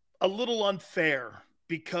a little unfair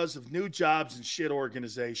because of new jobs and shit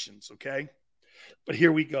organizations, okay? But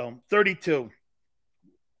here we go. 32.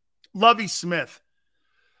 Lovie Smith.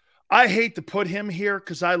 I hate to put him here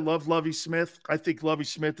because I love Lovie Smith. I think Lovie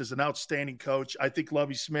Smith is an outstanding coach. I think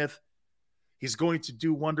Lovie Smith is going to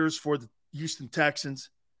do wonders for the Houston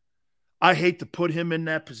Texans. I hate to put him in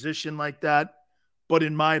that position like that, but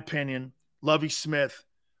in my opinion, Lovie Smith,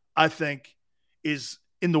 I think, is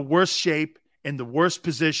in the worst shape and the worst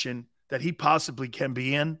position that he possibly can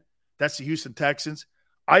be in. That's the Houston Texans.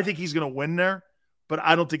 I think he's going to win there, but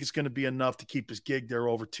I don't think it's going to be enough to keep his gig there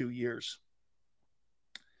over 2 years.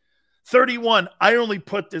 31, I only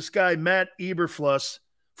put this guy, Matt Eberflus,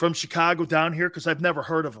 from Chicago down here because I've never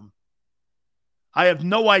heard of him. I have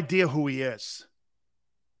no idea who he is.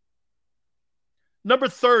 Number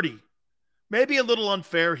 30, maybe a little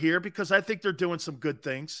unfair here because I think they're doing some good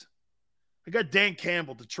things. I got Dan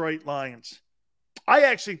Campbell, Detroit Lions. I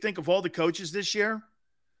actually think of all the coaches this year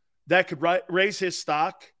that could raise his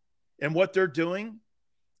stock and what they're doing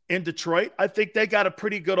in Detroit, I think they got a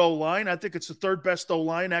pretty good O-line. I think it's the third best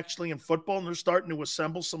O-line actually in football, and they're starting to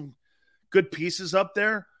assemble some good pieces up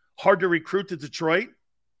there. Hard to recruit to Detroit.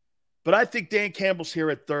 But I think Dan Campbell's here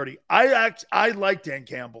at 30. I like Dan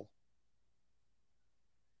Campbell.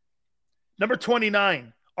 Number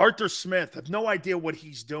 29, Arthur Smith. I have no idea what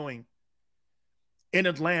he's doing in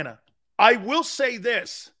Atlanta. I will say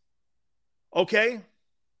this, okay?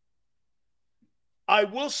 I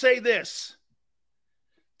will say this,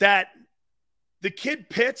 that the kid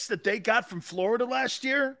Pitts that they got from Florida last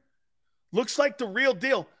year looks like the real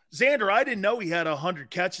deal. Xander, I didn't know he had 100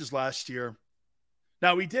 catches last year.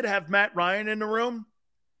 Now, we did have Matt Ryan in the room,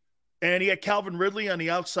 and he had Calvin Ridley on the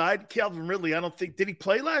outside. Calvin Ridley, I don't think – did he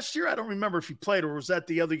play last year? I don't remember if he played, or was that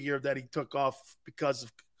the other year that he took off because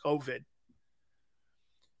of COVID?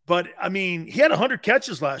 But, I mean, he had 100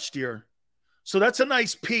 catches last year. So that's a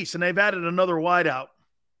nice piece, and they've added another wideout.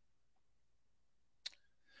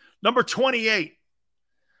 Number 28,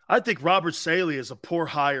 I think Robert Saleh is a poor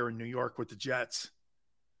hire in New York with the Jets.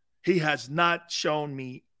 He has not shown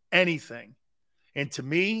me anything. And to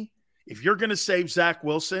me, if you're going to save Zach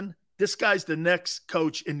Wilson, this guy's the next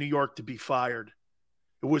coach in New York to be fired.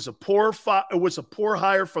 It was a poor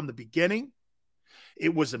hire from the beginning.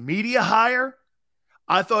 It was a media hire.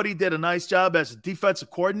 I thought he did a nice job as a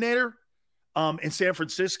defensive coordinator in San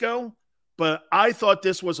Francisco, but I thought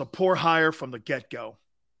this was a poor hire from the get-go.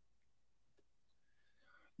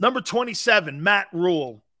 Number 27, Matt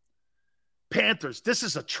Rule. Panthers. This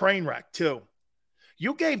is a train wreck, too.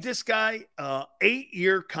 You gave this guy an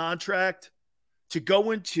 8-year contract to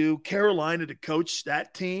go into Carolina to coach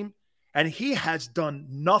that team, and he has done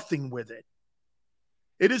nothing with it.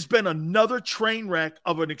 It has been another train wreck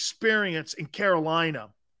of an experience in Carolina.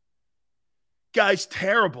 Guy's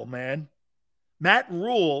terrible, man. Matt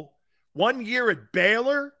Rule, 1 year at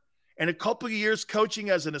Baylor and a couple of years coaching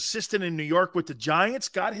as an assistant in New York with the Giants,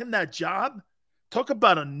 got him that job. Talk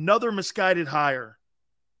about another misguided hire.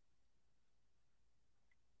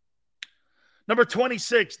 Number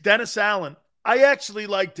 26, Dennis Allen. I actually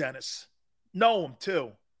like Dennis. Know him,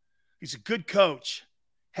 too. He's a good coach.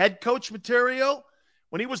 Head coach material,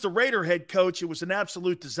 when he was the Raider head coach, it was an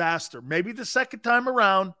absolute disaster. Maybe the second time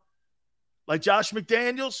around, like Josh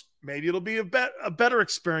McDaniels, maybe it'll be a better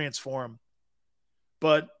experience for him.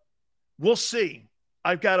 But we'll see.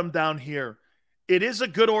 I've got him down here. It is a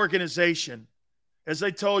good organization. As I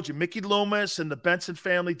told you, Mickey Loomis and the Benson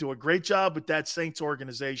family do a great job with that Saints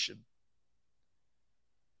organization.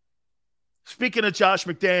 Speaking of Josh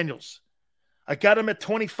McDaniels, I got him at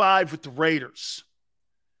 25 with the Raiders.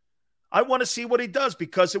 I want to see what he does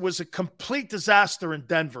because it was a complete disaster in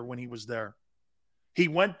Denver when he was there. He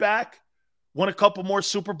went back, won a couple more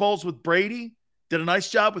Super Bowls with Brady, did a nice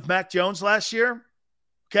job with Mac Jones last year.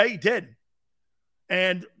 Okay, he did.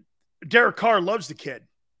 And Derek Carr loves the kid.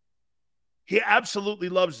 He absolutely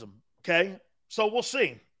loves him, okay? So we'll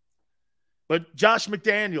see. But Josh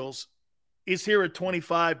McDaniels is here at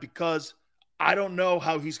 25 because I don't know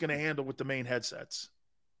how he's going to handle with the main headsets.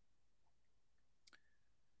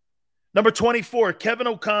 Number 24, Kevin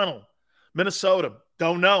O'Connell, Minnesota.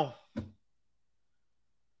 Don't know.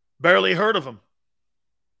 Barely heard of him.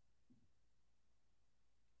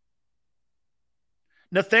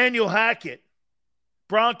 Nathaniel Hackett,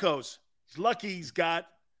 Broncos. He's lucky he's got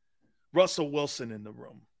Russell Wilson in the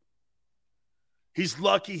room. He's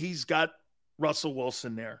lucky he's got Russell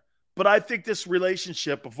Wilson there. But I think this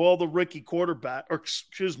relationship of all the rookie all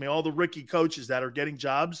the rookie coaches that are getting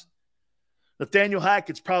jobs, Nathaniel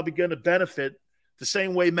Hackett's probably going to benefit the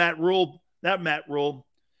same way Matt LaFleur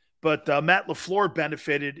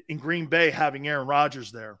benefited in Green Bay having Aaron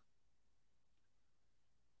Rodgers there.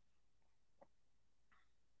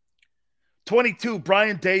 22,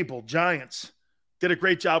 Brian Dable, Giants. Did a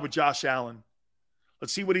great job with Josh Allen.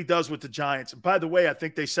 Let's see what he does with the Giants. And by the way, I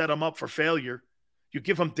think they set him up for failure. You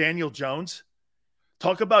give him Daniel Jones.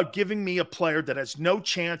 Talk about giving me a player that has no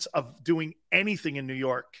chance of doing anything in New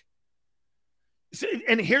York.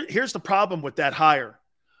 And here's the problem with that hire.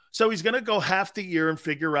 So he's going to go half the year and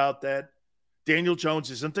figure out that Daniel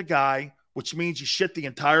Jones isn't the guy, which means you shit the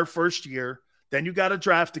entire first year. Then you got to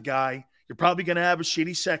draft a guy. You're probably going to have a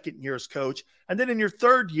shitty second year as coach. And then in your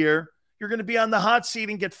third year, you're going to be on the hot seat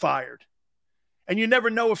and get fired. And you never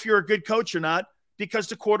know if you're a good coach or not because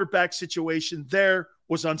the quarterback situation there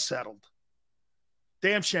was unsettled.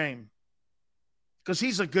 Damn shame. Because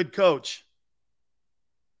he's a good coach.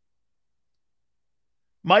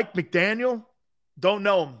 Mike McDaniel, don't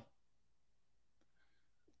know him.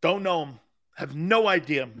 Don't know him. Have no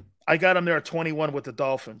idea. I got him there at 21 with the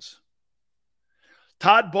Dolphins.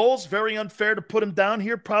 Todd Bowles, very unfair to put him down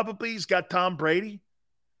here. Probably he's got Tom Brady.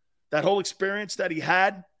 That whole experience that he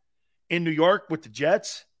had in New York with the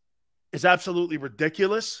Jets is absolutely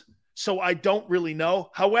ridiculous. So I don't really know.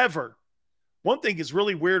 However, one thing is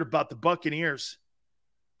really weird about the Buccaneers.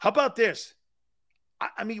 How about this?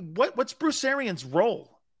 I mean, what's Bruce Arians'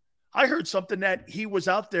 role? I heard something that he was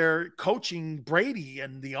out there coaching Brady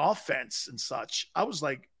and the offense and such. I was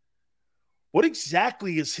like, what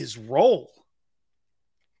exactly is his role?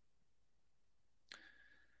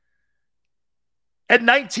 At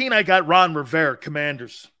 19, I got Ron Rivera,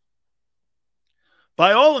 Commanders.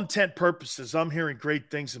 By all intent purposes, I'm hearing great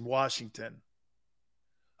things in Washington.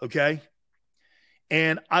 Okay?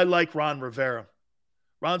 And I like Ron Rivera.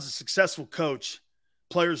 Ron's a successful coach.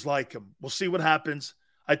 Players like him. We'll see what happens.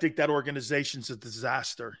 I think that organization's a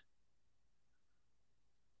disaster.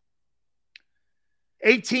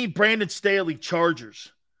 18, Brandon Staley,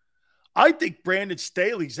 Chargers. I think Brandon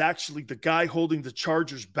Staley's actually the guy holding the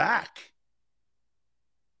Chargers back.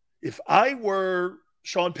 If I were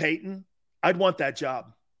Sean Payton, I'd want that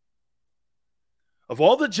job. Of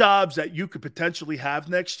all the jobs that you could potentially have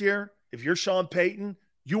next year, if you're Sean Payton,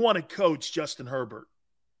 you want to coach Justin Herbert.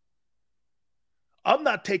 I'm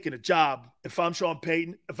not taking a job if I'm Sean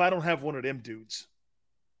Payton if I don't have one of them dudes.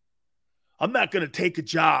 I'm not going to take a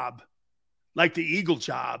job like the Eagle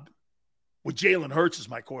job with Jalen Hurts as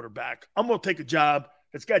my quarterback. I'm going to take a job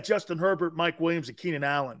that's got Justin Herbert, Mike Williams, and Keenan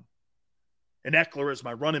Allen, and Eckler as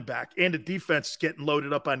my running back, and the defense is getting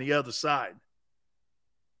loaded up on the other side.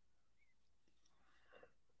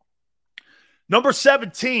 Number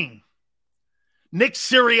 17, Nick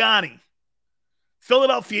Sirianni,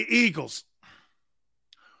 Philadelphia Eagles.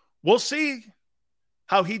 We'll see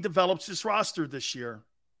how he develops his roster this year.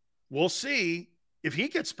 We'll see if he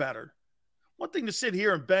gets better. One thing to sit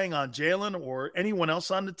here and bang on Jalen or anyone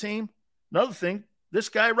else on the team. Another thing, this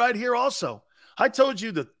guy right here also. I told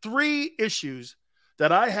you the 3 issues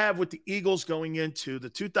that I have with the Eagles going into the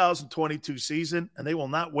 2022 season, and they will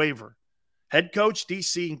not waver. Head coach,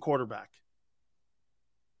 DC, and quarterback.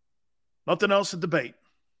 Nothing else to debate.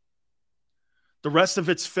 The rest of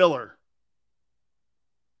it's filler.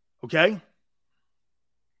 Okay?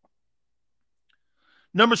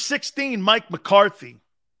 Number 16, Mike McCarthy.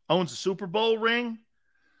 Owns a Super Bowl ring.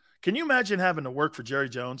 Can you imagine having to work for Jerry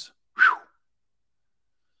Jones? Whew.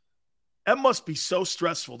 That must be so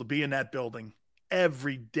stressful to be in that building.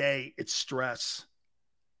 Every day it's stress.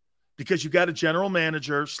 Because you got a general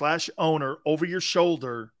manager / owner over your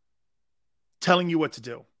shoulder telling you what to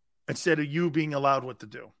do instead of you being allowed what to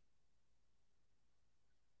do.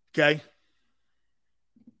 Okay?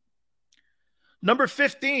 Number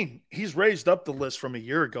 15, he's raised up the list from a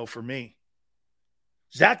year ago for me.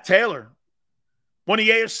 Zach Taylor won the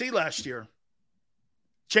AFC last year.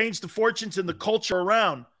 Changed the fortunes and the culture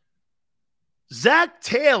around. Zach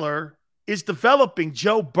Taylor is developing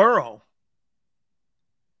Joe Burrow.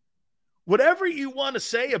 Whatever you want to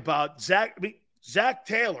say about Zach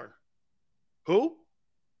Taylor. Who?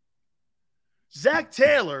 Zach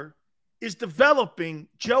Taylor is developing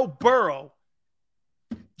Joe Burrow,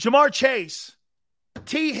 Jamar Chase,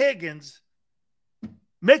 T. Higgins,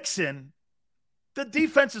 Mixon, the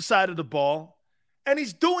defensive side of the ball, and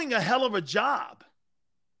he's doing a hell of a job.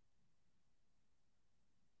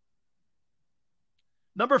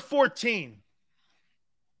 Number 14.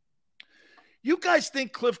 You guys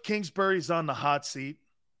think Cliff Kingsbury's on the hot seat?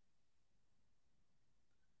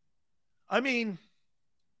 I mean,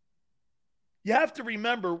 you have to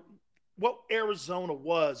remember what Arizona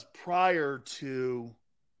was prior to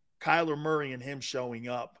Kyler Murray and him showing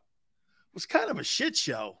up. It was kind of a shit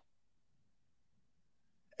show.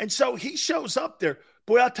 And so he shows up there.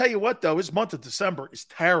 Boy, I'll tell you what, though, his month of December is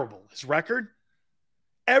terrible. His record,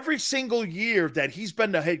 every single year that he's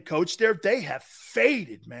been the head coach there, they have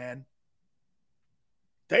faded, man.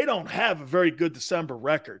 They don't have a very good December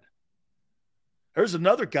record. There's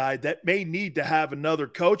another guy that may need to have another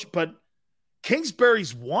coach, but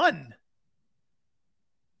Kingsbury's won.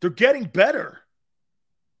 They're getting better.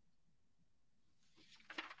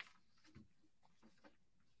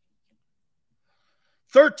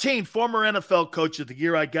 '13, former NFL Coach of the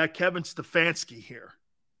Year. I got Kevin Stefanski here.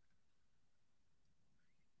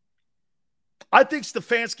 I think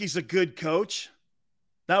Stefanski's a good coach.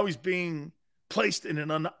 Now he's being placed in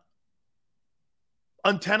an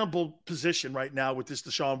untenable position right now with this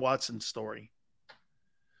Deshaun Watson story.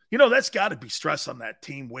 You know, that's got to be stress on that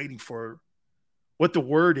team waiting for what the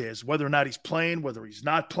word is, whether or not he's playing, whether he's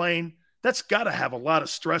not playing. That's got to have a lot of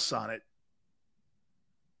stress on it.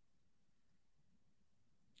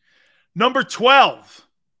 Number 12,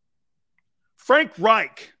 Frank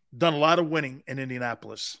Reich done a lot of winning in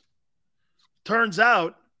Indianapolis. Turns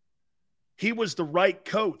out he was the right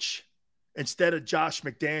coach instead of Josh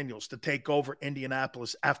McDaniels to take over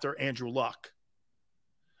Indianapolis after Andrew Luck.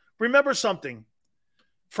 Remember something.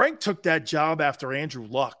 Frank took that job after Andrew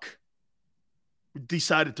Luck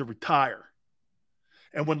decided to retire.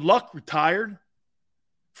 And when Luck retired,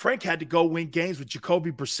 Frank had to go win games with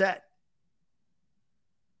Jacoby Brissett.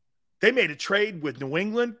 They made a trade with New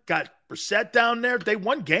England, got Brissett down there. They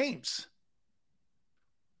won games.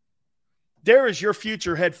 There is your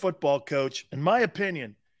future head football coach. In my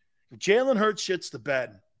opinion, if Jalen Hurts shits the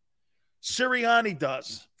bed, Sirianni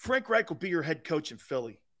does, Frank Reich will be your head coach in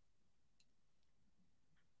Philly.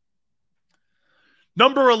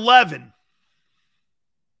 Number 11,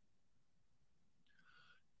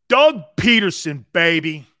 Doug Peterson,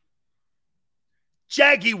 baby.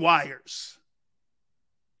 Jaguars.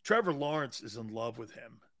 Trevor Lawrence is in love with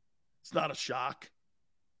him. It's not a shock.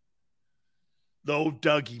 Though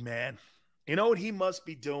Dougie, man. You know what he must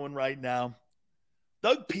be doing right now?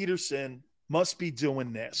 Doug Peterson must be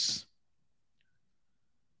doing this.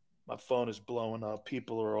 My phone is blowing up.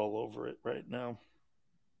 People are all over it right now.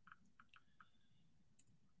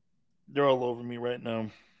 They're all over me right now.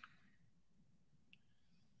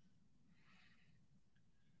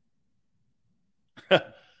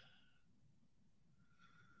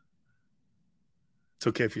 It's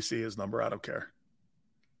okay if you see his number. I don't care.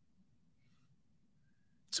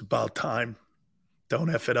 It's about time. Don't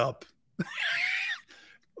F it up.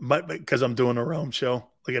 Because I'm doing a Rome show.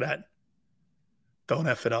 Look at that. Don't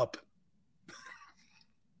F it up.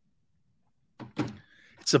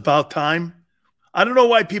 It's about time. I don't know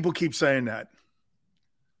why people keep saying that.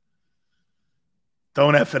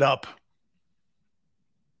 Don't F it up.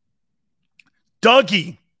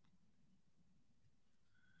 Dougie.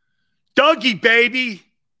 Dougie, baby.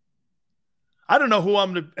 I don't know who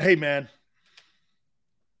I'm going to. Hey, man.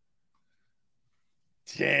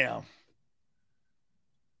 Damn.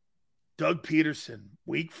 Doug Peterson,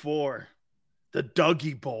 week 4. The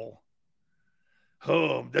Dougie Bowl.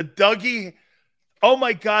 Oh, the Dougie. Oh,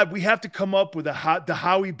 my God. We have to come up with the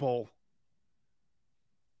Howie Bowl.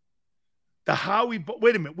 The Howie Bowl.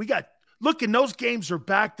 Wait a minute. Look, and those games are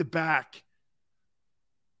back-to-back.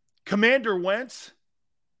 Commander Wentz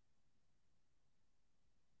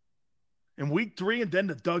in week 3, and then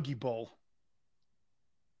the Dougie Bowl.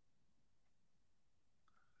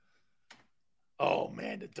 Oh,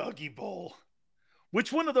 man, the Dougie Bowl.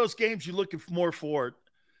 Which one of those games you looking more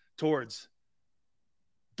towards?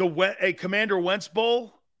 The Commander Wentz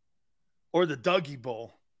Bowl or the Dougie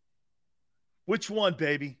Bowl? Which one,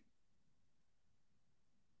 baby?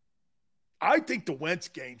 I think the Wentz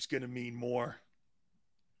game's going to mean more.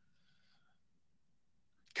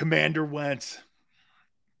 Commander Wentz.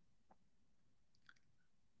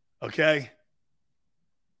 Okay?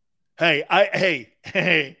 Hey,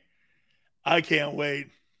 I can't wait.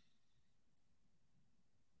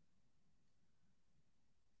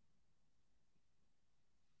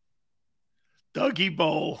 Dougie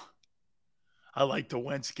Bowl. I like the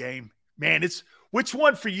Wentz game. Man, it's which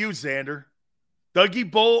one for you, Xander? Dougie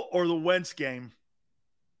Bowl or the Wentz game?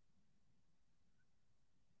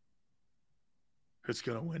 Who's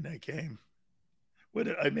going to win that game?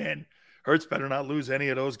 Man, Hurts better not lose any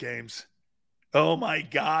of those games. Oh, my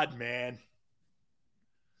God, man.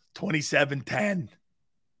 27-10.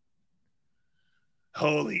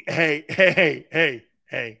 Holy, hey.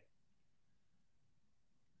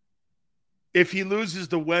 If he loses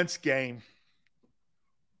the Wentz game,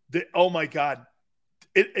 oh, my God.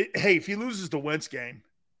 If he loses the Wentz game,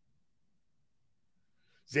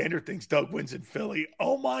 Xander thinks Doug wins in Philly.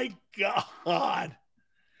 Oh, my God.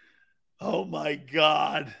 Oh, my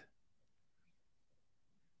God.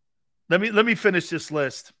 Let me finish this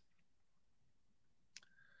list.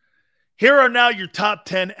 Here are now your top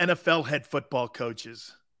 10 NFL head football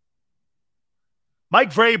coaches.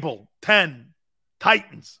 Mike Vrabel, 10.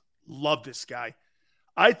 Titans. Love this guy.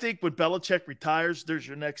 I think when Belichick retires, there's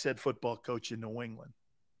your next head football coach in New England.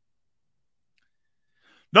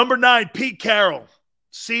 Number 9, Pete Carroll.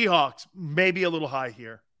 Seahawks, maybe a little high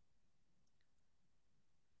here.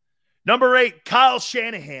 Number 8, Kyle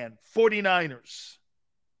Shanahan, 49ers.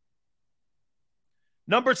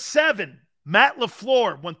 Number 7, Matt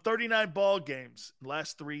LaFleur, won 39 ball games in the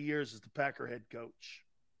last 3 years as the Packer head coach.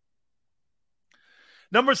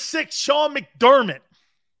 Number 6, Sean McDermott.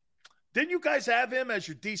 Didn't you guys have him as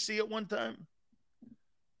your DC at one time?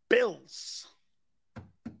 Bills.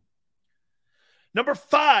 Number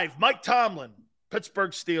 5, Mike Tomlin,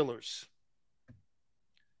 Pittsburgh Steelers.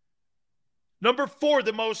 Number 4,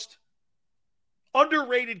 the most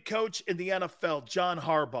underrated coach in the NFL, John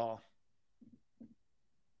Harbaugh,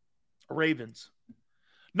 Ravens.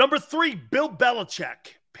 Number 3, Bill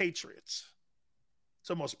Belichick, Patriots. It's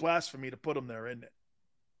almost blasphemy to put him there, isn't it?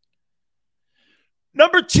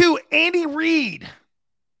 Number 2, Andy Reid,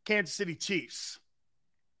 Kansas City Chiefs.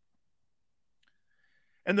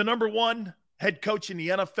 And the number 1 head coach in the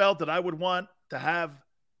NFL that I would want to have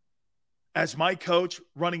as my coach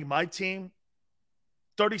running my team,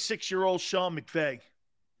 36-year-old Sean McVay.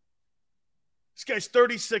 This guy's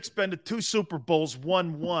 36, been to 2 Super Bowls,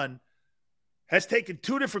 won 1, has taken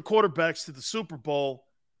 2 different quarterbacks to the Super Bowl.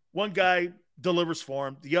 One guy delivers for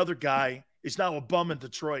him. The other guy is now a bum in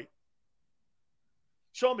Detroit.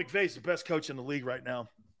 Sean McVay is the best coach in the league right now.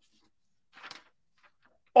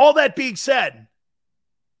 All that being said,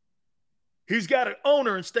 he's got an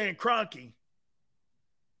owner in Stan Kroenke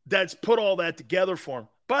that's put all that together for him.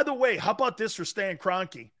 By the way, how about this for Stan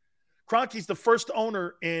Kroenke? Kroenke's the first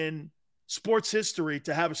owner in sports history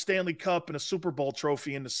to have a Stanley Cup and a Super Bowl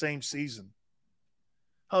trophy in the same season.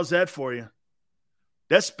 How's that for you?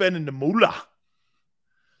 That's spending the moolah.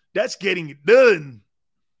 That's getting it done.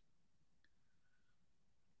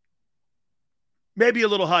 Maybe a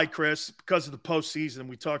little high, Chris, because of the postseason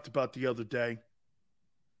we talked about the other day.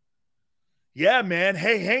 Yeah, man.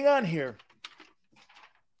 Hey, hang on here.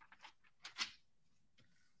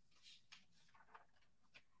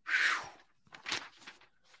 Whew.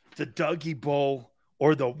 The Dougie Bowl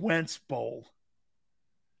or the Wentz Bowl.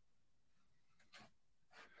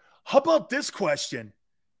 How about this question?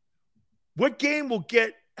 What game will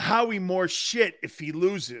get Howie more shit if he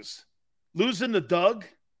loses? Losing to Doug?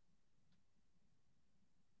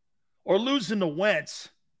 Or losing to Wentz?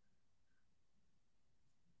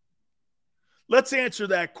 Let's answer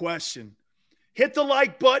that question. Hit the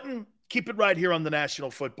like button. Keep it right here on the National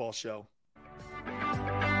Football Show.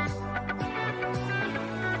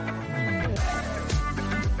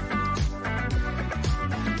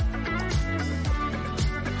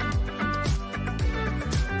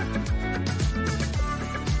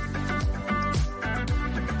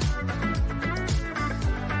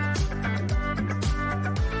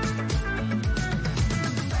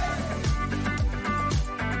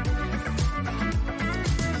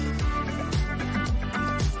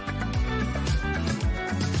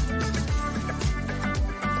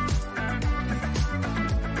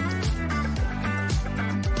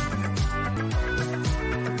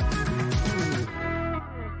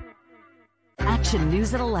 Action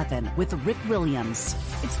News at 11 with Rick Williams.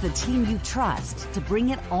 It's the team you trust to bring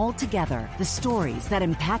it all together. The stories that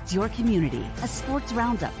impact your community. A sports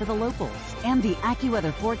roundup for the locals. And the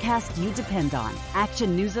AccuWeather forecast you depend on.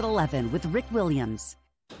 Action News at 11 with Rick Williams.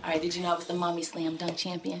 All right, did you know I was the mommy slam dunk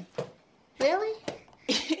champion? Really?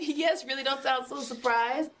 Yes, really don't sound so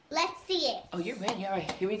surprised. Let's see it. Oh, you're ready. All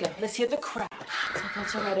right, here we go. Let's hear the crowd. So go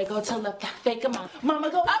to right, I go to left, fake 'em out.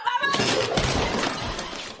 Mama, go up, up, up.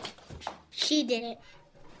 She did it.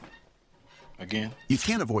 Again? You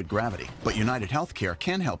can't avoid gravity, but United Healthcare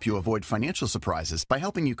can help you avoid financial surprises by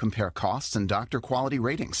helping you compare costs and doctor quality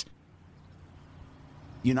ratings.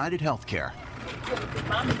 United Healthcare.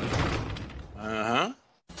 Uh-huh.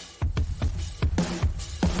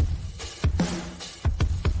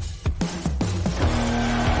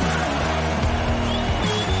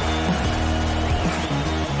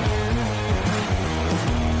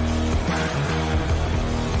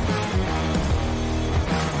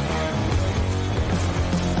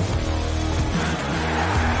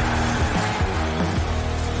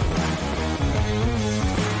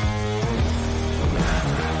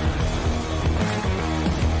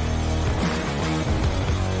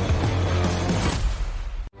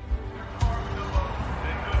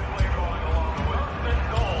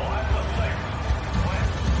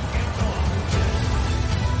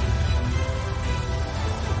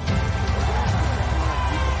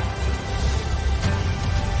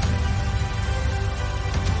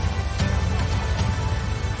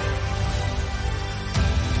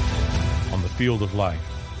 Field of life,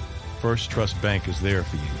 First Trust Bank is there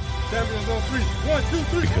for you. Champions on 3. 1, 2,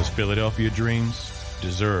 3. Because Philadelphia dreams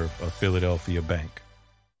deserve a Philadelphia bank.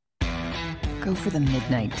 Go for the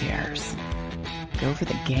midnight dares. Go for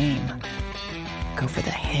the game. Go for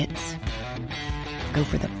the hits. Go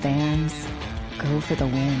for the fans. Go for the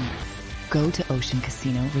win. Go to Ocean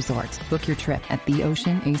Casino Resort. Book your trip at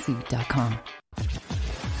theoceanac.com.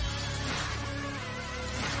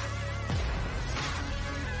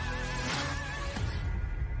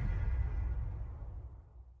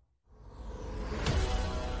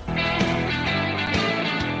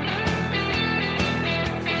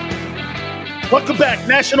 Welcome back.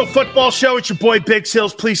 National Football Show. It's your boy, Big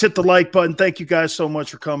Sills. Please hit the like button. Thank you guys so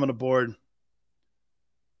much for coming aboard.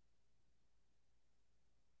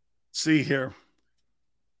 Let's see here.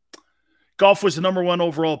 Goff was the number 1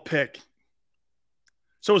 overall pick.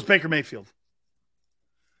 So was Baker Mayfield. At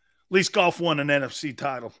least Goff won an NFC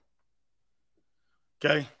title.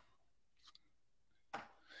 Okay?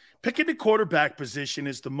 Picking the quarterback position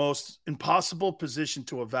is the most impossible position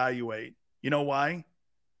to evaluate. You know why?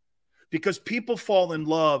 Because people fall in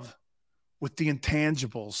love with the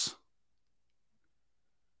intangibles.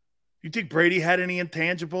 You think Brady had any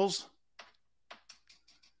intangibles?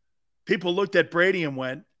 People looked at Brady and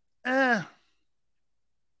went, That's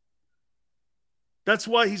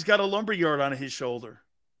why he's got a lumberyard on his shoulder.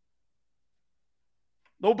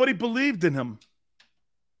 Nobody believed in him.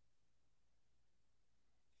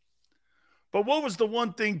 But what was the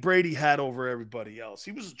one thing Brady had over everybody else?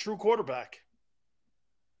 He was a true quarterback.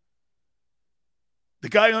 The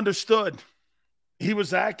guy understood. He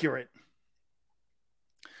was accurate.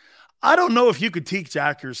 I don't know if you could teach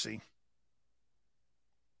accuracy.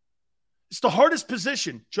 It's the hardest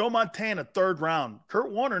position. Joe Montana, 3rd round.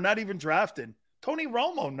 Kurt Warner, not even drafted. Tony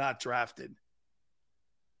Romo, not drafted.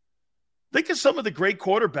 Think of some of the great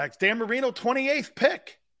quarterbacks. Dan Marino, 28th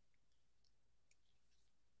pick.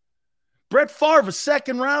 Brett Favre, a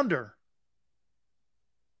 2nd rounder.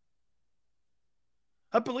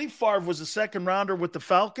 I believe Favre was a 2nd rounder with the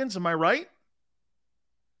Falcons. Am I right?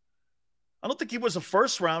 I don't think he was a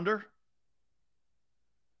 1st rounder.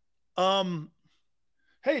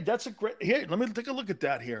 Hey, that's a great. Here, let me take a look at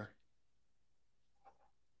that here.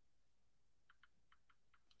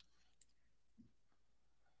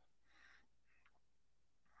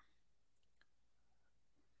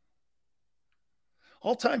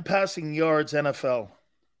 All-time passing yards, NFL.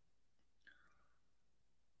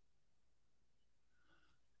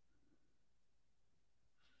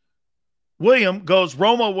 William goes,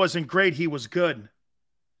 Romo wasn't great. He was good.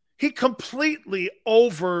 He completely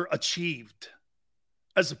overachieved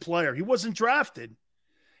as a player. He wasn't drafted.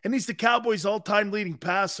 And he's the Cowboys' all-time leading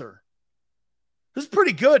passer. This is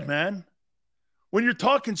pretty good, man. When you're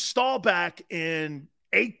talking Staubach and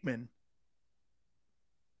Aikman,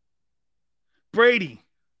 Brady,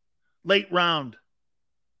 late round.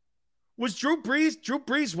 Was Drew Brees? Drew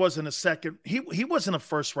Brees wasn't a second. He wasn't a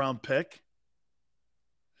 1st-round pick.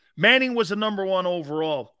 Manning was a number 1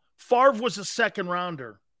 overall. Favre was a 2nd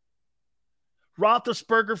rounder.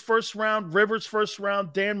 Roethlisberger, 1st round. Rivers, 1st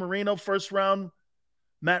round. Dan Marino, 1st round.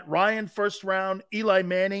 Matt Ryan, first round. Eli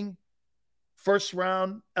Manning, first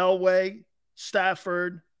round. Elway,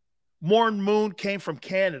 Stafford. Warren Moon came from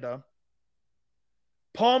Canada.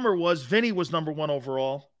 Vinny was number 1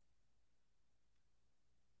 overall.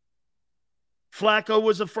 Flacco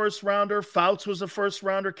was a first rounder. Fouts was a first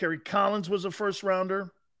rounder. Kerry Collins was a first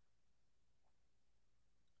rounder.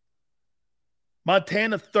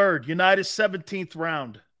 Montana 3rd. United 17th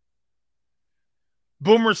round.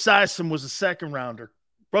 Boomer Esiason was a second rounder.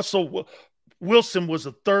 Russell Wilson was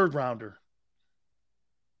a third rounder.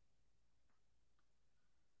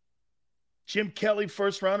 Jim Kelly,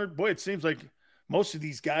 first rounder. Boy, it seems like most of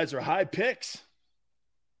these guys are high picks.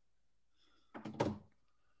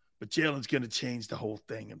 But Jalen's going to change the whole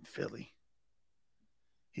thing in Philly.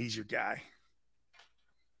 He's your guy.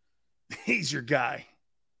 He's your guy.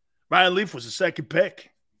 Ryan Leaf was the second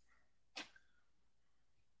pick.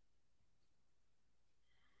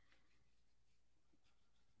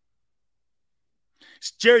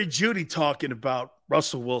 It's Jerry Jeudy talking about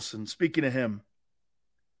Russell Wilson. Speaking of him,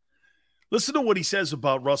 listen to what he says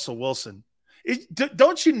about Russell Wilson.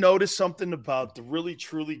 Don't you notice something about the really,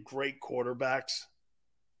 truly great quarterbacks?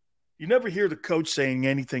 You never hear the coach saying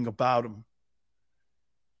anything about him.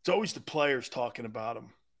 It's always the players talking about him.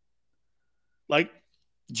 Like,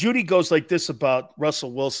 Jeudy goes like this about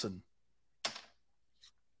Russell Wilson.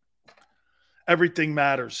 Everything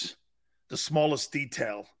matters. The smallest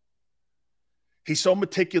detail. He's so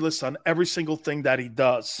meticulous on every single thing that he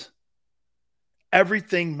does.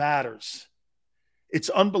 Everything matters. It's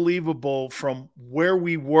unbelievable from where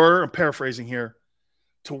we were, I'm paraphrasing here,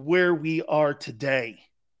 to where we are today.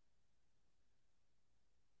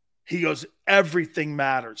 He goes, everything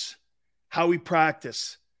matters. How we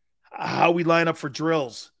practice, how we line up for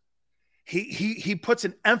drills. He puts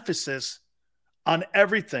an emphasis on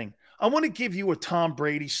everything. I want to give you a Tom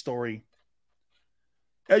Brady story.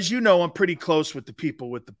 As you know, I'm pretty close with the people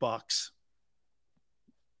with the Bucs.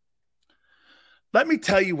 Let me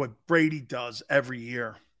tell you what Brady does every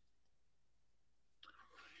year.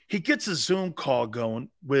 He gets a Zoom call going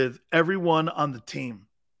with everyone on the team.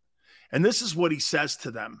 And this is what he says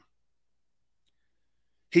to them.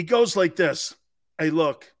 He goes like this. Hey,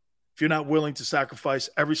 look, if you're not willing to sacrifice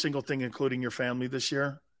every single thing, including your family this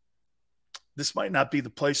year, this might not be the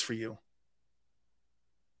place for you.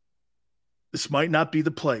 This might not be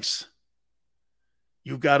the place.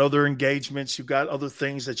 You've got other engagements. You've got other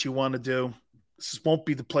things that you want to do. This won't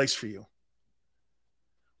be the place for you.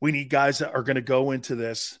 We need guys that are going to go into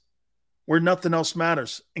this where nothing else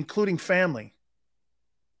matters, including family.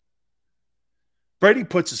 Brady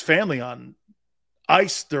puts his family on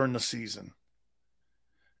ice during the season.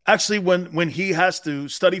 Actually, when he has to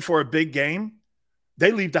study for a big game,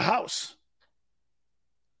 they leave the house.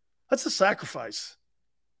 That's a sacrifice.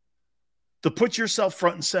 To put yourself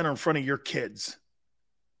front and center in front of your kids.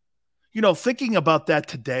 You know, thinking about that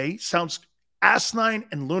today sounds asinine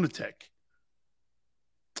and lunatic.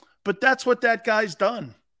 But that's what that guy's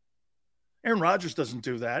done. Aaron Rodgers doesn't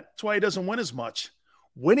do that. That's why he doesn't win as much.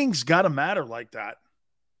 Winning's got to matter like that.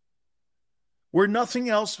 Where nothing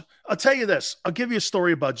else. I'll tell you this. I'll give you a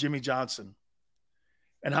story about Jimmy Johnson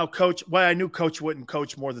and why I knew Coach wouldn't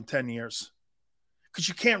coach more than 10 years. Because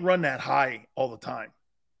you can't run that high all the time.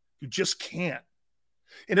 You just can't.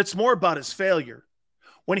 And it's more about his failure.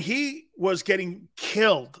 When he was getting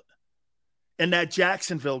killed in that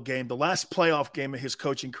Jacksonville game, the last playoff game of his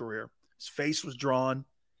coaching career, his face was drawn.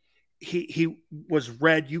 He was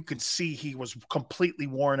red. You could see he was completely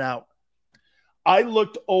worn out. I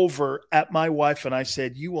looked over at my wife and I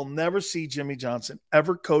said, you will never see Jimmy Johnson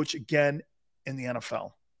ever coach again in the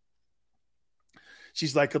NFL.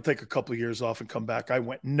 She's like, he'll take a couple of years off and come back. I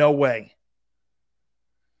went, no way.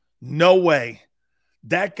 No way.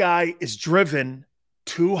 That guy is driven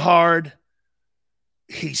too hard.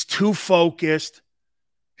 He's too focused.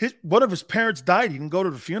 One of his parents died. He didn't go to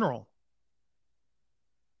the funeral.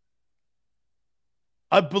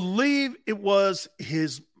 I believe it was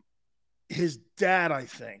his dad, I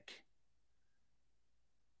think.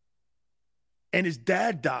 And his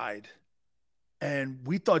dad died. And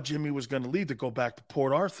we thought Jimmy was going to leave to go back to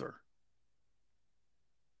Port Arthur.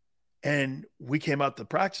 And we came out to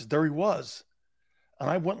practice. There he was. And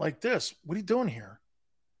I went like this. What are you doing here?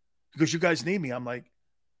 Because you guys need me. I'm like,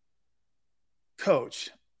 Coach,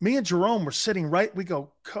 me and Jerome were sitting right. We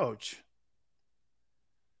go, Coach.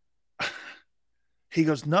 He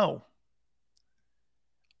goes, no.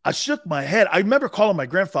 I shook my head. I remember calling my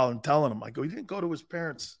grandfather and telling him, I go, he didn't go to his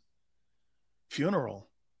parents' funeral.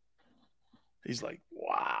 He's like,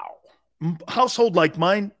 wow. Household like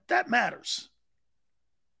mine, that matters.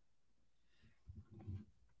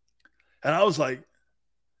 And I was like,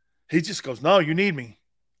 He just goes, no, you need me.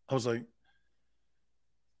 I was like,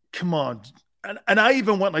 come on. And I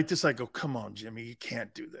even went like this. I go, come on, Jimmy, you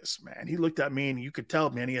can't do this, man. He looked at me and you could tell,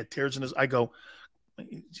 man, he had tears in his. I go,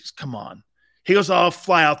 just come on. He goes, I'll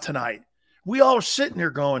fly out tonight. We all were sitting there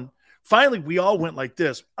going, finally, we all went like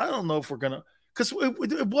this. I don't know if we're going to, because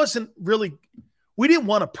it wasn't really, we didn't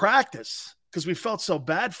want to practice because we felt so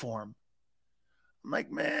bad for him. I'm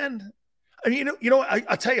like, man, I mean,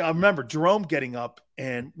 I tell you, I remember Jerome getting up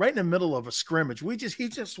and right in the middle of a scrimmage, he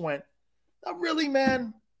just went, not really,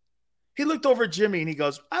 man. He looked over at Jimmy and he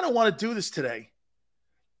goes, I don't want to do this today.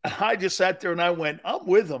 And I just sat there and I went, I'm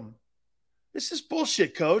with him. This is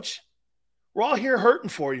bullshit, coach. We're all here hurting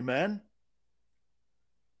for you, man.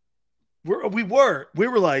 We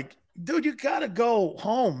were like, dude, you got to go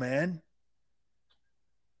home, man.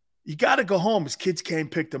 You got to go home. His kids came,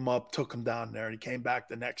 picked him up, took him down there, and he came back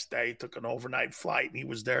the next day, took an overnight flight, and he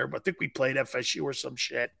was there. But I think we played FSU or some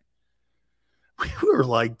shit. We were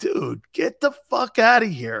like, dude, get the fuck out of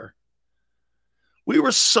here. We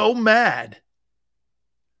were so mad.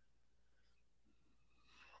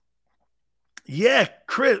 Yeah,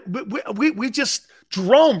 Chris, we just,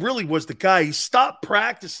 Jerome really was the guy. He stopped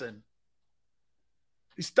practicing.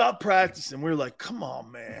 We were like, come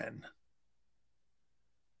on, man.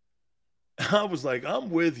 I was like, I'm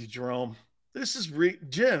with you, Jerome. This is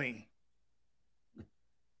Jimmy.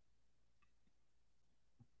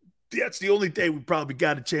 That's the only day we probably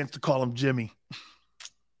got a chance to call him Jimmy.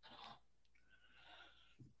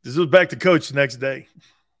 This was back to coach the next day.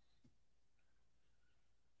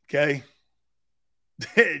 Okay.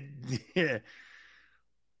 Yeah.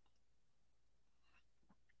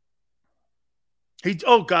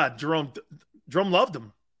 Jerome loved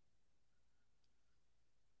him.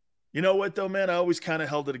 You know what, though, man? I always kind of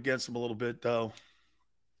held it against him a little bit, though.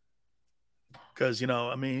 Because, I don't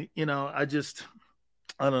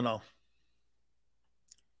know.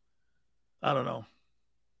 I don't know.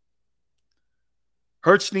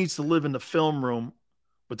 Hurts needs to live in the film room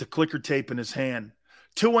with the clicker tape in his hand.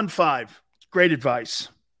 215, great advice.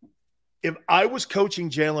 If I was coaching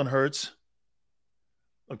Jalen Hurts,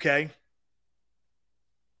 okay,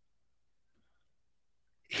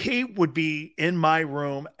 he would be in my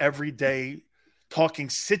room every day talking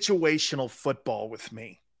situational football with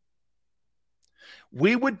me.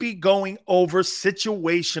 We would be going over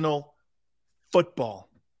situational football.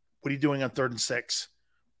 What are you doing on 3rd and 6?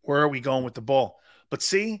 Where are we going with the ball? But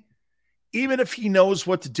see, even if he knows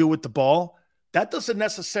what to do with the ball, that doesn't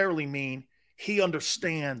necessarily mean he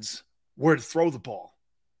understands where to throw the ball.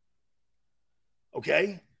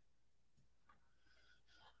 Okay?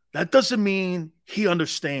 That doesn't mean he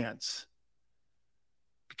understands.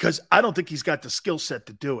 Because I don't think he's got the skill set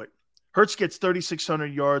to do it. Hurts gets 3,600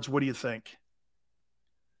 yards. What do you think?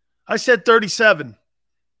 I said 37.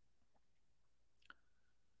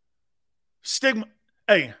 Stigma.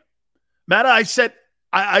 Hey, Matt, I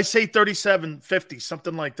say 37-50,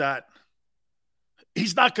 something like that.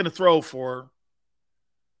 He's not going to throw for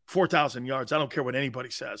 4,000 yards. I don't care what anybody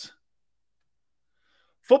says.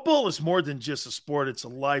 Football is more than just a sport. It's a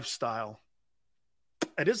lifestyle.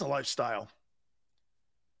 It is a lifestyle.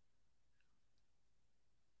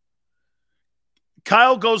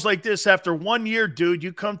 Kyle goes like this. After 1 year, dude,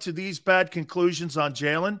 you come to these bad conclusions on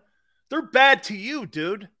Jalen. They're bad to you,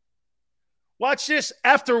 dude. Watch this.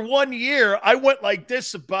 After 1 year, I went like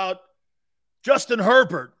this about Justin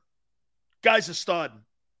Herbert. Guy's a stud.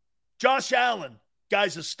 Josh Allen.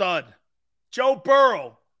 Guy's a stud. Joe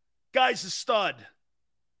Burrow. Guy's a stud.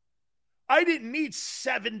 I didn't need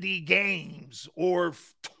 70 games or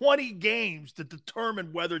 20 games to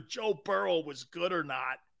determine whether Joe Burrow was good or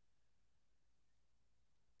not.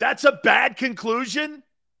 That's a bad conclusion?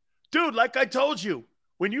 Dude, like I told you,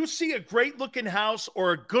 when you see a great-looking house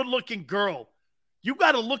or a good-looking girl, you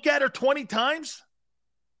got to look at her 20 times?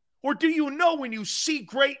 Or do you know when you see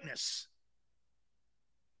greatness?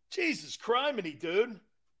 Jesus criminy, dude.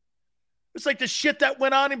 It's like the shit that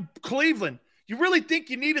went on in Cleveland. You really think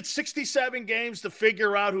you needed 67 games to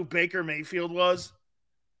figure out who Baker Mayfield was?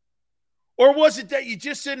 Or was it that you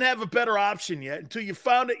just didn't have a better option yet until you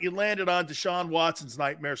found it, you landed on Deshaun Watson's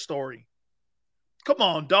nightmare story? Come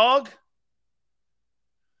on, dog.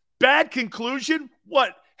 Bad conclusion?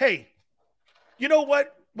 What? Hey, you know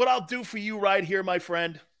what? What I'll do for you right here, my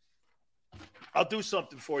friend? I'll do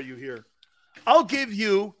something for you here. I'll give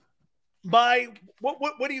you my,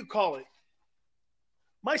 what do you call it?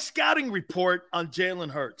 My scouting report on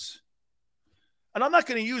Jalen Hurts. And I'm not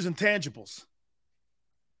going to use intangibles.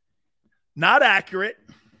 Not accurate.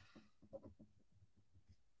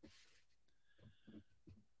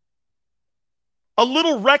 a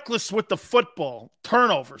little reckless with the football,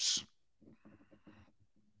 turnovers.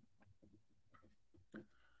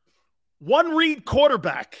 One read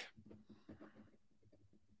quarterback.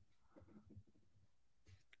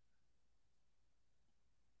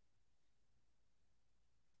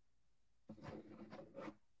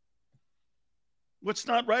 What's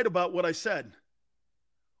not right about what I said?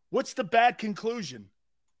 What's the bad conclusion?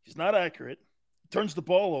 He's not accurate. He turns the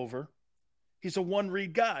ball over. He's a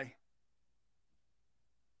one-read guy.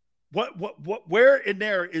 Where in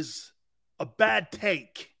there is a bad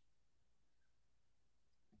take?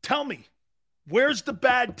 Tell me, where's the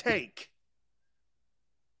bad take?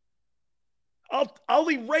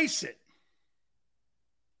 I'll erase it.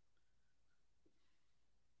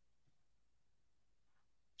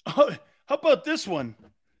 Oh, how about this one?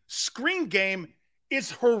 Screen game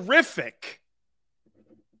is horrific.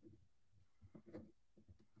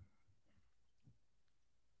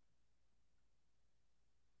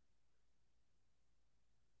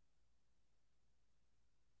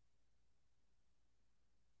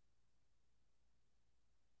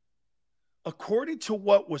 According to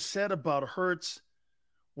what was said about Hurts'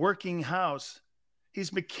 working house,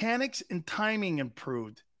 his mechanics and timing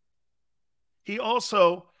improved. He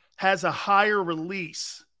also has a higher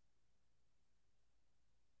release.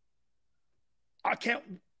 I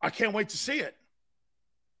can't wait to see it.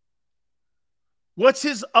 What's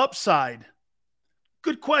his upside?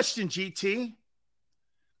 Good question, GT.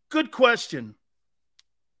 Good question.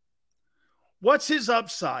 What's his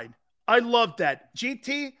upside? I love that.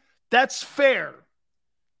 GT, that's fair.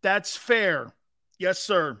 That's fair. Yes,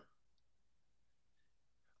 sir.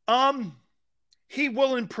 He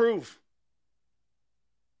will improve.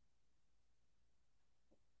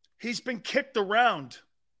 He's been kicked around.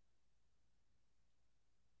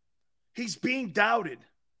 He's being doubted.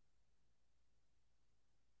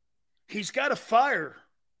 He's got a fire.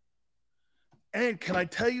 And can I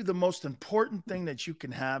tell you the most important thing that you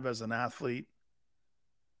can have as an athlete?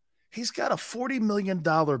 He's got a $40 million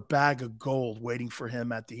bag of gold waiting for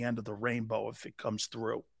him at the end of the rainbow if it comes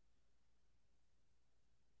through.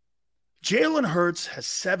 Jalen Hurts has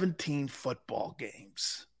 17 football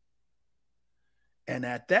games. And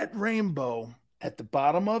at that rainbow, at the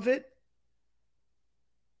bottom of it,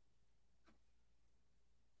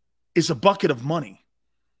 is a bucket of money.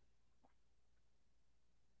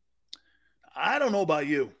 I don't know about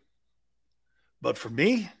you, but for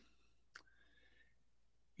me,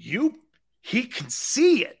 he can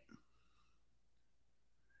see it.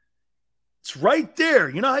 It's right there.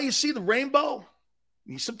 You know how you see the rainbow?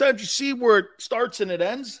 Sometimes you see where it starts and it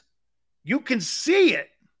ends. You can see it.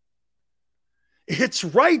 It's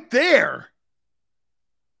right there.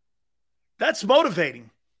 That's motivating.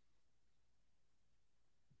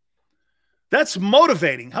 That's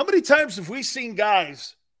motivating. How many times have we seen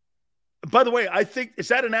guys? By the way, I think, is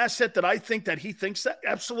that an asset that I think that he thinks that?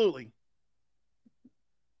 Absolutely.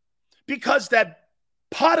 Because that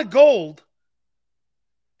pot of gold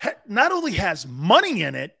not only has money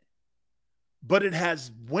in it, but it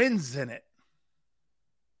has wins in it.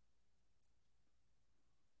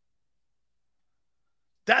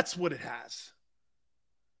 That's what it has.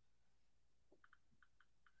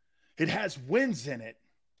 It has wins in it.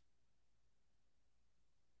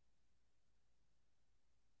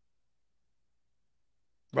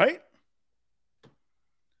 Right?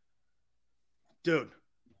 Dude,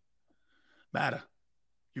 Matta,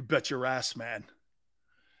 you bet your ass, man.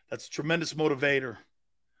 That's a tremendous motivator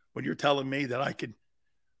when you're telling me that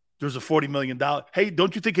there's a $40 million. Hey,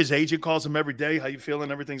 don't you think his agent calls him every day? How you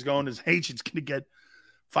feeling? Everything's going. His agent's going to get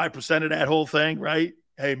 5% of that whole thing, right?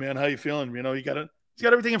 Hey, man, how you feeling? You know, he's got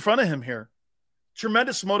everything in front of him here.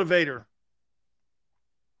 Tremendous motivator.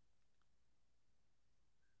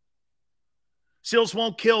 Seals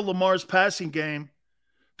won't kill Lamar's passing game.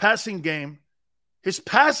 His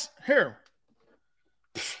pass, here,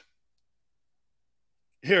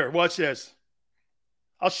 watch this.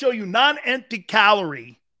 I'll show you non-empty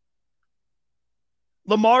calorie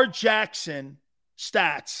Lamar Jackson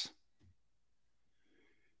stats.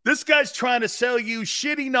 This guy's trying to sell you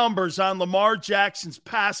shitty numbers on Lamar Jackson's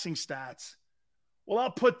passing stats. Well,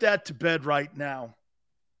 I'll put that to bed right now.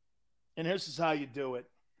 And this is how you do it.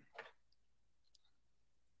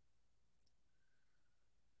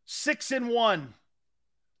 6-1,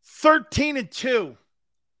 13-2,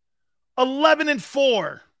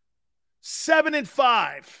 11-4,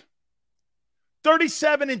 7-5,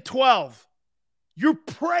 37-12. You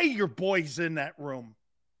pray your boy's in that room.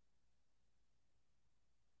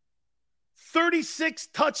 36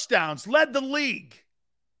 touchdowns, led the league.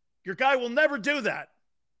 Your guy will never do that.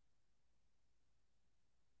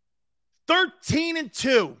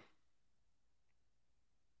 13-2.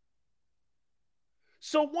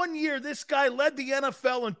 So one year, this guy led the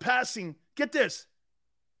NFL in passing. Get this.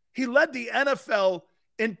 He led the NFL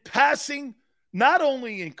in passing, not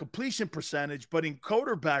only in completion percentage, but in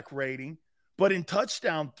quarterback rating, but in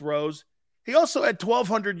touchdown throws. He also had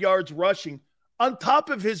 1,200 yards rushing on top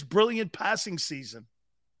of his brilliant passing season.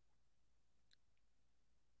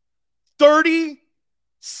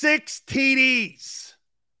 36 TDs.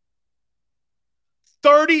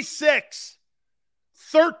 36.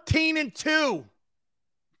 13-2.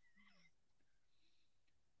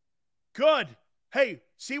 Good. Hey,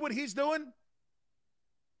 see what he's doing?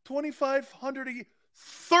 2,500 a year.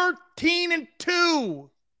 13-2.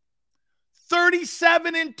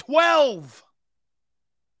 37-12.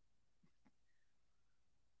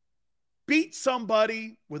 Beat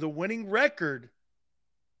somebody with a winning record.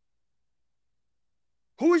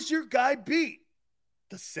 Who is your guy beat?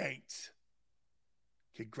 The Saints.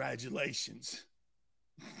 Congratulations.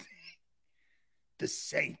 The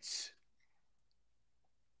Saints.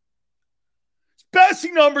 His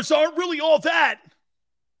passing numbers aren't really all that.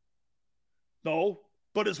 No,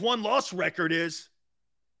 but his one-loss record is.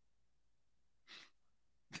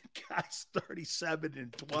 The guy's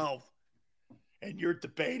 37-12, and you're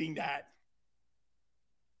debating that.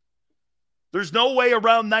 There's no way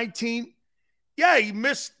around 19. Yeah, he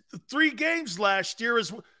missed 3 games last year.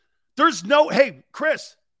 Hey,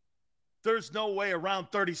 Chris, there's no way around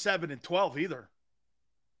 37-12 either.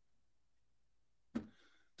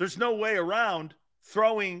 There's no way around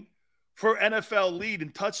throwing for NFL lead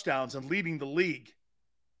in touchdowns and leading the league.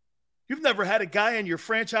 You've never had a guy in your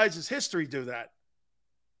franchise's history do that.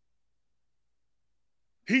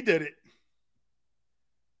 He did it.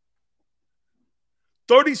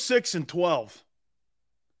 36-12.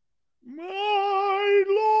 My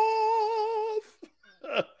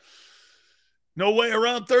love. No way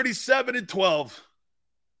around 37-12.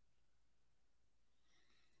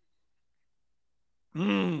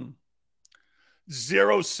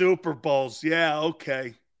 Zero Super Bowls. Yeah,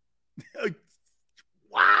 okay.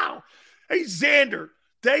 Wow. Hey, Xander,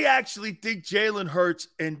 they actually think Jalen Hurts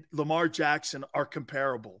and Lamar Jackson are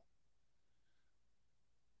comparable.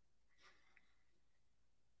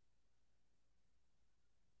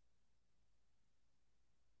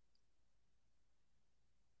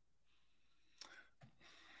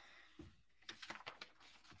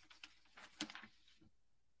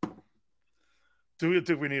 Do you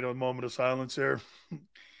think we need a moment of silence here?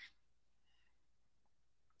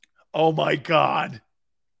 Oh, my God.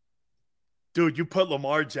 Dude, you put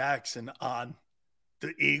Lamar Jackson on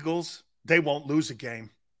the Eagles, they won't lose a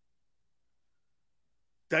game.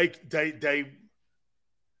 They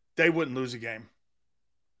wouldn't lose a game.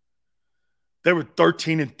 They were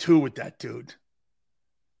 13-2 with that dude.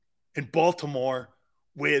 In Baltimore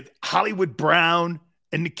with Hollywood Brown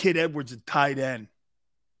and the kid Edwards at tight end.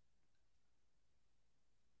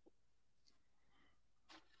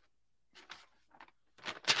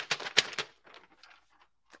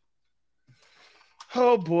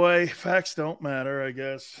 Oh, boy. Facts don't matter, I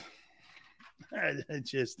guess. I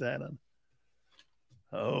just that.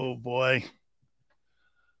 Oh, boy.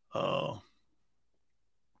 Oh.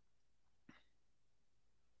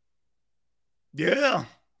 Yeah.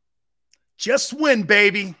 Just win,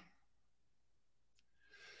 baby.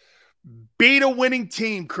 Beat a winning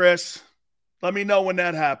team, Chris. Let me know when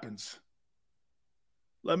that happens.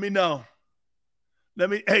 Let me know.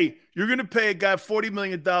 Hey, you're going to pay a guy $40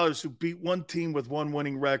 million who beat one team with one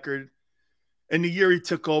winning record in the year he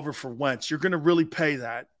took over for Wentz. You're going to really pay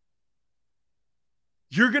that.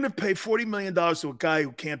 You're going to pay $40 million to a guy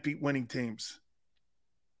who can't beat winning teams.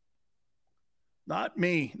 Not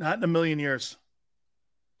me. Not in a million years.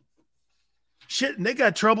 Shit, and they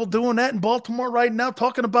got trouble doing that in Baltimore right now,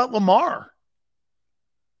 talking about Lamar.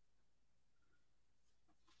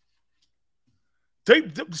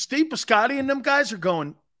 Steve Biscotti and them guys are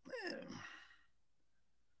going,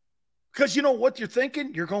 because you know what you're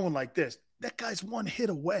thinking? You're going like this. That guy's one hit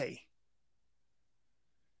away.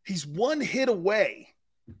 He's one hit away.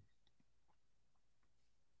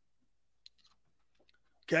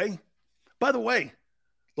 Okay? By the way,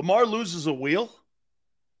 Lamar loses a wheel.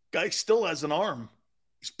 Guy still has an arm.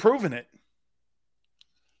 He's proven it.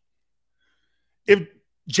 If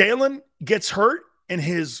Jalen gets hurt in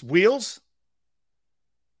his wheels,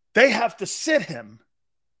 they have to sit him.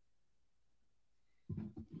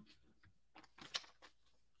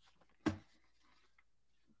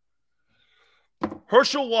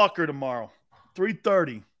 Herschel Walker tomorrow,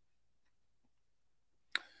 3:30.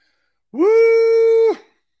 Woo!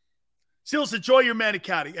 Seals, enjoy your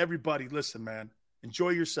Manicotti. Everybody, listen, man. Enjoy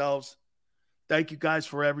yourselves. Thank you guys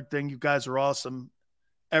for everything. You guys are awesome.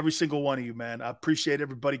 Every single one of you, man. I appreciate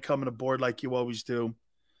everybody coming aboard like you always do.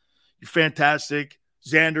 You're fantastic.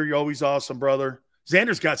 Xander, you're always awesome, brother.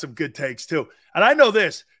 Xander's got some good takes, too. And I know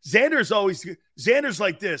this. Xander's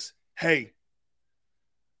like this. Hey,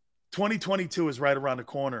 2022 is right around the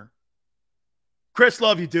corner. Chris,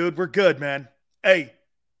 love you, dude. We're good, man. Hey,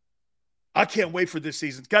 I can't wait for this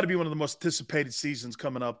season. It's got to be one of the most anticipated seasons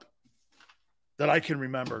coming up that I can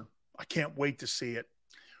remember. I can't wait to see it.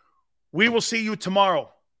 We will see you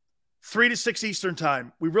tomorrow, 3 to 6 Eastern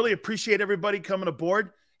time. We really appreciate everybody coming aboard.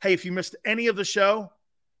 Hey, if you missed any of the show,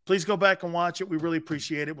 please go back and watch it. We really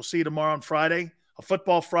appreciate it. We'll see you tomorrow on Friday, a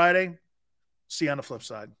Football Friday. See you on the flip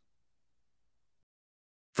side.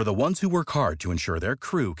 For the ones who work hard to ensure their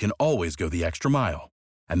crew can always go the extra mile,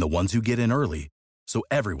 and the ones who get in early so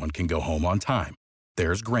everyone can go home on time,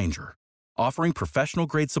 there's Grainger, offering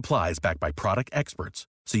professional-grade supplies backed by product experts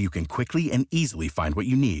so you can quickly and easily find what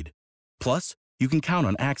you need. Plus, you can count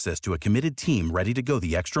on access to a committed team ready to go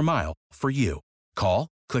the extra mile for you. Call,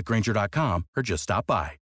 click Grainger.com, or just stop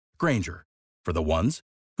by. Grainger, for the ones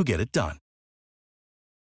who get it done.